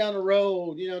 seasons down the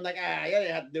road, you know, like you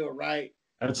didn't have to do it right.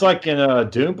 It's like in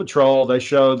Doom Patrol, they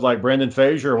showed like Brendan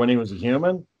Fraser when he was a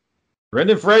human.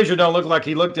 Brendan Fraser don't look like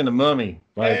he looked in the Mummy.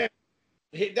 Like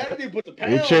that dude put the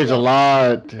pound. It changed a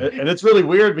lot, and it's really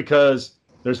weird because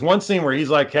there's one scene where he's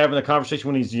like having a conversation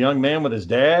when he's a young man with his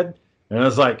dad, and I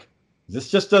was like, this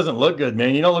just doesn't look good,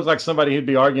 man. You don't look like somebody who'd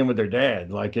be arguing with their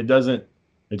dad. Like it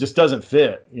just doesn't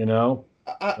fit, you know.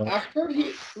 I heard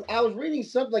I was reading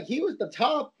something like he was the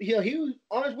top. You know, he was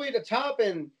on his way to the top,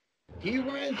 and he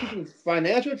ran into some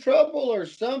financial trouble or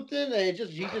something, and he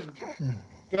just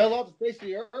fell off the face of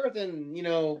the earth, and you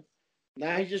know,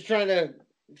 now he's just trying to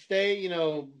stay, you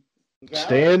know,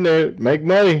 stay in there, make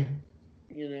money.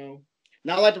 You know,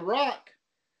 not like The Rock,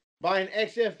 buying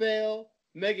XFL,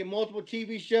 making multiple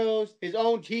TV shows, his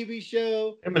own TV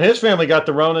show. Him and his family got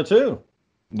the Rona too.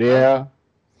 Yeah,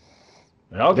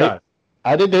 they all got it.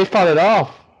 I think they fought it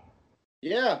off.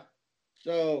 Yeah.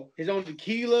 So his own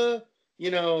tequila,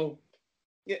 you know,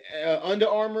 Under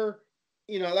Armour,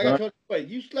 you know, like I told you, but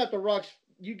you slap The Rock,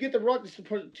 you get The Rock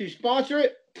to sponsor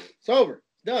it, it's over.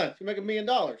 It's done. You make $1 million.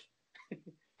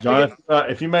 John,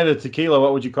 if you made a tequila,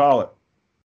 what would you call it?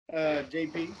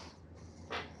 JP.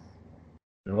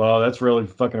 Well, that's really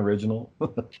fucking original.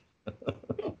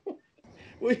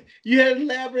 You had a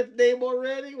labyrinth name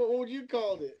already? What would you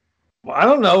call it? Well, I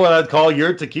don't know what I'd call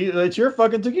your tequila. It's your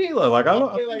fucking tequila. Like I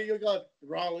don't. Like you call it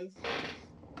Rollins.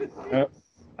 I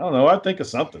don't know. I'd think of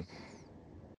something.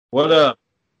 What I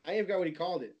ain't forgot what he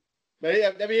called it. But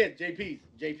that'd be it.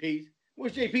 JP's.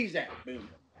 Where's JP's at? Boom.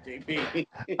 JP.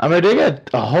 I mean, they got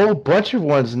a whole bunch of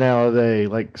ones nowadays,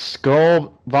 like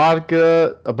Skull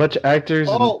Vodka, a bunch of actors.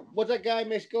 Oh, what's that guy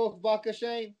make Skull Vodka,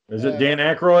 Shane? Is it Dan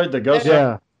Aykroyd, the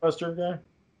Ghostbuster guy?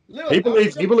 He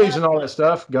believes in all that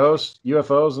stuff, ghosts,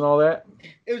 UFOs, and all that.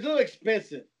 It was a little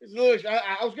expensive.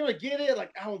 I was gonna get it,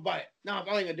 like I won't buy it. No, I ain't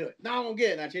gonna do it. No, I'm gonna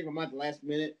get it. And I changed my mind at the last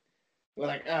minute. We're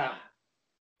like, But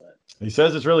he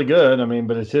says it's really good. I mean,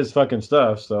 but it's his fucking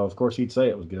stuff, so of course he'd say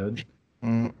it was good.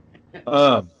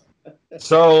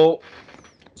 So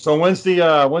when's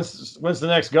the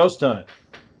next ghost hunt?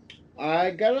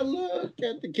 I gotta look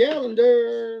at the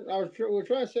calendar. We're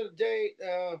trying to set a date.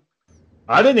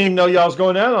 I didn't even know y'all was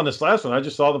going out on this last one. I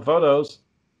just saw the photos.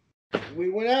 We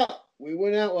went out.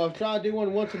 Well, I'm trying to do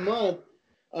one once a month.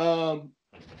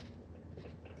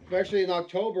 especially in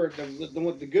October,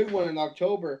 the good one in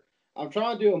October. I'm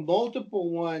trying to do a multiple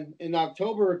one in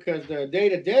October because the Day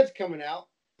of the Dead's coming out.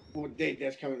 What Day of the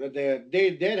Dead's coming? The Day of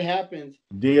the Dead happens.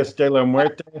 Dias de la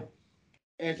Muerte.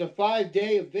 And it's a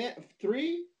 5-day event.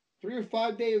 Three or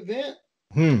 5-day event.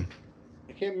 I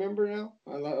can't remember now.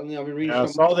 I've been reading. I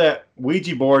saw that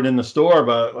Ouija board in the store,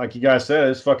 but like you guys said,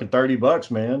 it's fucking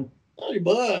 $30, man.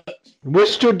 $30. Which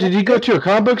store did you go to? A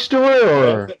comic book store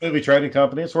or movie trading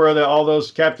company? It's where all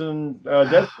those Captain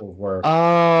Deadpool were.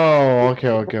 Oh,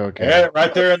 okay. They had it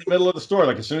right there in the middle of the store.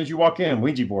 Like as soon as you walk in,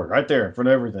 Ouija board right there in front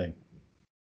of everything.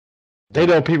 They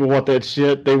know people want that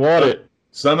shit. They want it.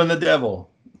 Summon the devil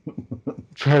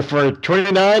for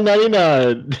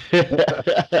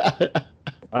 $29.99.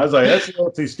 I was like, that's a little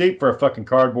too steep for a fucking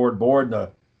cardboard board and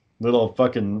a little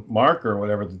fucking marker or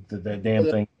whatever that damn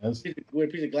thing is. With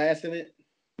a piece of glass in it?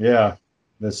 Yeah.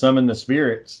 The summon the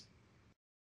spirits.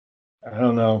 I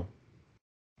don't know.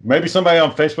 Maybe somebody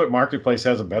on Facebook Marketplace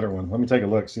has a better one. Let me take a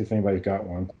look, see if anybody's got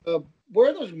one. Where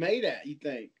are those made at, you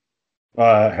think?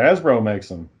 Hasbro makes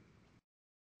them.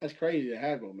 That's crazy that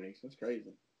Hasbro makes. That's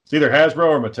crazy. It's either Hasbro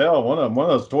or Mattel, one of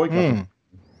those toy companies.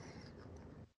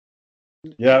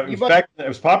 Yeah, in fact, it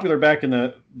was popular back in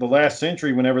the last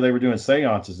century whenever they were doing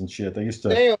seances and shit. They used to.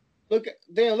 Daniel, look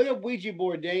up Ouija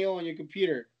board, Daniel, on your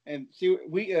computer and see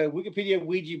Wikipedia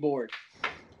Ouija board.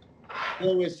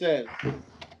 What it says.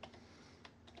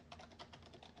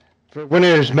 For when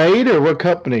it was made, or what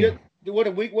company? What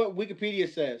Wikipedia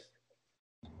says.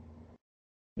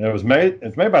 It was made.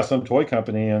 It's made by some toy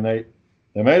company, and they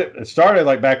made it. It started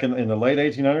like back in the late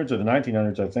 1800s or the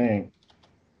 1900s, I think.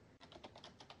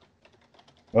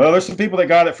 Well, there's some people that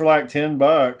got it for like $10,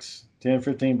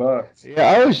 $15.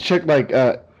 Yeah, I always check like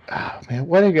man,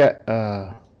 what do you got?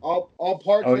 All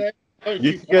parts of that.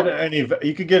 You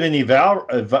could get an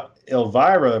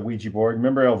Elvira Ouija board.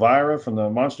 Remember Elvira from the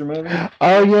monster movie?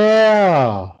 Oh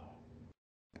yeah.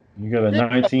 You got a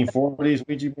 1940s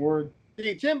Ouija board.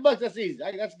 See, $10. That's easy.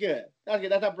 That's good. That's good.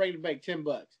 That's how brain to make $10.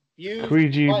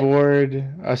 Ouija board.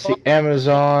 I see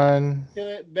Amazon.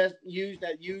 Best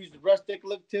used rustic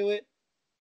look to it.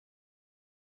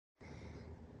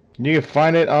 You can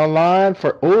find it online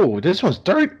for this one's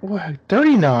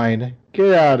 39.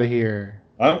 Get out of here.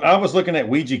 I was looking at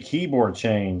Ouija keyboard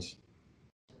chains.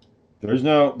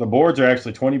 The boards are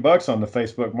actually $20 on the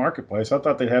Facebook Marketplace. I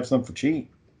thought they'd have some for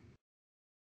cheap.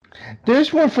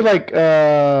 There's one for like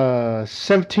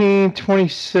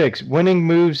 $17.26. Winning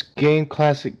Moves Game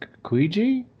Classic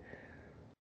Ouija.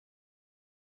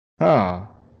 Huh.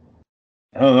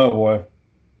 I don't know, boy.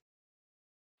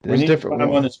 There's different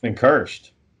one that's been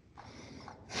cursed.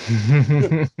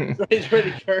 It's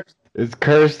ready cursed. It's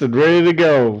cursed and ready to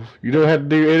go. You don't have to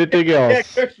do anything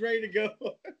else. Yeah, cursed, ready to go.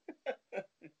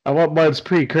 I want mine's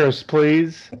pre-cursed,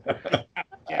 please.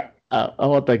 Yeah. I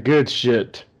want that good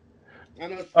shit. I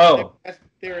know.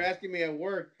 They were asking me at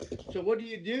work. So what do?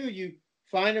 You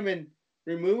find them and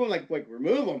remove them? Like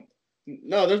remove them?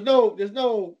 No, there's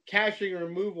no caching or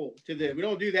removal to this. We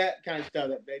don't do that kind of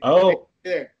stuff.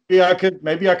 There. Yeah,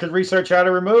 maybe I could research how to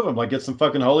remove them. Like get some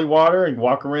fucking holy water and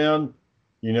walk around.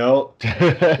 Get out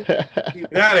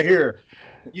of here.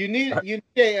 You need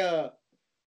a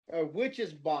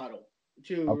witch's bottle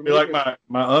to. I'll be like my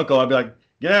uncle. I'll be like,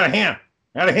 get out of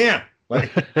here,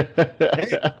 Like,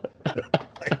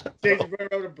 Jason running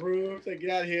around with a broom. Say, get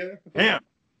out of here. Yeah,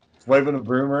 waving a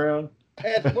broom around.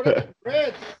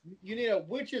 Red, you need a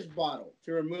witch's bottle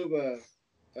to remove a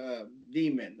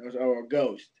demon or a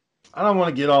ghost. I don't want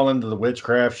to get all into the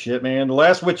witchcraft shit, man. The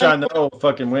last witch I know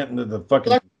fucking went into the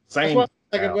fucking same.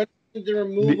 The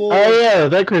removal. Oh yeah,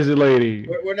 that crazy lady.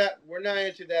 We're not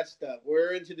into that stuff.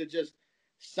 We're into the just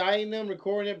signing them,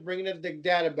 recording it, bringing the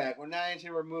data back. We're not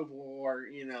into removal or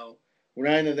we're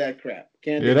not into that crap.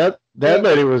 That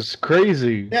lady was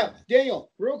crazy. Now, Daniel,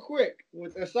 real quick,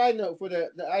 with a side note for the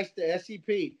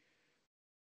SCP.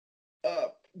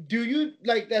 Do you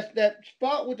like that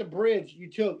spot with the bridge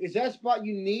you took? Is that spot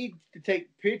you need to take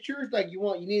pictures? Like you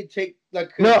need to take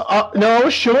like? No, I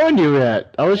was showing you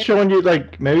that. I was showing you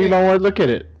like maybe you might want to look at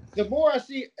it. The more I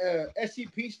see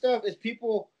SCP stuff, is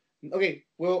people. Okay,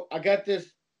 well, I got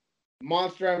this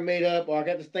monster I made up, or I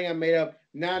got this thing I made up.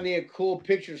 Now I need a cool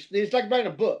picture. It's like writing a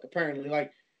book, apparently.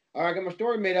 Like, all right, I got my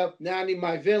story made up. Now I need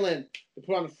my villain to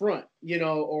put on the front,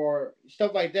 or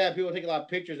stuff like that. People take a lot of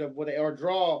pictures of what they or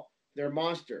draw their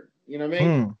monster. You know what I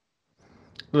mean?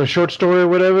 The short story or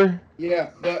whatever. Yeah,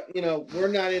 but we're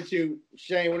not into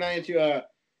Shane. We're not into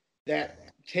that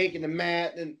taking the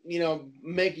mat and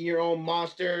making your own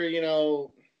monster.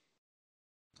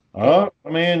 I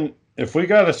mean, if we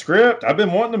got a script, I've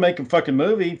been wanting to make a fucking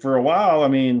movie for a while. I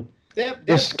mean,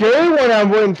 The scary one I'm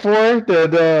waiting for.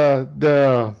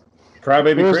 The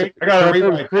Crybaby Creek. I gotta Crybaby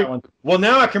rewrite Creek? that one. Well,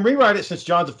 now I can rewrite it since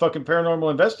John's a fucking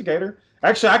paranormal investigator.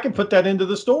 Actually, I can put that into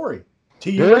the story.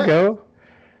 there you go.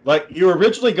 Like you were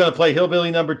originally going to play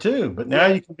Hillbilly number 2, but now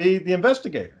you can be the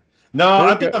investigator. No,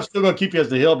 I think I'm still going to keep you as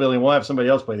the Hillbilly, and we'll have somebody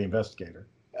else play the investigator.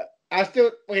 I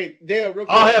still wait. Dale, real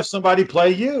quick. I'll have somebody play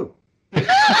you.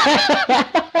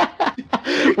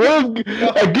 Well,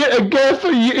 I guess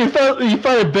you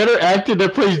find a better actor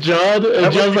that plays John,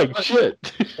 and John's like,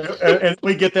 shit. And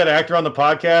we get that actor on the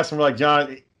podcast, and we're like,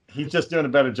 John, he's just doing a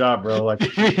better job, bro. Like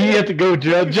He had to go,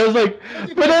 John. John's like,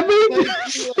 but I mean,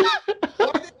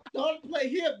 Don't play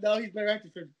him. No, he's better actor.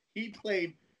 So he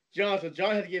played John, so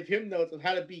John had to give him notes on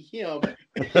how to be him.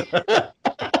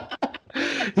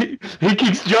 he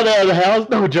kicks John out of the house.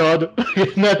 No, John,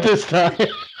 not this time.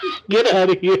 Get out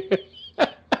of here.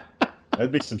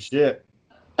 that'd be some shit.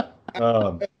 I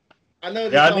know.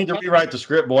 Yeah, I need to rewrite the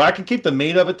script, boy. I can keep the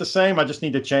meat of it the same. I just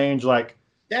need to change, like,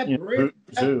 That you know, bridge,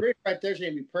 who- right there is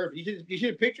gonna be perfect. You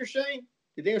see the picture, Shane?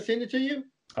 Did they send it to you?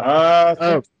 I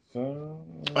think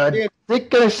I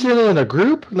think I sent it in a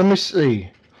group. Let me see.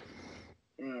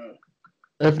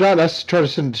 If not, let's try to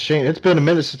send it to Shane. It's been a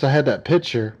minute since I had that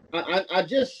picture. I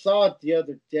just saw it the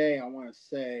other day. I want to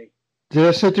say. Did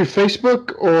I send it through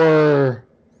Facebook or?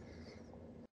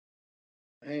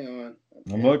 Hang on.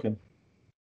 I'm looking.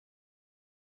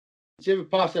 See if it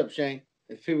pops up, Shane.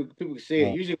 If people can see Oh.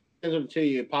 it. Usually, when it sends them to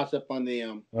you, it pops up on the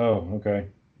Oh, okay.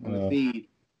 feed.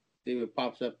 See if it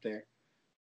pops up there.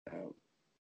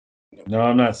 No,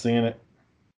 I'm not seeing it.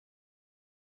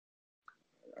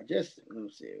 Let me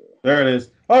see. There it is.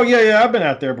 Oh, yeah, I've been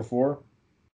out there before.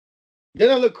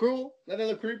 Doesn't that look cruel? Doesn't that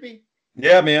look creepy?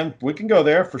 Yeah, man, we can go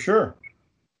there for sure.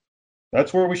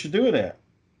 That's where we should do it at.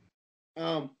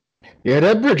 Yeah,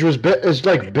 that bridge is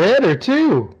like better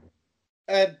too.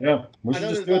 Yeah, we I should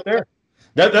know just there's do it there.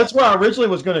 That's where I originally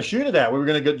was going to shoot it at. We were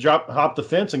going to hop the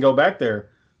fence and go back there,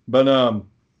 but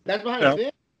That's behind Yeah.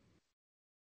 the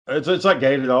fence. it's like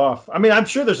gated off. I mean, I'm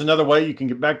sure there's another way you can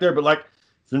get back there, but like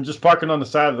them just parking on the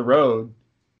side of the road.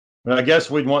 But I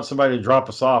guess we'd want somebody to drop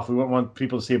us off. We wouldn't want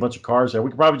people to see a bunch of cars there. We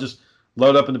could probably just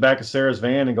load up in the back of Sarah's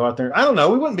van and go out there. I don't know.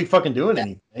 We wouldn't be fucking doing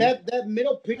anything. That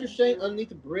middle picture, Shane, underneath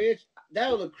the bridge,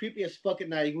 that would look creepy as fuck at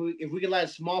night. If we could light a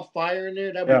small fire in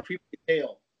there, that would be creepy as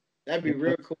hell. That'd be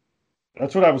real cool.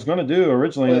 That's what I was going to do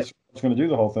originally. But- That's what I was going to do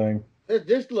the whole thing.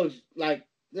 This looks like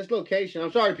this location.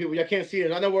 I'm sorry, people, y'all can't see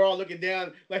it. I know we're all looking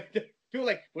down. Like people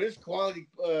like, well, this is quality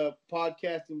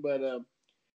podcasting, but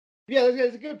yeah,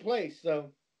 it's a good place.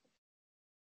 So,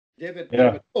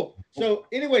 Yeah. Oh, so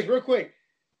anyways, real quick,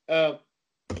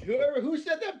 who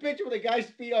sent that picture with a guy's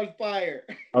feet on fire?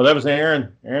 Oh, that was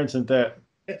Aaron. Aaron sent that.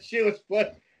 That shit was fun.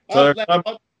 So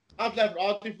I was laughing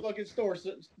all through fucking stores.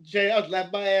 Jay, I was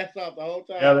laughing my ass off the whole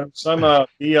time. Yeah, there was some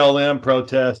BLM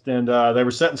protest, and they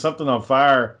were setting something on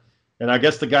fire. And I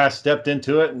guess the guy stepped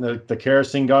into it, and the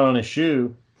kerosene got on his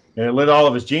shoe, and it lit all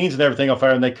of his jeans and everything on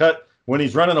fire. And when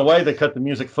he's running away, they cut the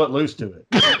music Footloose to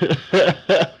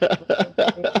it.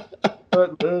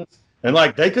 Footloose. And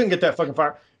like they couldn't get that fucking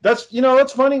fire.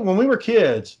 It's funny. When we were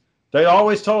kids, they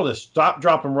always told us stop,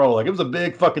 drop, and roll. Like it was a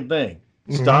big fucking thing.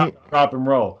 Stop, drop, and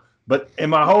roll. But in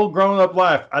my whole grown up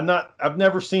life, I've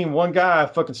never seen one guy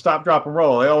fucking stop, drop, and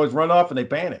roll. They always run off and they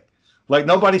panic. Like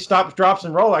nobody stops, drops,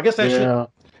 and roll. I guess that shit.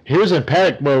 He was in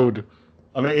panic mode.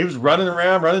 I mean, he was running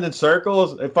around, running in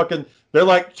circles. They're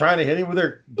like trying to hit him with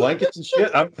their blankets and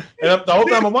shit. The whole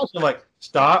time I'm watching, I'm like,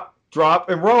 stop, drop,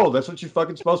 and roll. That's what you're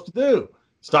fucking supposed to do.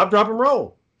 Stop, drop, and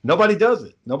roll. Nobody does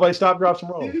it. Nobody stop, drops,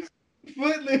 and rolls.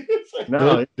 Footloose.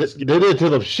 No, They didn't tell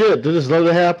them shit. They just let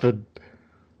it happen.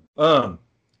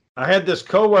 I had this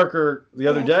coworker the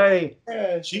other day.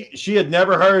 She had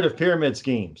never heard of pyramid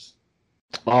schemes.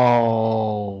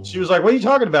 Oh. She was like, "What are you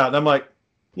talking about?" And I'm like,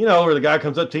 where the guy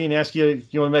comes up to you and asks you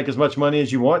if you want to make as much money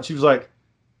as you want. She was like,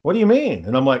 "What do you mean?"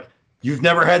 And I'm like, "You've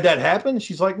never had that happen?"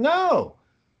 She's like, "No."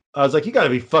 I was like, "You got to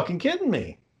be fucking kidding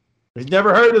me." He's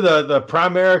never heard of the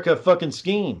Primerica fucking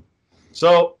scheme.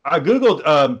 So I Googled,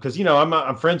 because,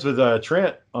 I'm friends with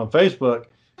Trent on Facebook.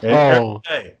 And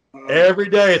every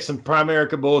day it's some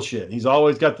Primerica bullshit. He's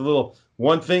always got the little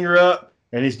one finger up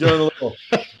and he's doing a little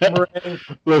boomerang.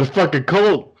 Little fucking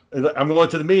cold. I'm going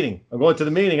to the meeting.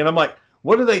 And I'm like,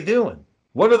 what are they doing?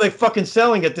 What are they fucking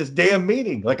selling at this damn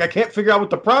meeting? Like, I can't figure out what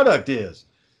the product is.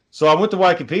 So I went to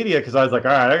Wikipedia because I was like,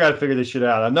 all right, I got to figure this shit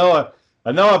out. I know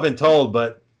I've been told,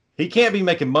 but he can't be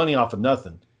making money off of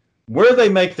nothing. Where they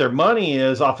make their money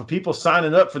is off of people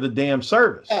signing up for the damn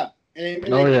service. Yeah.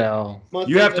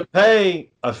 You have to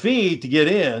pay a fee to get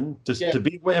in to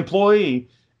be an employee,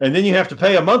 And then you have to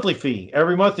pay a monthly fee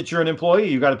every month that you're an employee.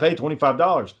 You got to pay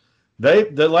 $25.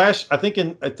 I think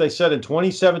they said in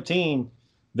 2017,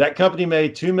 that company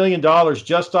made $2 million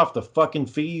just off the fucking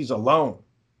fees alone.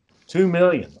 $2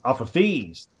 million off of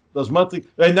fees. Those monthly,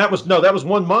 and that was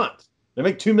 1 month. They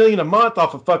make $2 million a month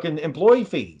off of fucking employee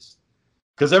fees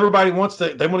because everybody they want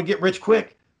to get rich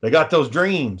quick. They got those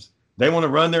dreams. They want to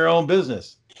run their own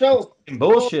business. So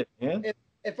bullshit, man.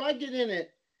 If I get in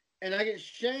it and I get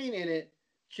Shane in it,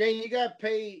 Shane, you got to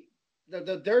pay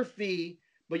their fee,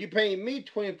 but you're paying me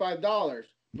 $25.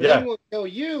 But I'm going to tell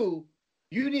you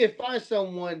need to find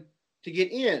someone to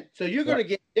get in. So you're going to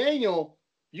get Daniel.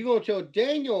 You're going to tell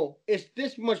Daniel it's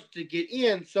this much to get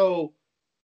in. So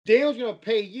Daniel's going to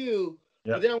pay you.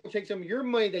 But then I'm going to take some of your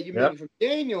money that you're making from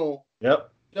Daniel.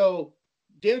 Yep. So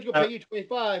Daniel's going to pay you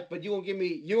 25, but you're going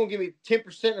to give me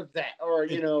 10% of that, or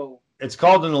It's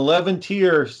called an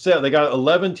 11-tier set. They got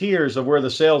 11 tiers of where the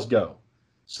sales go.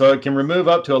 So it can remove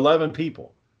up to 11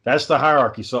 people. That's the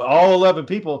hierarchy. So all 11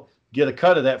 people get a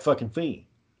cut of that fucking fee.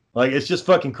 Like, it's just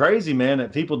fucking crazy, man,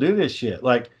 that people do this shit.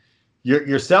 Like,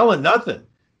 you're selling nothing.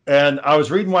 And I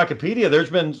was reading Wikipedia. There's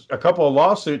been a couple of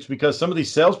lawsuits because some of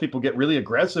these salespeople get really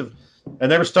aggressive,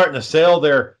 and they were starting to sell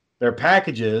their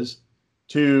packages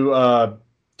to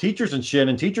teachers and shit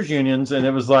and teachers unions. And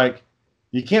it was like,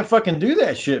 you can't fucking do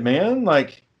that shit, man.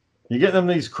 Like, you're getting them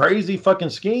these crazy fucking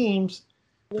schemes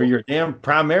for your damn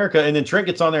Primerica. And then Trent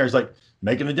gets on there. It's like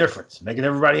making a difference, making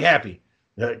everybody happy,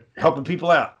 helping people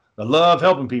out. I love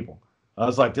helping people. I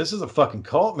was like, this is a fucking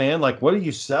cult, man. Like, what are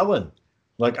you selling?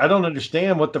 Like, I don't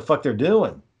understand what the fuck they're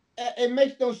doing. It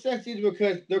makes no sense either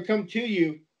because they'll come to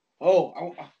you.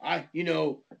 Oh,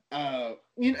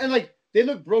 and like they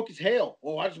look broke as hell.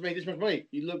 Oh, I just made this much money.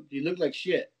 You look like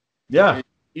shit. Yeah. And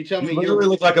you tell me you literally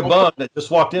look like a bum that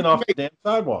just walked in off the damn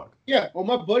sidewalk. Yeah. Well,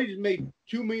 my buddy just made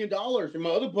 $2 million, and my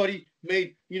other buddy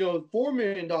made $4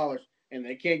 million, and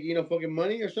they can't get fucking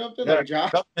money or something like a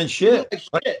job and shit.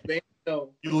 Like shit, man.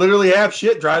 So you literally have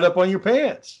shit dried up on your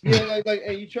pants. Yeah,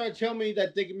 and you try to tell me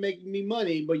that they can make me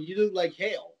money, but you look like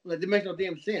hell. Like, it makes no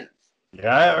damn sense.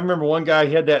 Yeah, I remember one guy.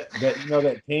 He had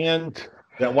that tan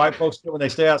that white folks get when they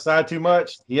stay outside too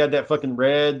much. He had that fucking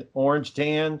red, orange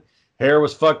tan. Hair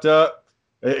was fucked up.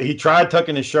 He tried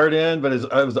tucking his shirt in, but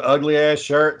it was an ugly ass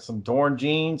shirt, some torn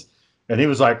jeans, and he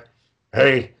was like,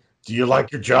 "Hey, do you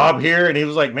like your job here?" And he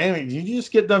was like, "Man, did you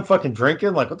just get done fucking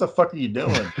drinking? Like, what the fuck are you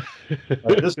doing?"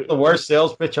 Like, this is the worst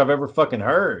sales pitch I've ever fucking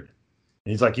heard.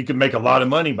 And he's like, "You can make a lot of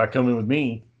money by coming with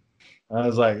me." I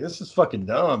was like, "This is fucking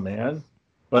dumb, man."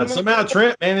 But somehow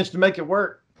Trent managed to make it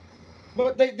work.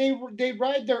 But they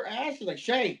ride their asses like,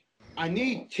 Shane, I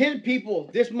need 10 people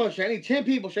this much. I need 10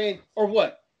 people, Shane, or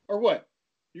what?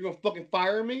 You're gonna fucking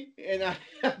fire me, and I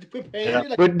have to quit paying you?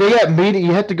 Like, but they got meeting.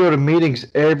 You have to go to meetings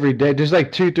every day. There's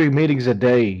like 2-3 meetings a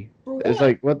day. It's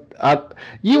like what?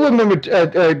 You remember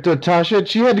Tasha?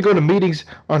 She had to go to meetings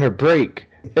on her break.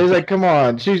 It was like, come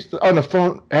on, she's on the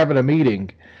phone having a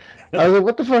meeting. I was like,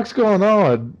 what the fuck's going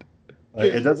on?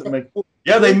 Like, it doesn't make.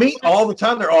 Yeah, they meet all the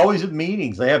time. They're always at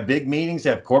meetings. They have big meetings. They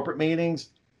have corporate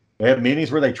meetings. They have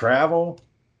meetings where they travel.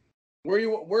 Where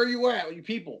are you at, you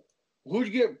people? Who'd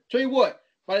you get? Tell you what.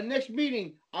 By the next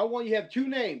meeting, I want you to have 2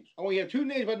 names. I want you to have 2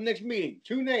 names by the next meeting.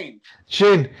 2 names.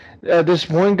 Shane, this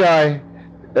one guy,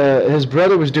 his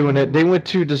brother was doing it. They went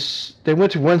to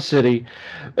one city.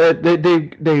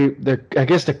 I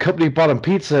guess the company bought them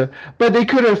pizza, but they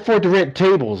couldn't afford to rent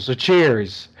tables or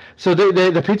chairs. So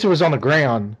the pizza was on the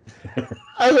ground.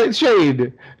 I was like,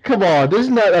 Shane, come on, this is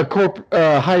not a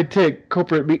high-tech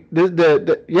corporate.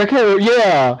 Y'all can't,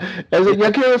 yeah. I was like,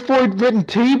 y'all can't afford renting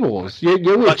tables. You're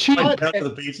cheap.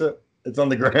 The pizza, it's on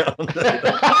the ground.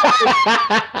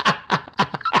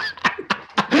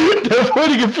 The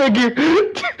funny can figure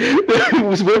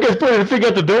was working to figure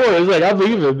out the door. It's like, I'm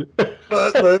leaving.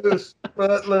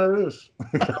 But loose.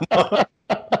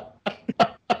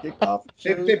 They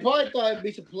probably thought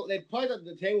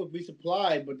the table would be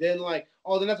supplied, but then like,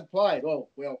 oh, they're not supplied. Oh,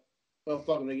 well, fuck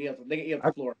them. They can eat off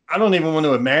the floor. I don't even want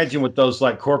to imagine with those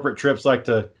like corporate trips, like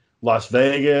to Las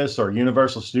Vegas or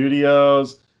Universal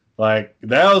Studios. Like,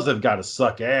 those have got to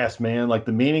suck ass, man. Like,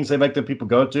 the meetings they make the people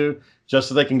go to just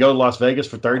so they can go to Las Vegas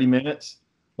for 30 minutes.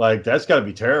 Like, that's got to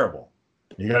be terrible.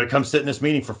 You got to come sit in this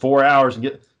meeting for 4 hours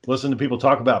and listen to people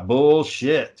talk about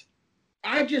bullshit.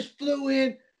 I just flew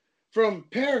in from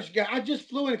Paris, guy. I just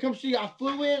flew in to come see you. I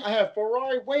flew in. I had a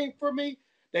Ferrari waiting for me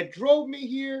that drove me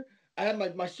here. I had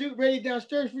my suit ready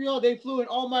downstairs for y'all. They flew in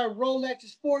all my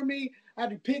Rolexes for me. I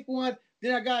had to pick one.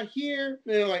 Then I got here.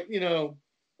 And like, Yeah.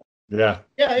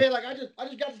 Yeah. Like, I just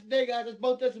got this today, guys. I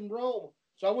bought this in Rome.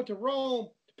 So I went to Rome,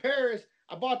 to Paris.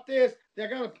 I bought this. Then I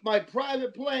got my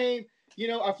private plane.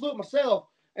 I flew it myself,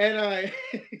 and I.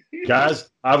 Guys,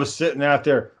 I was sitting out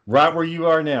there right where you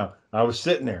are now. I was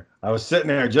sitting there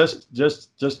just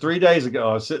 3 days ago.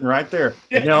 I was sitting right there,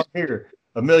 and now I'm here,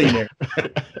 a millionaire.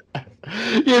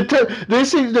 Yeah, they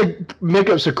seem to make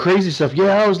up some crazy stuff.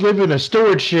 Yeah, I was living in a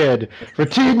storage shed for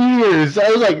 10 years. I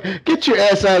was like, get your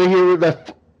ass out of here with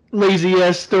that lazy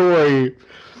ass story.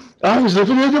 I was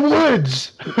living in the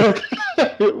woods.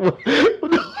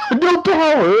 No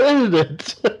power, isn't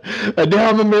it? And now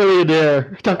I'm a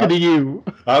millionaire talking to you.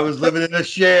 I was living in a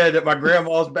shed at my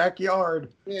grandma's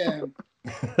backyard. Yeah.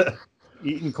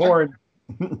 Eating corn.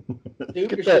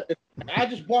 Dude, I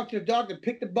just walked to the dock and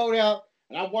picked the boat out,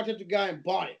 and I walked up to the guy and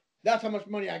bought it. That's how much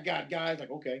money I got, guys.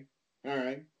 Like, okay, all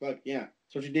right, but yeah,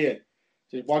 that's what you did.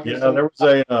 Just walked. Yeah, there was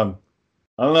a.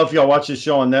 I don't know if y'all watch this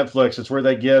show on Netflix. It's where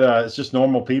they get. It's just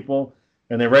normal people,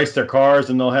 and they race their cars,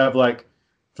 and they'll have like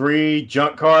 3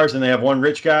 junk cars, and they have one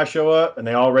rich guy show up, and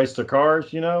they all race their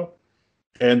cars,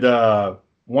 And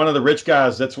one of the rich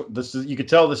guys, you could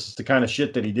tell this is the kind of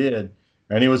shit that he did,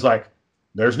 and he was like,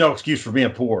 "There's no excuse for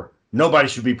being poor. Nobody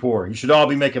should be poor. You should all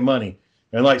be making money."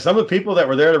 And like some of the people that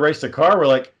were there to race the car were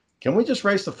like, "Can we just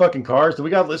race the fucking cars? Do we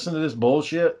got to listen to this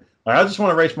bullshit? Like, I just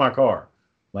want to race my car.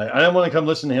 Like, I didn't want to come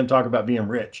listen to him talk about being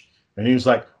rich." And he was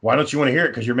like, "Why don't you want to hear it?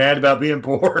 Because you're mad about being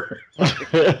poor."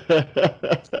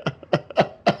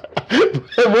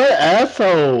 What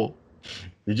asshole?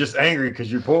 You're just angry because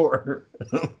you're poor.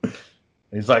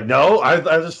 He's like, "No, I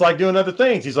just like doing other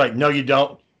things." He's like, "No, you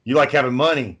don't. You like having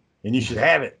money, and you should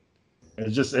have it."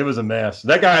 It was a mess.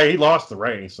 That guy, he lost the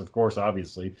race, of course,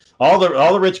 obviously. All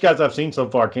the rich guys I've seen so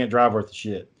far can't drive worth a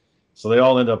shit. So they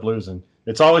all end up losing.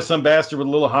 It's always some bastard with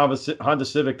a little Honda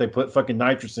Civic they put fucking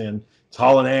nitrous in. It's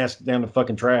hauling ass down the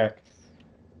fucking track.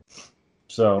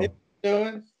 So.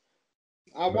 Doing?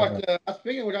 I watched.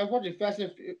 Speaking of which, I was watching Fast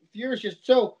and Furious.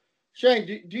 So, Shane,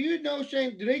 do you know,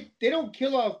 Shane? They don't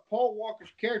kill off Paul Walker's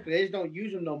character? They just don't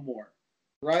use him no more,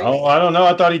 right? Oh, I don't know.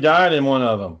 I thought he died in one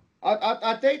of them.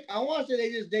 I think I want to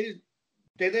say they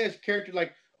let his character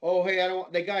like, oh hey, I don't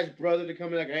want that guy's brother to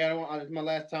come in like, hey, I don't want, it's my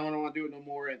last time, I don't want to do it no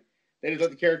more, and they just let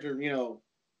the character,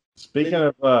 Speaking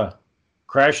of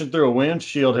crashing through a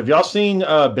windshield, have y'all seen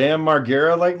Bam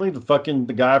Margera lately?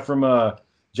 The guy from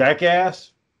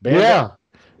Jackass. Bam. Yeah,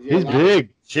 he's big.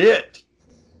 Shit,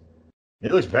 he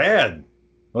looks bad.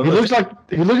 He looks like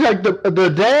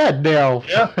the dad now.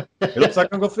 Yeah, he looks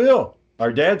like Uncle Phil.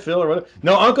 Our dad Phil or whatever.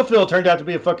 No, Uncle Phil turned out to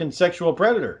be a fucking sexual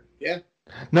predator. Yeah.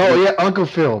 No, yeah, Uncle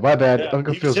Phil. My bad. Yeah,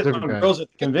 Uncle Phil's different guy. Girls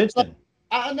at the convention.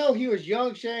 I know he was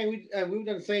young, Shane. We've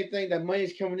done the same thing. That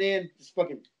money's coming in. Just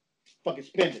fucking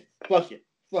spend it. Fuck it.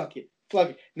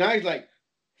 Now he's like,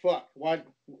 fuck. Why?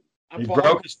 He's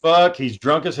broke as fuck. He's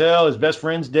drunk as hell. His best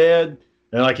friend's dead.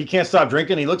 And like he can't stop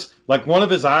drinking. He looks like one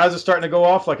of his eyes is starting to go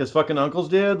off like his fucking uncle's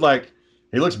did. Like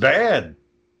he looks bad.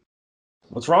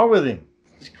 What's wrong with him?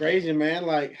 It's crazy, man.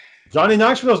 Like Johnny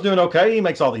Knoxville's doing okay. He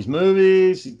makes all these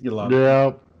movies. He get a lot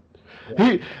of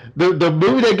the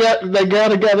movie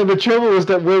that got him in trouble was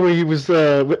that where he was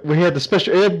we had the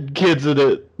special ed kids in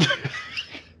it.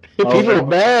 People are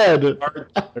mad. They're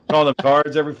calling them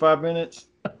cards every 5 minutes.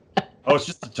 Oh, it's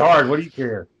just a tard. What do you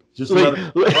care? Just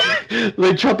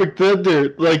like Tropic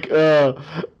Thunder. Like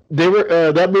they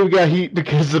were that movie got heat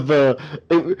because of it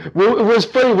was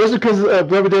funny. It wasn't because of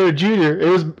Robert Downey Jr. It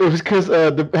was because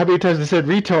how many times they said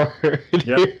retard.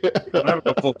 Yeah, don't have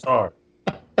a full tard.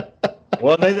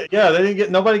 Well, they didn't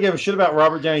get. Nobody gave a shit about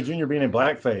Robert Downey Jr. being in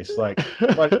blackface. Like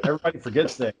everybody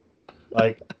forgets that.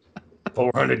 Like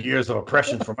 400 years of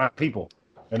oppression for my people,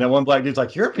 and then one black dude's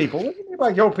like, "Your people? What do you mean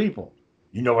by your people?"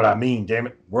 You know what I mean, damn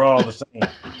it. We're all the same.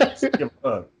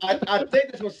 I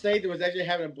think this was saved. It was actually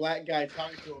having a black guy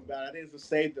talking to him about it. I think this was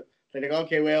saved. They're like,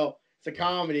 okay, well, it's a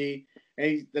comedy,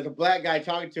 and there's a black guy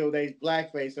talking to him that he's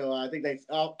blackface, so I think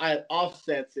I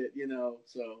offsets it,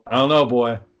 so. I don't know,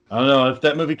 boy. I don't know. If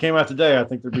that movie came out today, I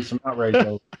think there'd be some outrage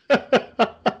over it.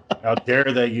 How dare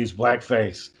they use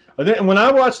blackface? When I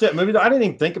watched that movie, I didn't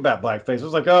even think about blackface. I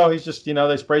was like, oh, he's just,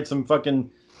 they sprayed some fucking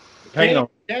paint on.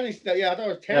 Yeah, I thought it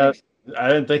was tanning. I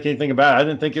didn't think anything about it. I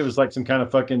didn't think it was like some kind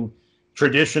of fucking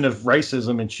tradition of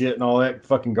racism and shit and all that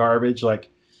fucking garbage.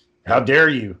 Like, how dare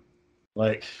you?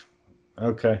 Like,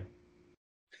 okay.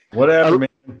 Whatever, man.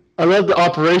 I love the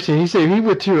operation. He said he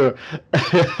got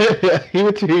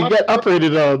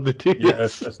operated on the teeth.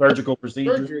 Yes, a surgical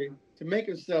procedure. Surgery to make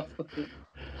himself.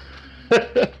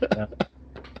 Yeah.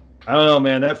 I don't know,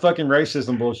 man. That fucking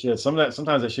racism bullshit. Sometimes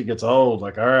that shit gets old.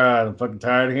 Like, all right, I'm fucking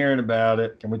tired of hearing about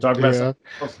it. Can we talk about something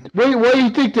else? Why do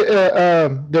you think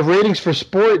the ratings for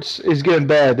sports is getting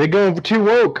bad? They're going too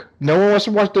woke. No one wants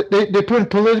to watch. They're putting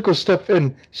political stuff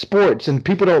in sports, and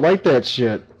people don't like that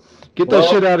shit. Get that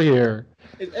shit out of here.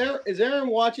 Is Aaron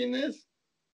watching this?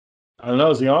 I don't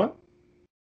know. Is he on?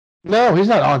 No, he's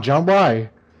not on, John. Why?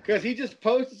 Because he just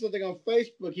posted something on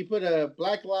Facebook. He put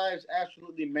Black Lives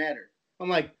Absolutely Matter. I'm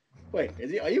like, wait,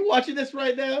 are you watching this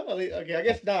right now? Okay, I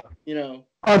guess not,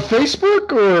 On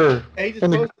Facebook or? And he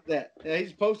just posted that. Yeah, he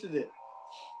just posted it.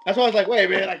 That's why I was like, wait a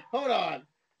minute, like, hold on.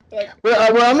 Like,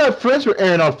 well, I'm not friends with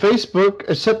Aaron on Facebook,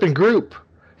 except in group.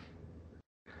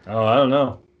 Oh, I don't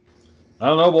know.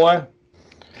 Boy.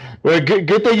 Well,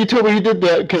 good thing you told me you did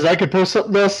that, because I could post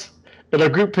something else in our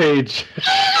group page.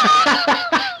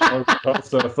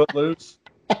 Post Footloose.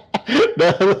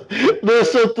 No,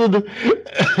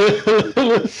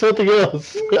 something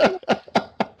else.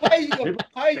 How you gonna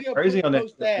crazy on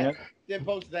post that, that? man. Then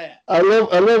post that. I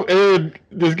love Aaron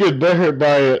just getting butthurt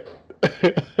by it.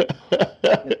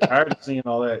 I'm tired of seeing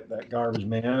all that garbage,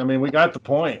 man. I mean, we got the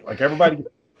point. Like everybody,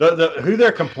 who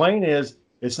their complaint is,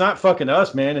 it's not fucking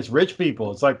us, man. It's rich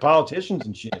people. It's like politicians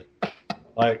and shit.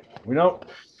 Like we got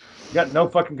no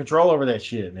fucking control over that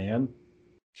shit, man.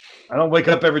 I don't wake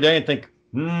up every day and think,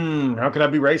 how can I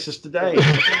be racist today?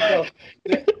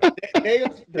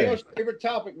 Dale's favorite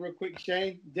topic, real quick,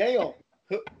 Shane. Dale,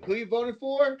 who you voting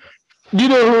for? You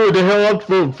know who the hell I'm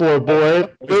voting for, boy.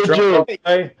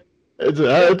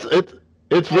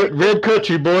 It's red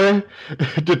country, boy.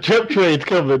 The Trump train's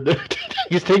coming.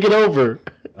 He's taking over.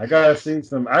 I gotta see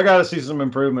some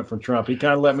improvement from Trump. He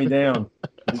kind of let me down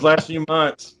these last few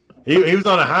months. He was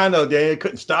on a high note, Dan.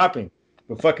 Couldn't stop him.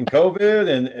 But fucking COVID,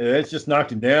 and it's just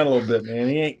knocked him down a little bit,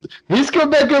 man. He's come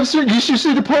back up, sir. You should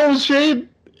see the polls, Shane.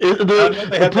 They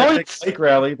had that big lake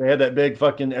rally. They had that big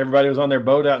fucking. Everybody was on their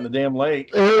boat out in the damn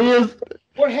lake. There he is.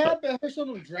 What happened? I heard some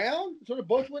of them drowned. Some of the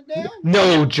boats went down.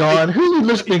 No, John. Who are you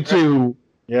listening to?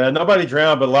 Yeah, nobody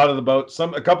drowned, but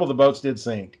a couple of the boats did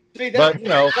sink. See, but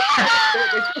John,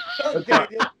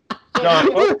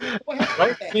 boats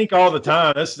sink all the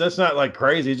time. That's not like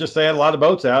crazy. It's just they had a lot of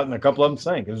boats out, and a couple of them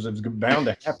sank. It was bound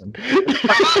to happen.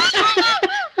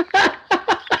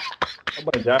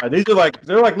 Nobody died.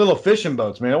 They're like little fishing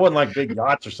boats, man. It wasn't like big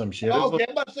yachts or some shit. Okay,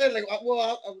 I'm about to say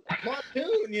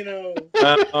pontoon,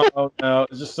 No,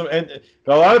 it's just and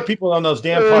a lot of people on those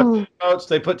damn pontoon boats.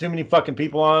 They put too many fucking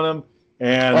people on them,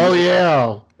 and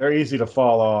they're easy to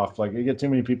fall off. Like you get too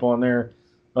many people on there.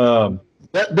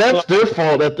 That's their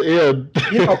fault at the end.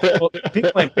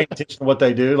 People ain't paying attention to what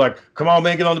they do. Like, come on,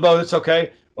 man, get on the boat. It's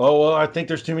okay. Oh, well, I think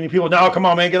there's too many people. No, come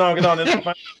on, man, get on.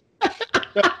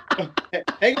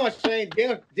 Hang on, Shane.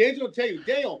 Dale's gonna tell you.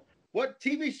 Dale, what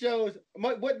TV shows,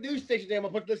 what news station am I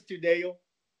supposed to listen to, Dale?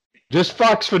 Just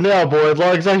Fox for now, boy. As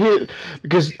long as I hear,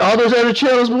 because all those other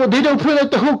channels, boy, they don't put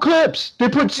up the whole clips. They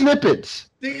put snippets.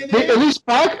 At least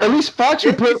Fox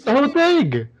would put up the whole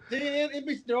thing. CNN,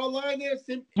 NBC, they're all lying there.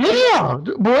 Yeah,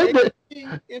 boy.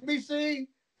 NBC,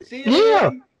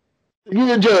 CNN.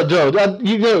 Yeah.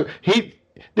 Joe,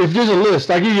 if there's a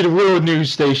list, I'll give you the real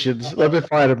news stations. Let me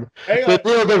find them.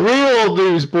 The real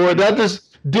news, boy, not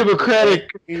this Democratic.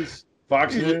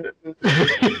 Fox News.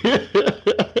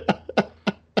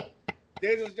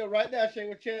 Let's go right now, Shane.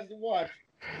 What channels to watch?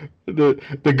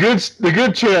 The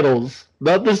good channels,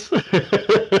 not this.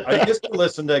 I used to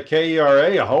listen to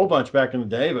KERA a whole bunch back in the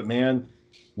day, but man,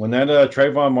 when that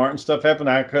Trayvon Martin stuff happened,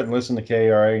 I couldn't listen to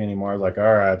KERA anymore. I was like,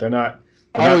 all right, they're not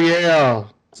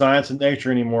science and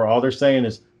nature anymore. All they're saying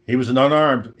is he was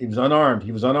unarmed. Well,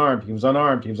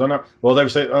 they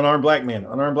would say unarmed black man.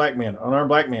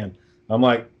 I'm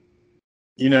like,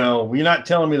 you're not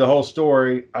telling me the whole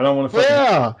story. I don't want to.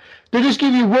 Yeah, they just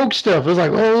give you woke stuff. It's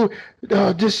like,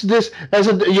 this.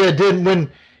 Then when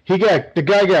the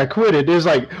guy got acquitted, it was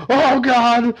like, oh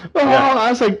God, I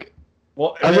was like,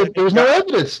 well, there was no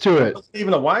evidence to it. It wasn't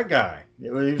even a white guy. He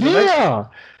was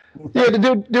they're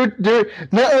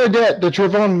not only that, the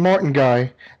Trayvon Martin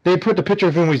guy, they put the picture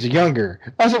of him when he's younger.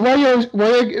 I was like, why you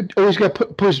always got to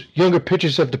post younger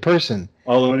pictures of the person?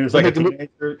 Oh, when he was like a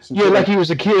teenager? Yeah, like he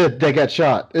was a kid that got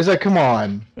shot. It's like, come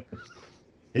on.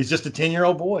 He's just a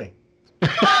 10-year-old boy.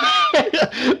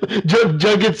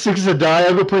 Joe gets sick as a die.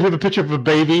 I'm going to put him a picture of a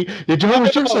baby. Joe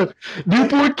was just a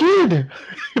newborn kid.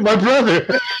 My brother.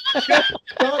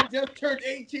 John just turned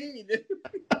 18.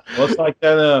 Well, it's like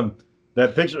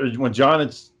that picture when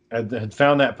John had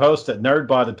found that post that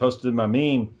Nerdbot had posted in my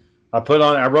meme. I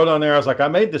wrote on there, I was like, I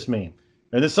made this meme.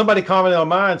 And then somebody commented on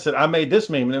mine and said, I made this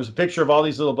meme. And it was a picture of all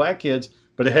these little black kids,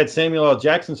 but it had Samuel L.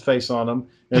 Jackson's face on them.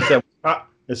 And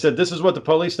it said, this is what the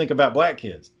police think about black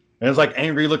kids. And it was like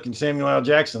angry looking Samuel L.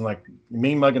 Jackson, like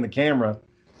me mugging the camera,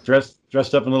 dressed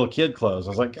up in little kid clothes.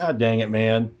 I was like, God dang it,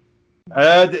 man.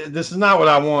 This is not what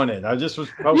I wanted. I just was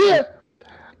posting. Yeah.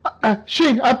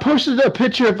 Shane, I posted a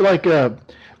picture of like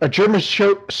a German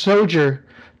soldier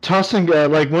tossing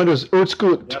like one of those old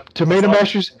school tomato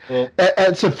mashers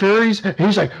at some ferries.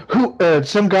 He's like, "Who?"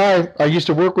 Some guy I used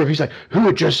to work with. He's like, "Who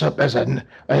would dress up as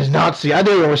Nazi?" I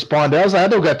didn't even respond. I was like, "I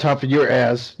don't got time for your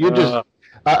ass. You just."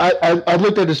 I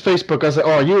looked at his Facebook. I was like,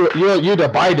 "Oh, you're the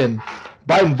Biden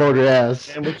voter ass.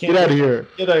 And we can't Get out of here."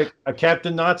 Get a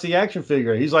Captain Nazi action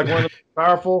figure. He's like one of the most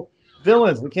powerful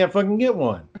villains. We can't fucking get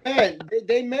one. Man,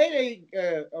 they made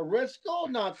a Red Skull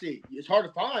Nazi. It's hard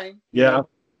to find. Yeah.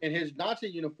 In his Nazi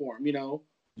uniform, you know.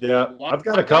 Yeah, I've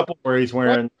got a couple where he's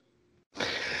wearing.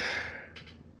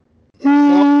 I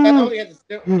don't think he has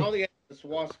the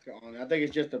swastika on. I think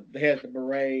it's just he has the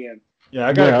beret and. Yeah,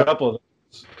 I got a couple of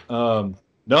those.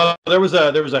 No, there was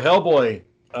a Hellboy,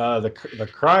 the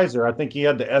Kreiser. I think he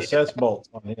had the SS bolts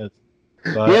on his.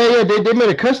 But, yeah, they made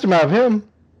a custom out of him.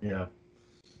 Yeah,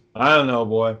 I don't know,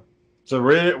 boy. It's a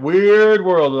weird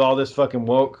world with all this fucking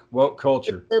woke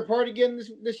culture. Third party again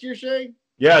this year, Shay?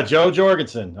 Yeah, Joe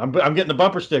Jorgensen. I'm getting the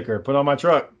bumper sticker put on my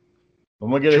truck.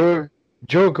 I'm gonna get it.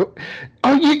 Joe,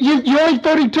 oh, you ain't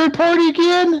voting third party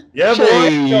again? Yeah,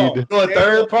 boy. Go a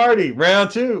third party, round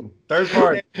 2, third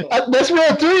party. That's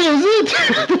round 3, is it?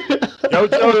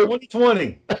 JoJo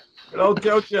 2020. Good old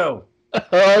JoJo.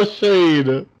 Oh,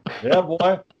 shade. Yeah,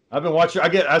 boy. I've been watching.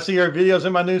 I see her videos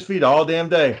in my newsfeed all damn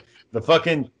day. The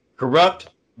fucking corrupt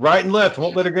right and left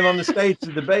won't let her get on the stage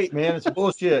to debate, man. It's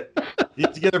bullshit. You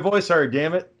need to get her voice heard,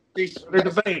 damn it. Let her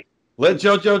debate. Let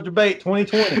JoJo debate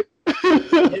 2020.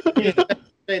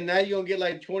 And now you're going to get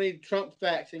like 20 Trump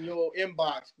facts in your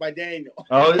inbox by Daniel.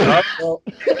 Oh,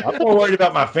 I'm more worried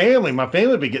about my family. My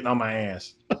family be getting on my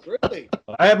ass. Really?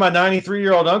 I had my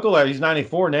 93-year-old uncle. He's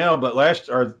 94 now, but I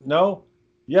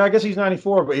guess he's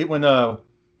 94. But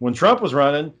when Trump was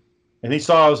running and he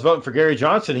saw I was voting for Gary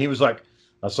Johnson, he was like,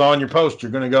 I saw in your post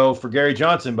you're going to go for Gary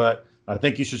Johnson, but I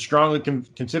think you should strongly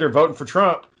consider voting for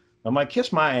Trump. I'm like,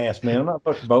 kiss my ass, man. I'm not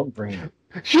fucking voting for him.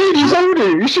 Shit, he's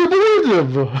older. You should believe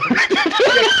him.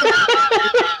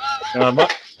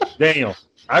 Daniel,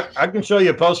 I can show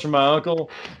you a post from my uncle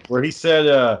where he said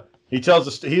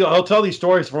he'll tell these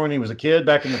stories from when he was a kid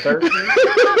back in the 30s.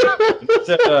 He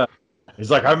said, he's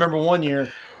like, I remember one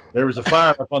year there was a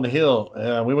fire up on the hill.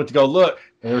 We went to go look,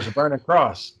 and there was a burning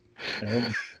cross.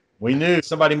 And we knew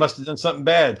somebody must have done something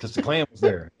bad because the Klan was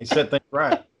there. He said things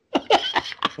right.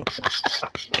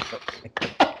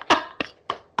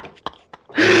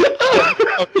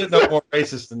 I'm no more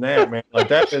racist than that, man. Like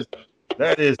that is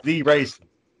the racist.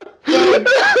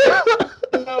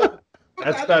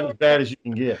 That's about as bad as you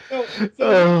can get.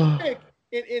 So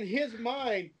in his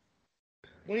mind,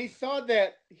 when he saw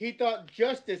that, he thought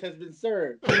justice has been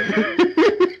served.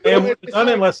 And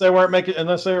unless they were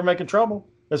making trouble.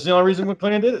 That's the only reason the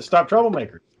Klan did it. Stop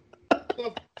troublemakers.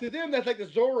 So to them, that's like the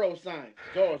Zorro sign.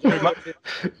 Hey,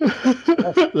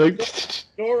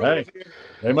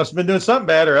 they must have been doing something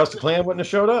bad, or else the Klan wouldn't have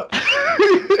showed up.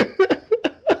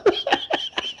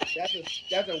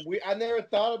 That's a weird. I never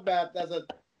thought about that's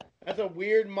a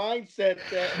weird mindset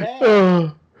to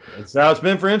have. It's how it's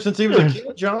been for him since he was a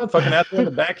kid, John. Fucking out there in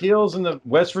the back hills in the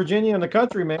West Virginia in the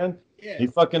country, man. Yeah. He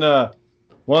fucking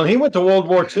well, he went to World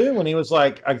War II when he was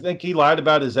like, I think he lied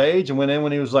about his age and went in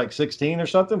when he was like 16 or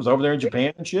something. Was over there in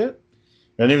Japan and shit.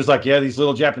 And he was like, yeah, these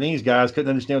little Japanese guys couldn't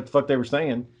understand what the fuck they were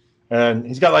saying. And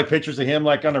he's got like pictures of him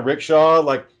like on a rickshaw,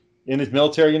 like in his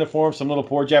military uniform, some little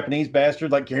poor Japanese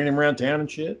bastard like carrying him around town and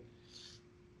shit.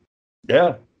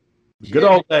 Yeah. Good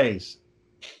old days.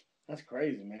 That's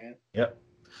crazy, man. Yep.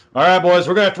 All right, boys,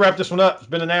 we're going to have to wrap this one up. It's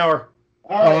been an hour.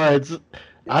 All right.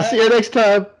 I'll see you next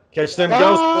time. Catch them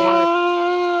ghosts, boys.